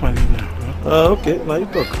 Then I'll take my leave now. Okay, now you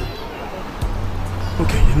talk.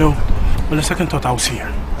 Okay, you know, on the second thought, I'll see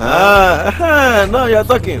her. Now you're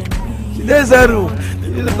talking. She there inside her room.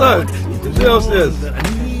 You talk. She upstairs.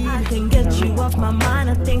 I can get you off my mind.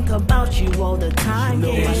 I think about you all the time.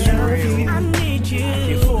 Yeah, I need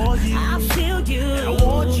you. I feel you. I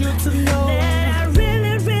want you to know that I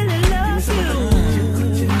really, really love you.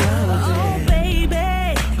 Oh, baby.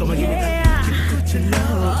 Yeah.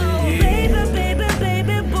 Oh,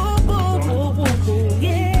 baby, boo, boo, boo, boo,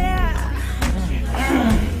 yeah.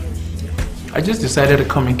 I just decided to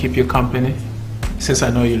come and keep you company since I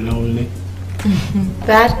know you're lonely.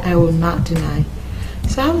 That I will not deny.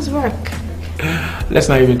 So how's work? Let's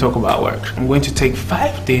not even talk about work. I'm going to take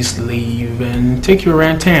 5 days leave and take you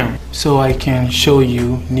around town so I can show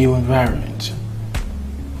you new environment.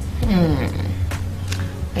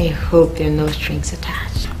 I hope there are no strings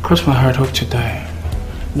attached. Cross my heart, hope to die.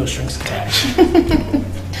 No strings attached.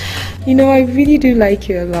 You know, I really do like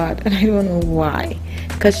you a lot, and I don't know why.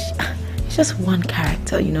 Because it's just one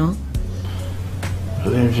character, you know?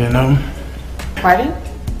 Believe you know. Pardon?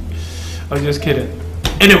 I was just kidding.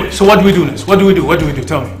 Anyway, so what do we do next? What do we do?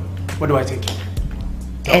 Tell me. Where do I take you?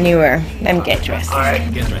 Anywhere. Let me get dressed.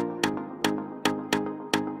 Alright, get dressed.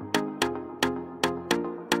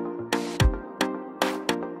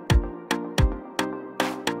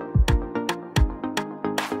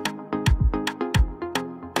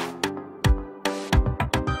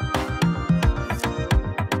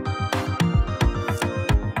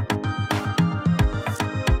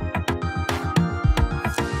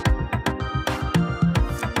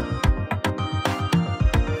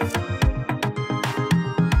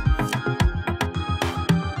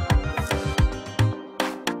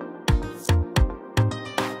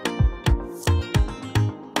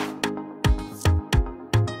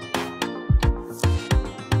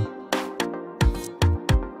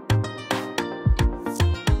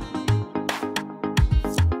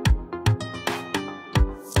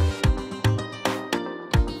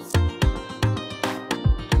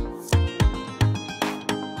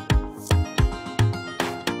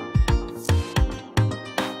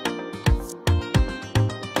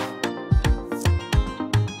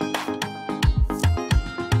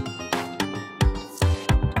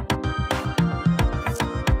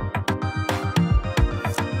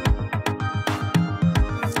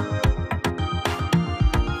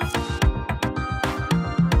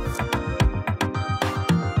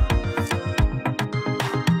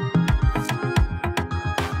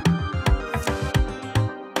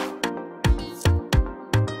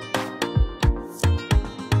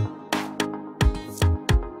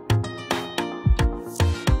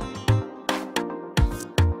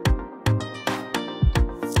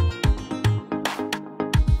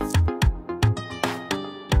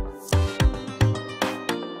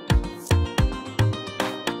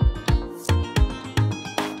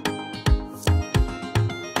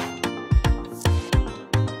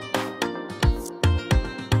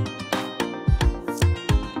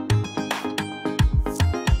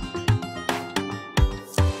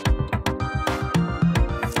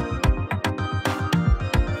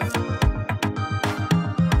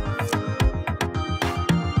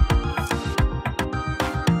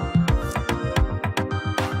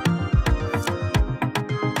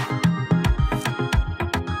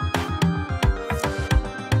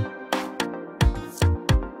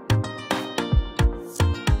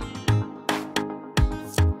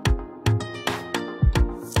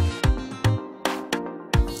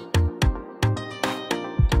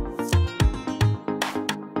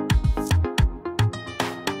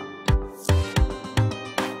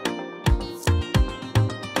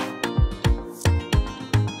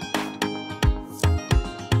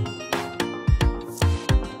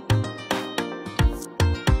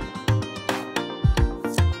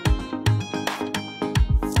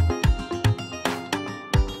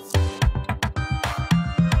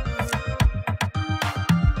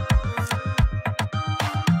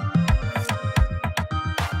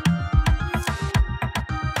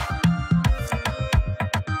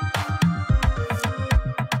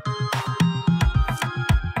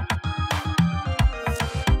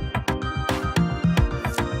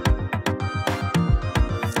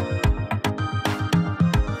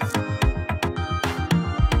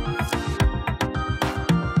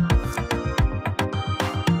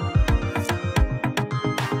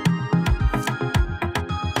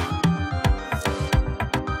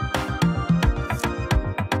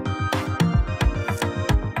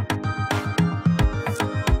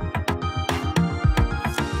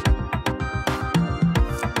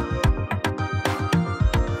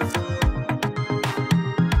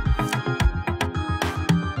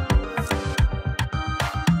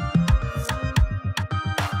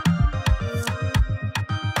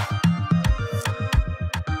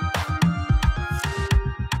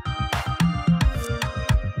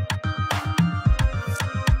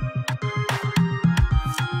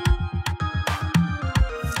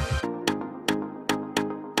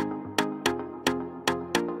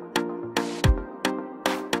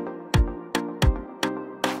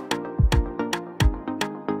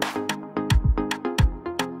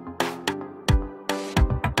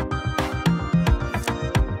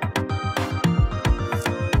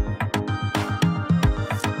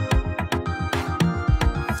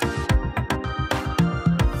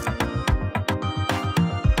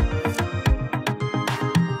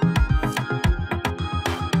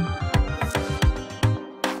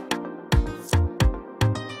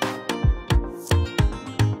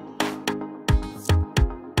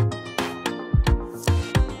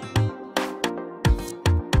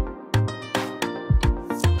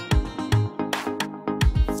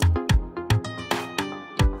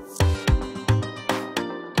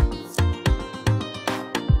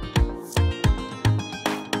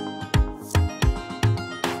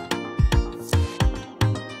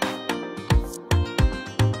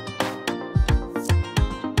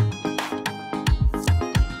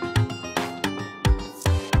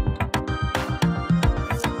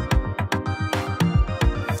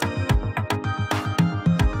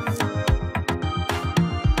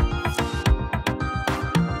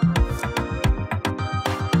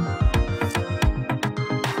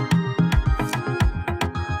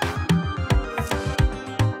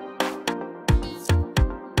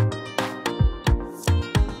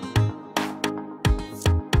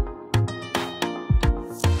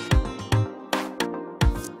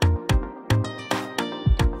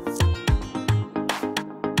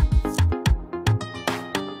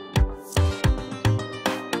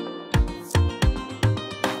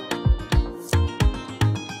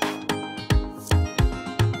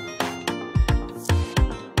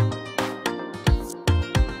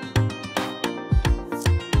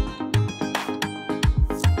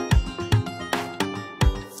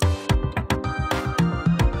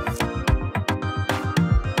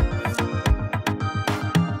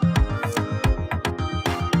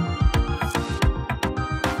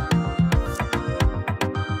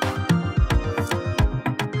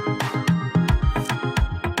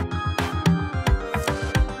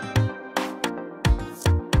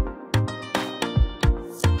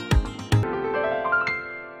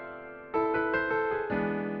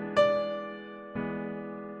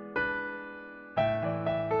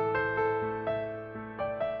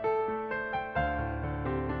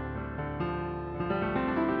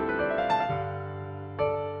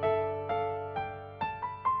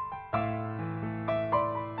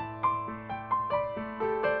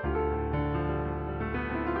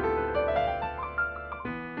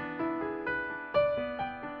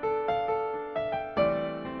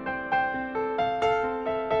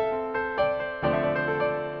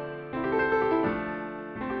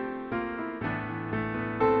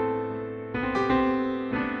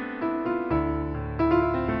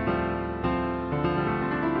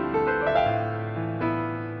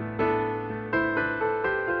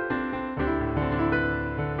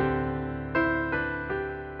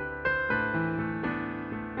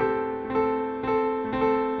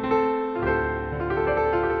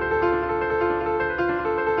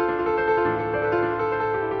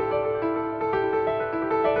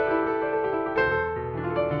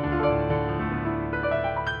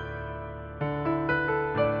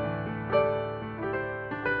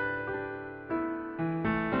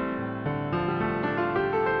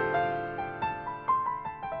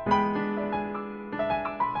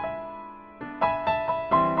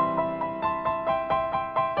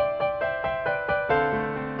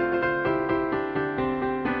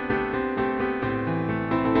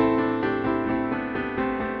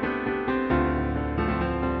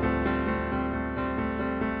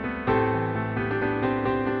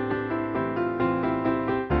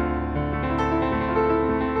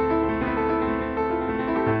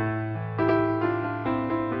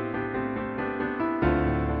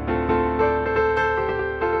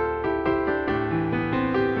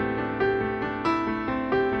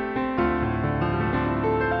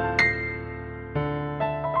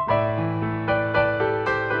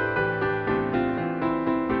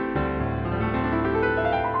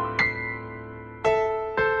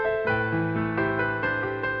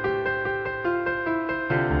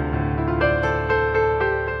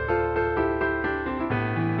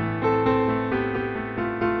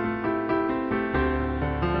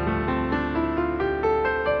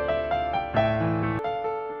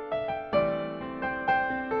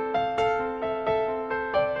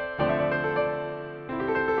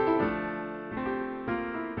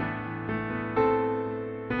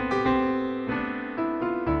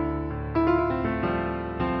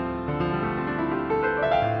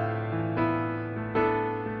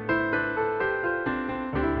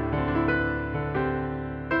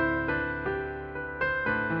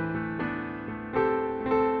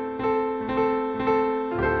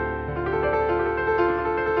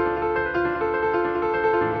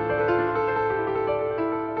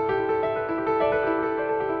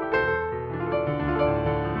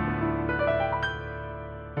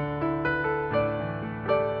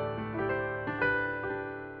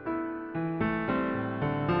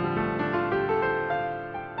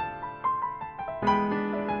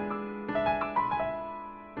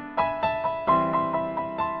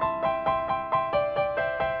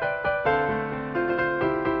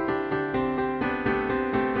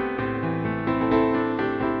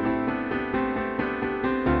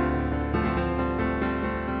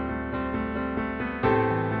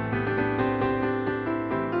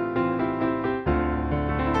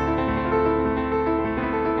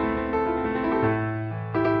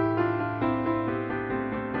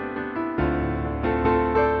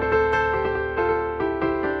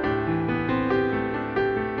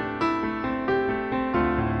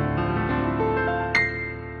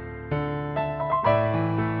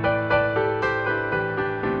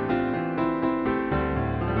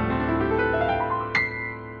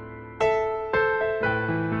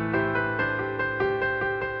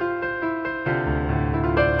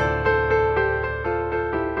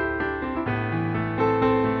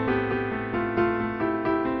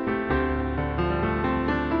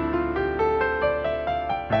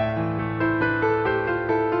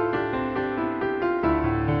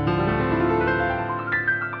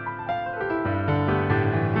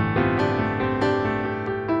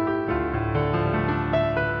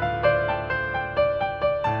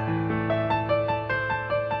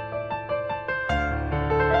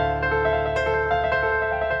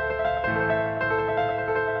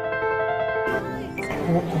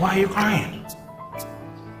 Why are you crying?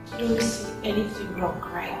 You don't see anything wrong,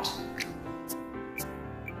 right?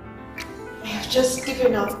 I have just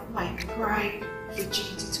given up my pride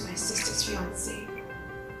virginity to my sister's fiancé.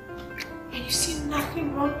 And you see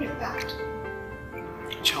nothing wrong with that.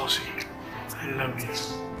 Chelsea, I love you.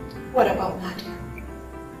 What about Nadia?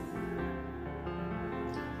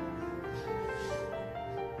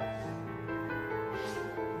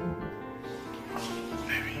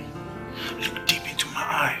 Baby, look deep into my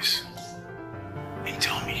eyes and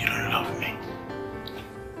tell me you don't love me.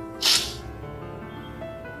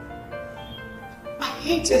 I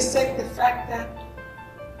hate to accept the fact that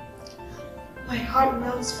my heart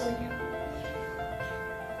melts for you.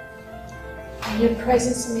 And your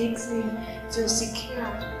presence makes me feel secure,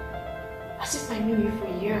 as if I knew you for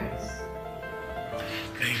years.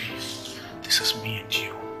 Baby, this is me and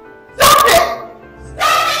you. Stop it!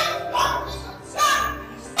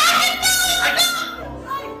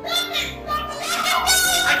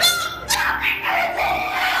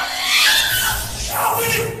 Stop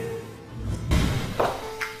it!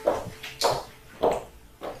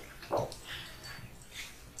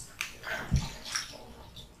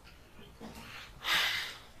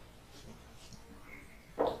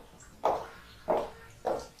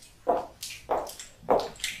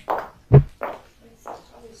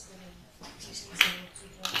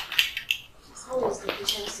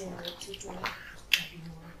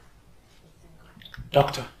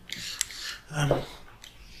 Doctor,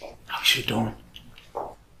 how's she doing?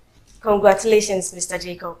 Congratulations, Mr.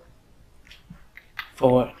 Jacob. For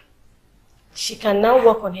what? She can now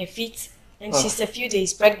walk on her feet and she's a few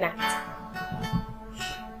days pregnant.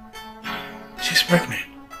 She's pregnant?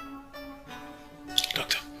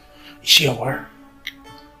 Doctor, is she aware?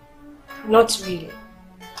 Not really.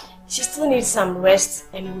 She still needs some rest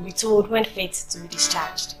and will be told when fit to be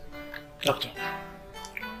discharged. Doctor,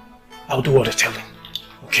 I'll do what I tell him,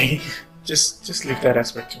 okay? Just leave that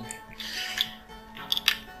aspect to me.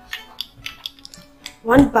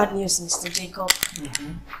 One bad news, Mr. Jacob.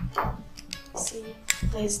 See,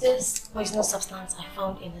 there's this poisonous substance I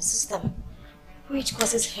found in the system, which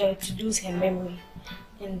causes her to lose her memory,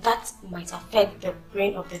 and that might affect the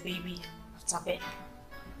brain of the baby after birth.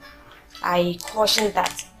 I caution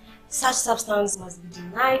that such substance must be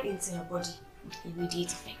denied into her body with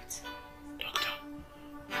immediate effect.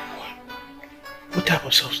 What type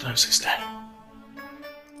of substance is that?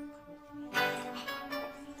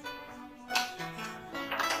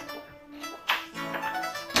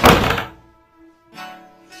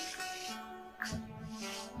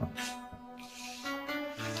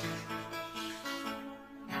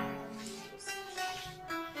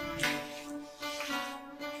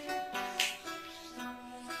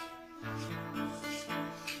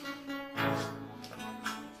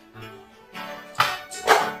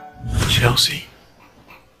 Chelsea,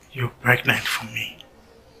 you're pregnant for me.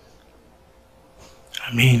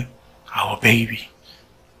 I mean, our baby.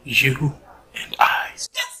 You and I.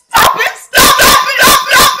 Stop it! Stop it!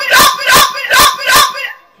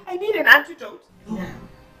 I need an antidote. No.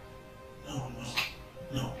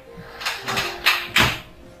 No.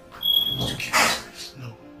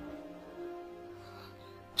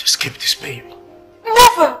 Just keep this baby.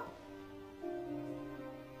 Never!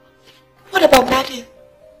 What about Nadia?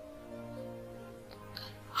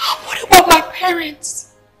 What about my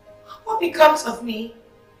parents? What becomes of me?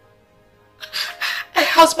 A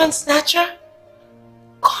husband snatcher?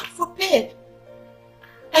 God forbid.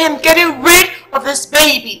 I am getting rid of this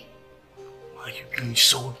baby. Why are you being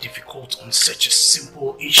so difficult on such a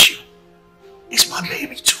simple issue? It's my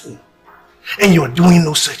baby too. And you're doing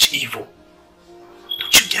no such evil.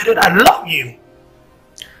 Don't you get it? I love you.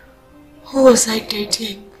 Who was I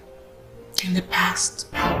dating in the past?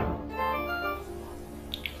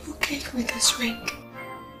 Who gave me this ring?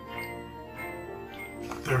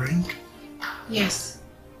 The ring? Yes.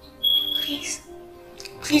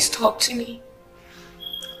 Please talk to me.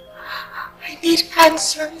 I need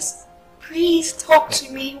answers. Please talk to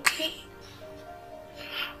me, okay?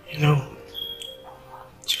 You know,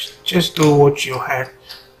 just do what your heart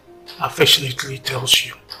affectionately tells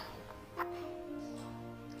you.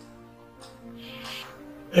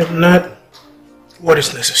 If not, what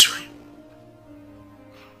is necessary?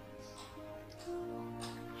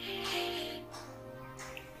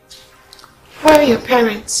 Where are your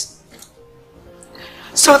parents?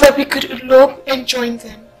 So that we could elope and join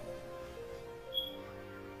them.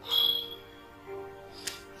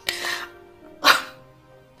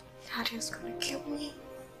 Nadia's gonna kill me.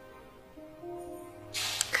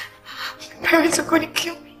 My parents are gonna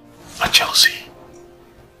kill me. But Chelsea,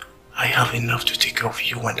 I have enough to take care of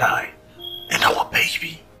you and I, and and our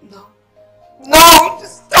baby. No. No,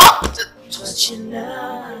 just stop. But she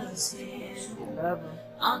loves him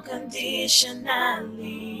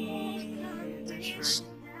unconditionally,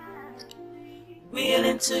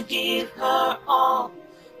 willing to give her all,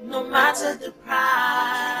 no matter the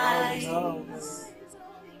price.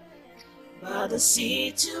 But the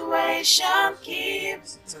situation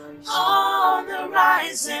keeps on the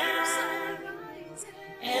rising.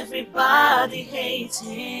 Everybody hates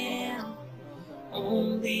him.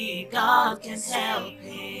 Only God can help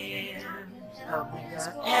him.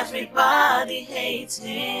 Everybody hates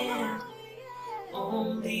him.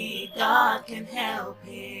 Only God can help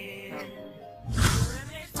him.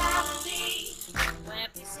 Family, where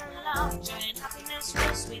peace and love, joy and happiness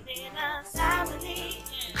rest within a family.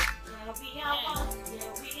 Where we are one,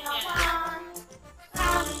 where we are one.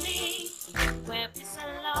 Family, where peace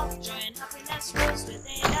and love, joy and happiness rest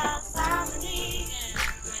within a family.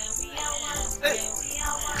 Where we are one, where we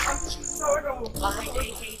are one. Why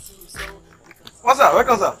they hate you so? What's up? Where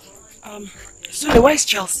comes up? So where's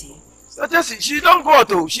Chelsea? So Chelsea, she don't go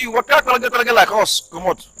to. She work out like us. Come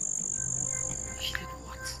on.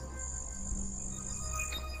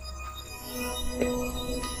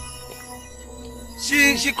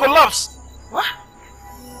 She collapsed. What?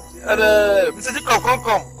 And Mr. Jacob come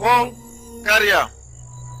carry her.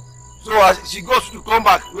 So as she goes to come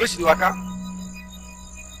back, where she do waka?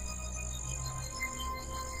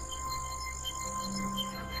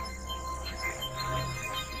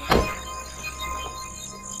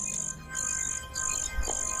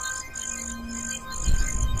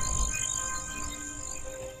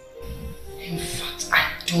 In fact, I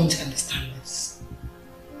don't understand this.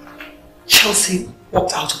 Chelsea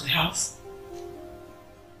walked out of the house.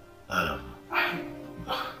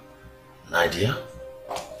 Nadia?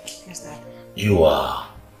 Yes, Dad. You are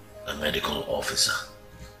a medical officer.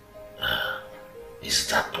 Is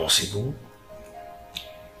that possible?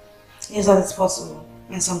 Yes, that is possible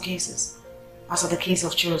in some cases. As for the case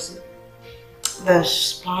of Chelsea, the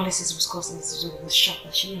paralysis was causing the shock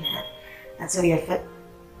that she had, and so you're fit.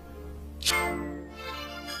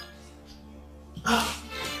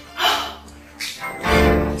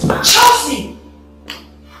 Chelsea!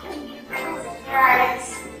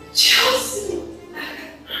 Guys, Chelsea!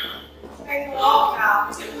 I can walk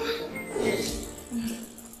now.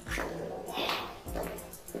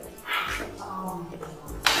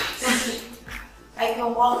 I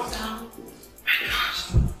can walk now.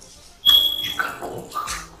 You can walk.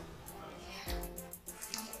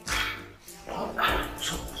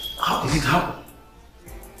 So, how did it happen?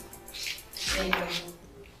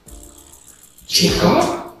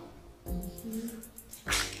 Jacob?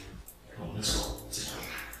 Let's go.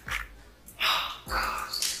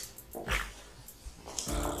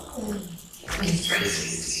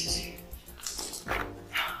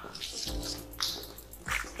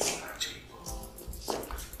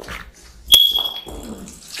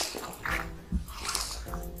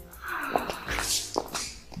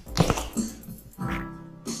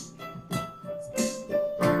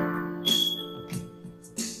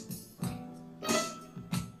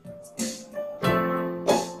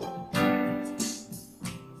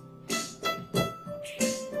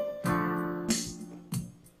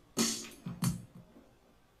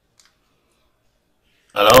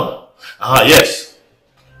 Hello? Yes.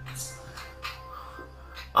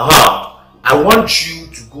 I want you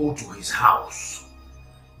to go to his house,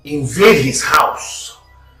 invade his house,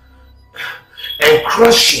 and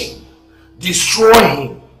crush him, destroy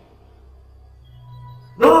him.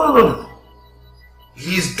 No.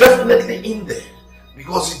 He is definitely in there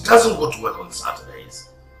because he doesn't go to work on Saturdays.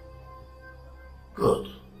 Good.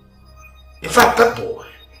 In fact, that boy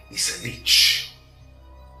is a leech.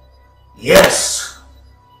 Yes.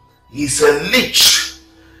 He's a leech.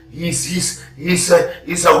 He's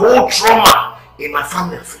a whole trauma in my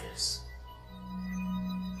family affairs.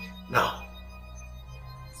 Now,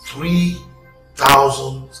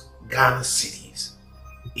 3,000 Ghana cities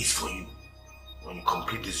is for you when you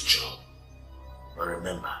complete this job. But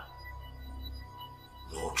remember,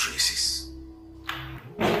 no traces.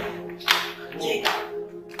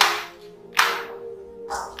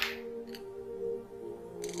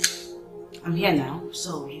 I'm here now,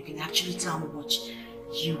 so you can actually tell me what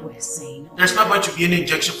you were saying. There's not going to be any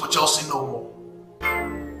injection for Chelsea no more.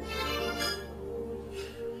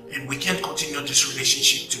 And we can't continue this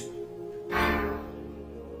relationship too.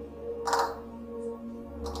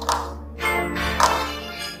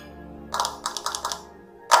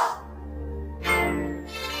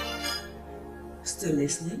 Still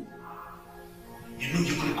listening? You know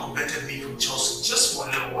you could have converted me from Chelsea just for a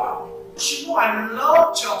little while. But you know I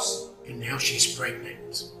love Chelsea. And now she's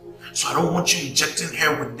pregnant. So I don't want you injecting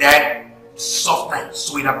her with that substance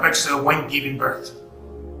so it affects her when giving birth.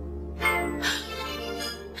 I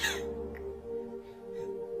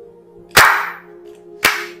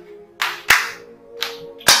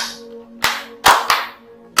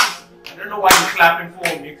don't know why you're clapping for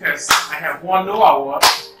me, because I have one no award.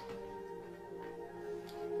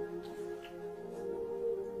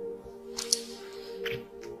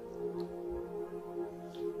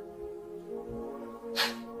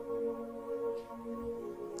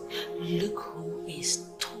 Look who is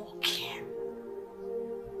talking.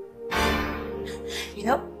 You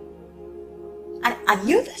know, I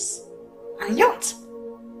knew this. I knew it.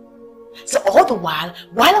 So all the while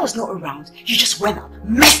I was not around, you just went up,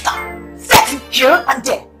 messed up, setting here and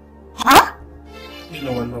there. Huh? You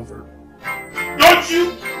know I love her. Don't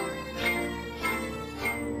you?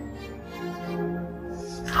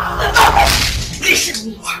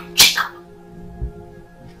 Listen to me, Jacob.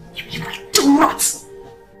 You do not.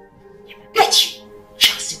 Bet you,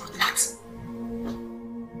 Chelsea would not.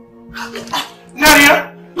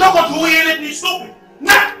 Nadia, look at who you let me stupid.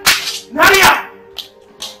 Nadia!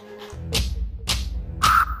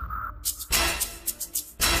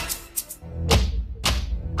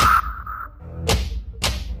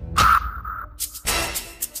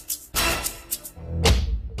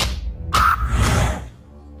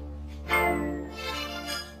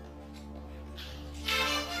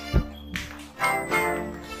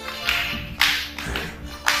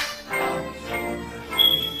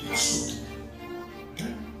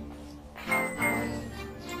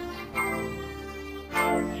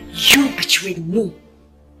 Me.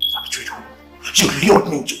 I betrayed who? You lured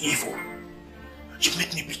me into evil. You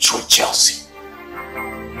made me betray Chelsea.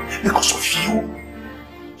 Because of you,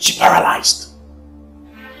 she paralyzed.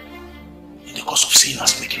 And because of seeing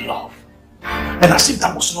us making love. And as if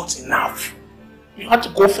that was not enough, you had to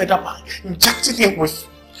go further by injecting him with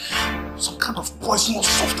some kind of poisonous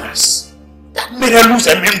substance that made her lose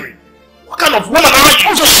her memory. What kind of woman are you?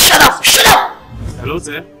 Oh, just shut up! Shut up! Hello,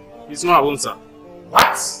 sir. It's not a woman, sir.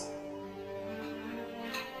 What?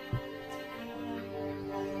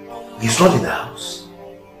 He's not in the house.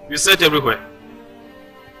 You said everywhere.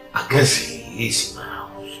 I guess he is in my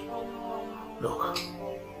house. Look,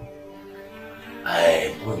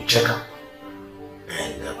 I'm going to check up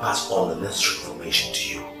and pass all the necessary information to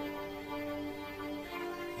you.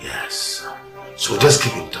 Yes. So just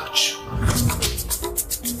keep in touch.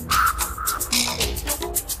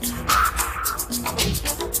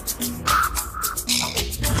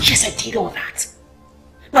 Yes, I did all that.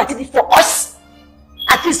 But I did it for us.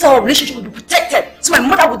 At least our relationship would be protected, so my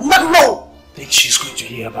mother would not know. I think she's going to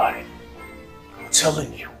hear about it. I'm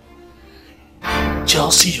telling you.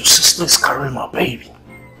 Chelsea, your sister is carrying my baby.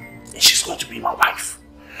 And she's going to be my wife.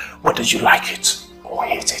 Whether you like it or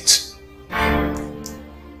hate it.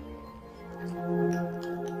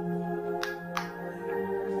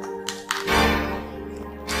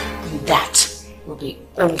 And that will be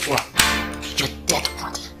over your dead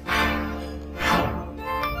body.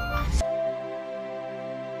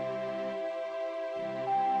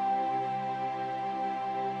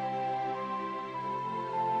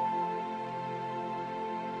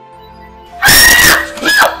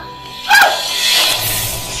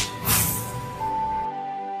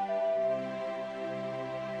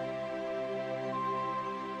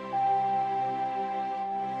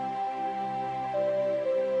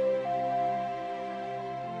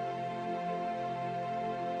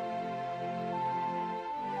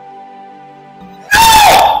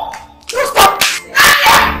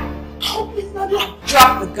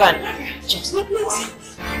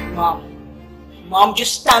 Mom,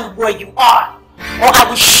 just stand where you are, or I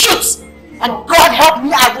will shoot. And God help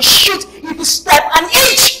me, I will shoot if you step an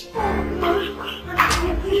inch. I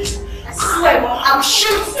swear, Mom, I will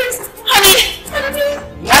shoot. Honey,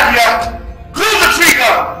 Nadia, pull the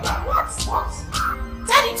trigger. What?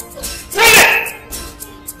 Daddy, pull it.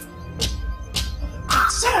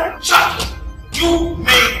 Sir, shut up. You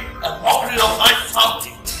made a mockery of my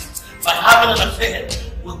family by having an affair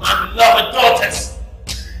with my beloved daughters.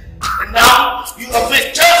 And now you have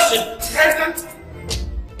made Chelsea pregnant.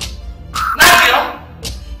 Nadia,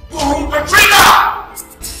 pull the trigger!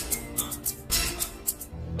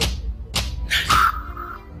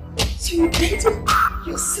 So you dated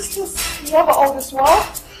your sister's lover all this while?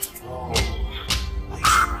 Oh, are you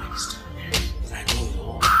surprised? Did I know it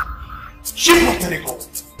all? She won't let it go.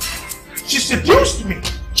 She seduced me.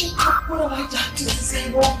 Jacob, what have I done to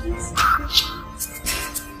deserve all this?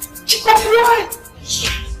 Jacob, why?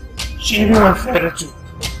 She even went further to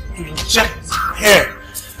inject her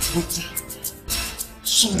with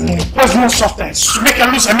personal substance to make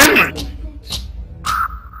her lose her memory.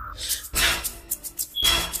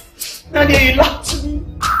 Nadia, you lied to me.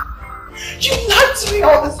 You lied to me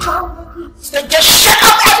all this time. Then just shut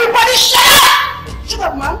up, everybody! Shut up! Shut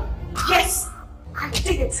up, man. Yes, I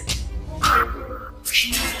did it.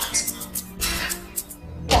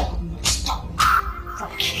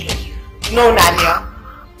 No, Nadia.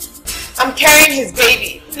 I'm carrying his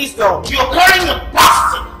baby. Please don't. You're carrying a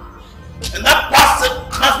bastard! And that bastard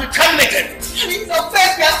must be terminated! Please, don't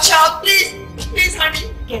face your child, please! Please,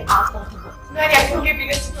 honey! Get out of the way. Nadia, I forgive you.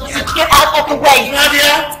 Get out of the way!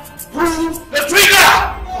 Nadia! Pull the trigger!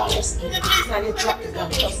 Just please, Nadia, drop the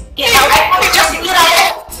gun. Just get out. Just get out! Get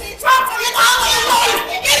out!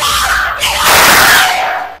 Get out! Get out!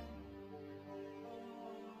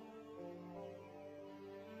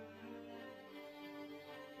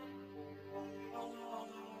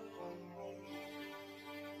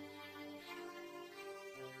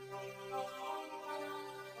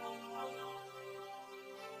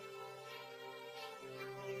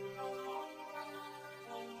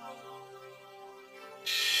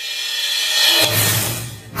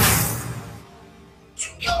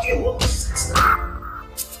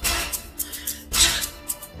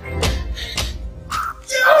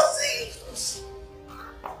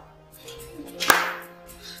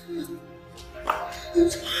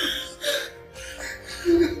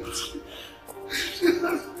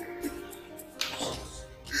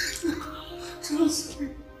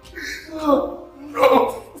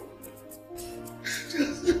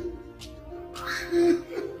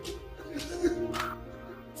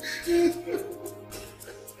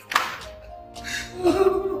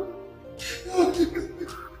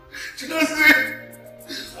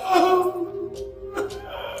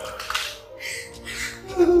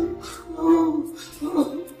 Oh.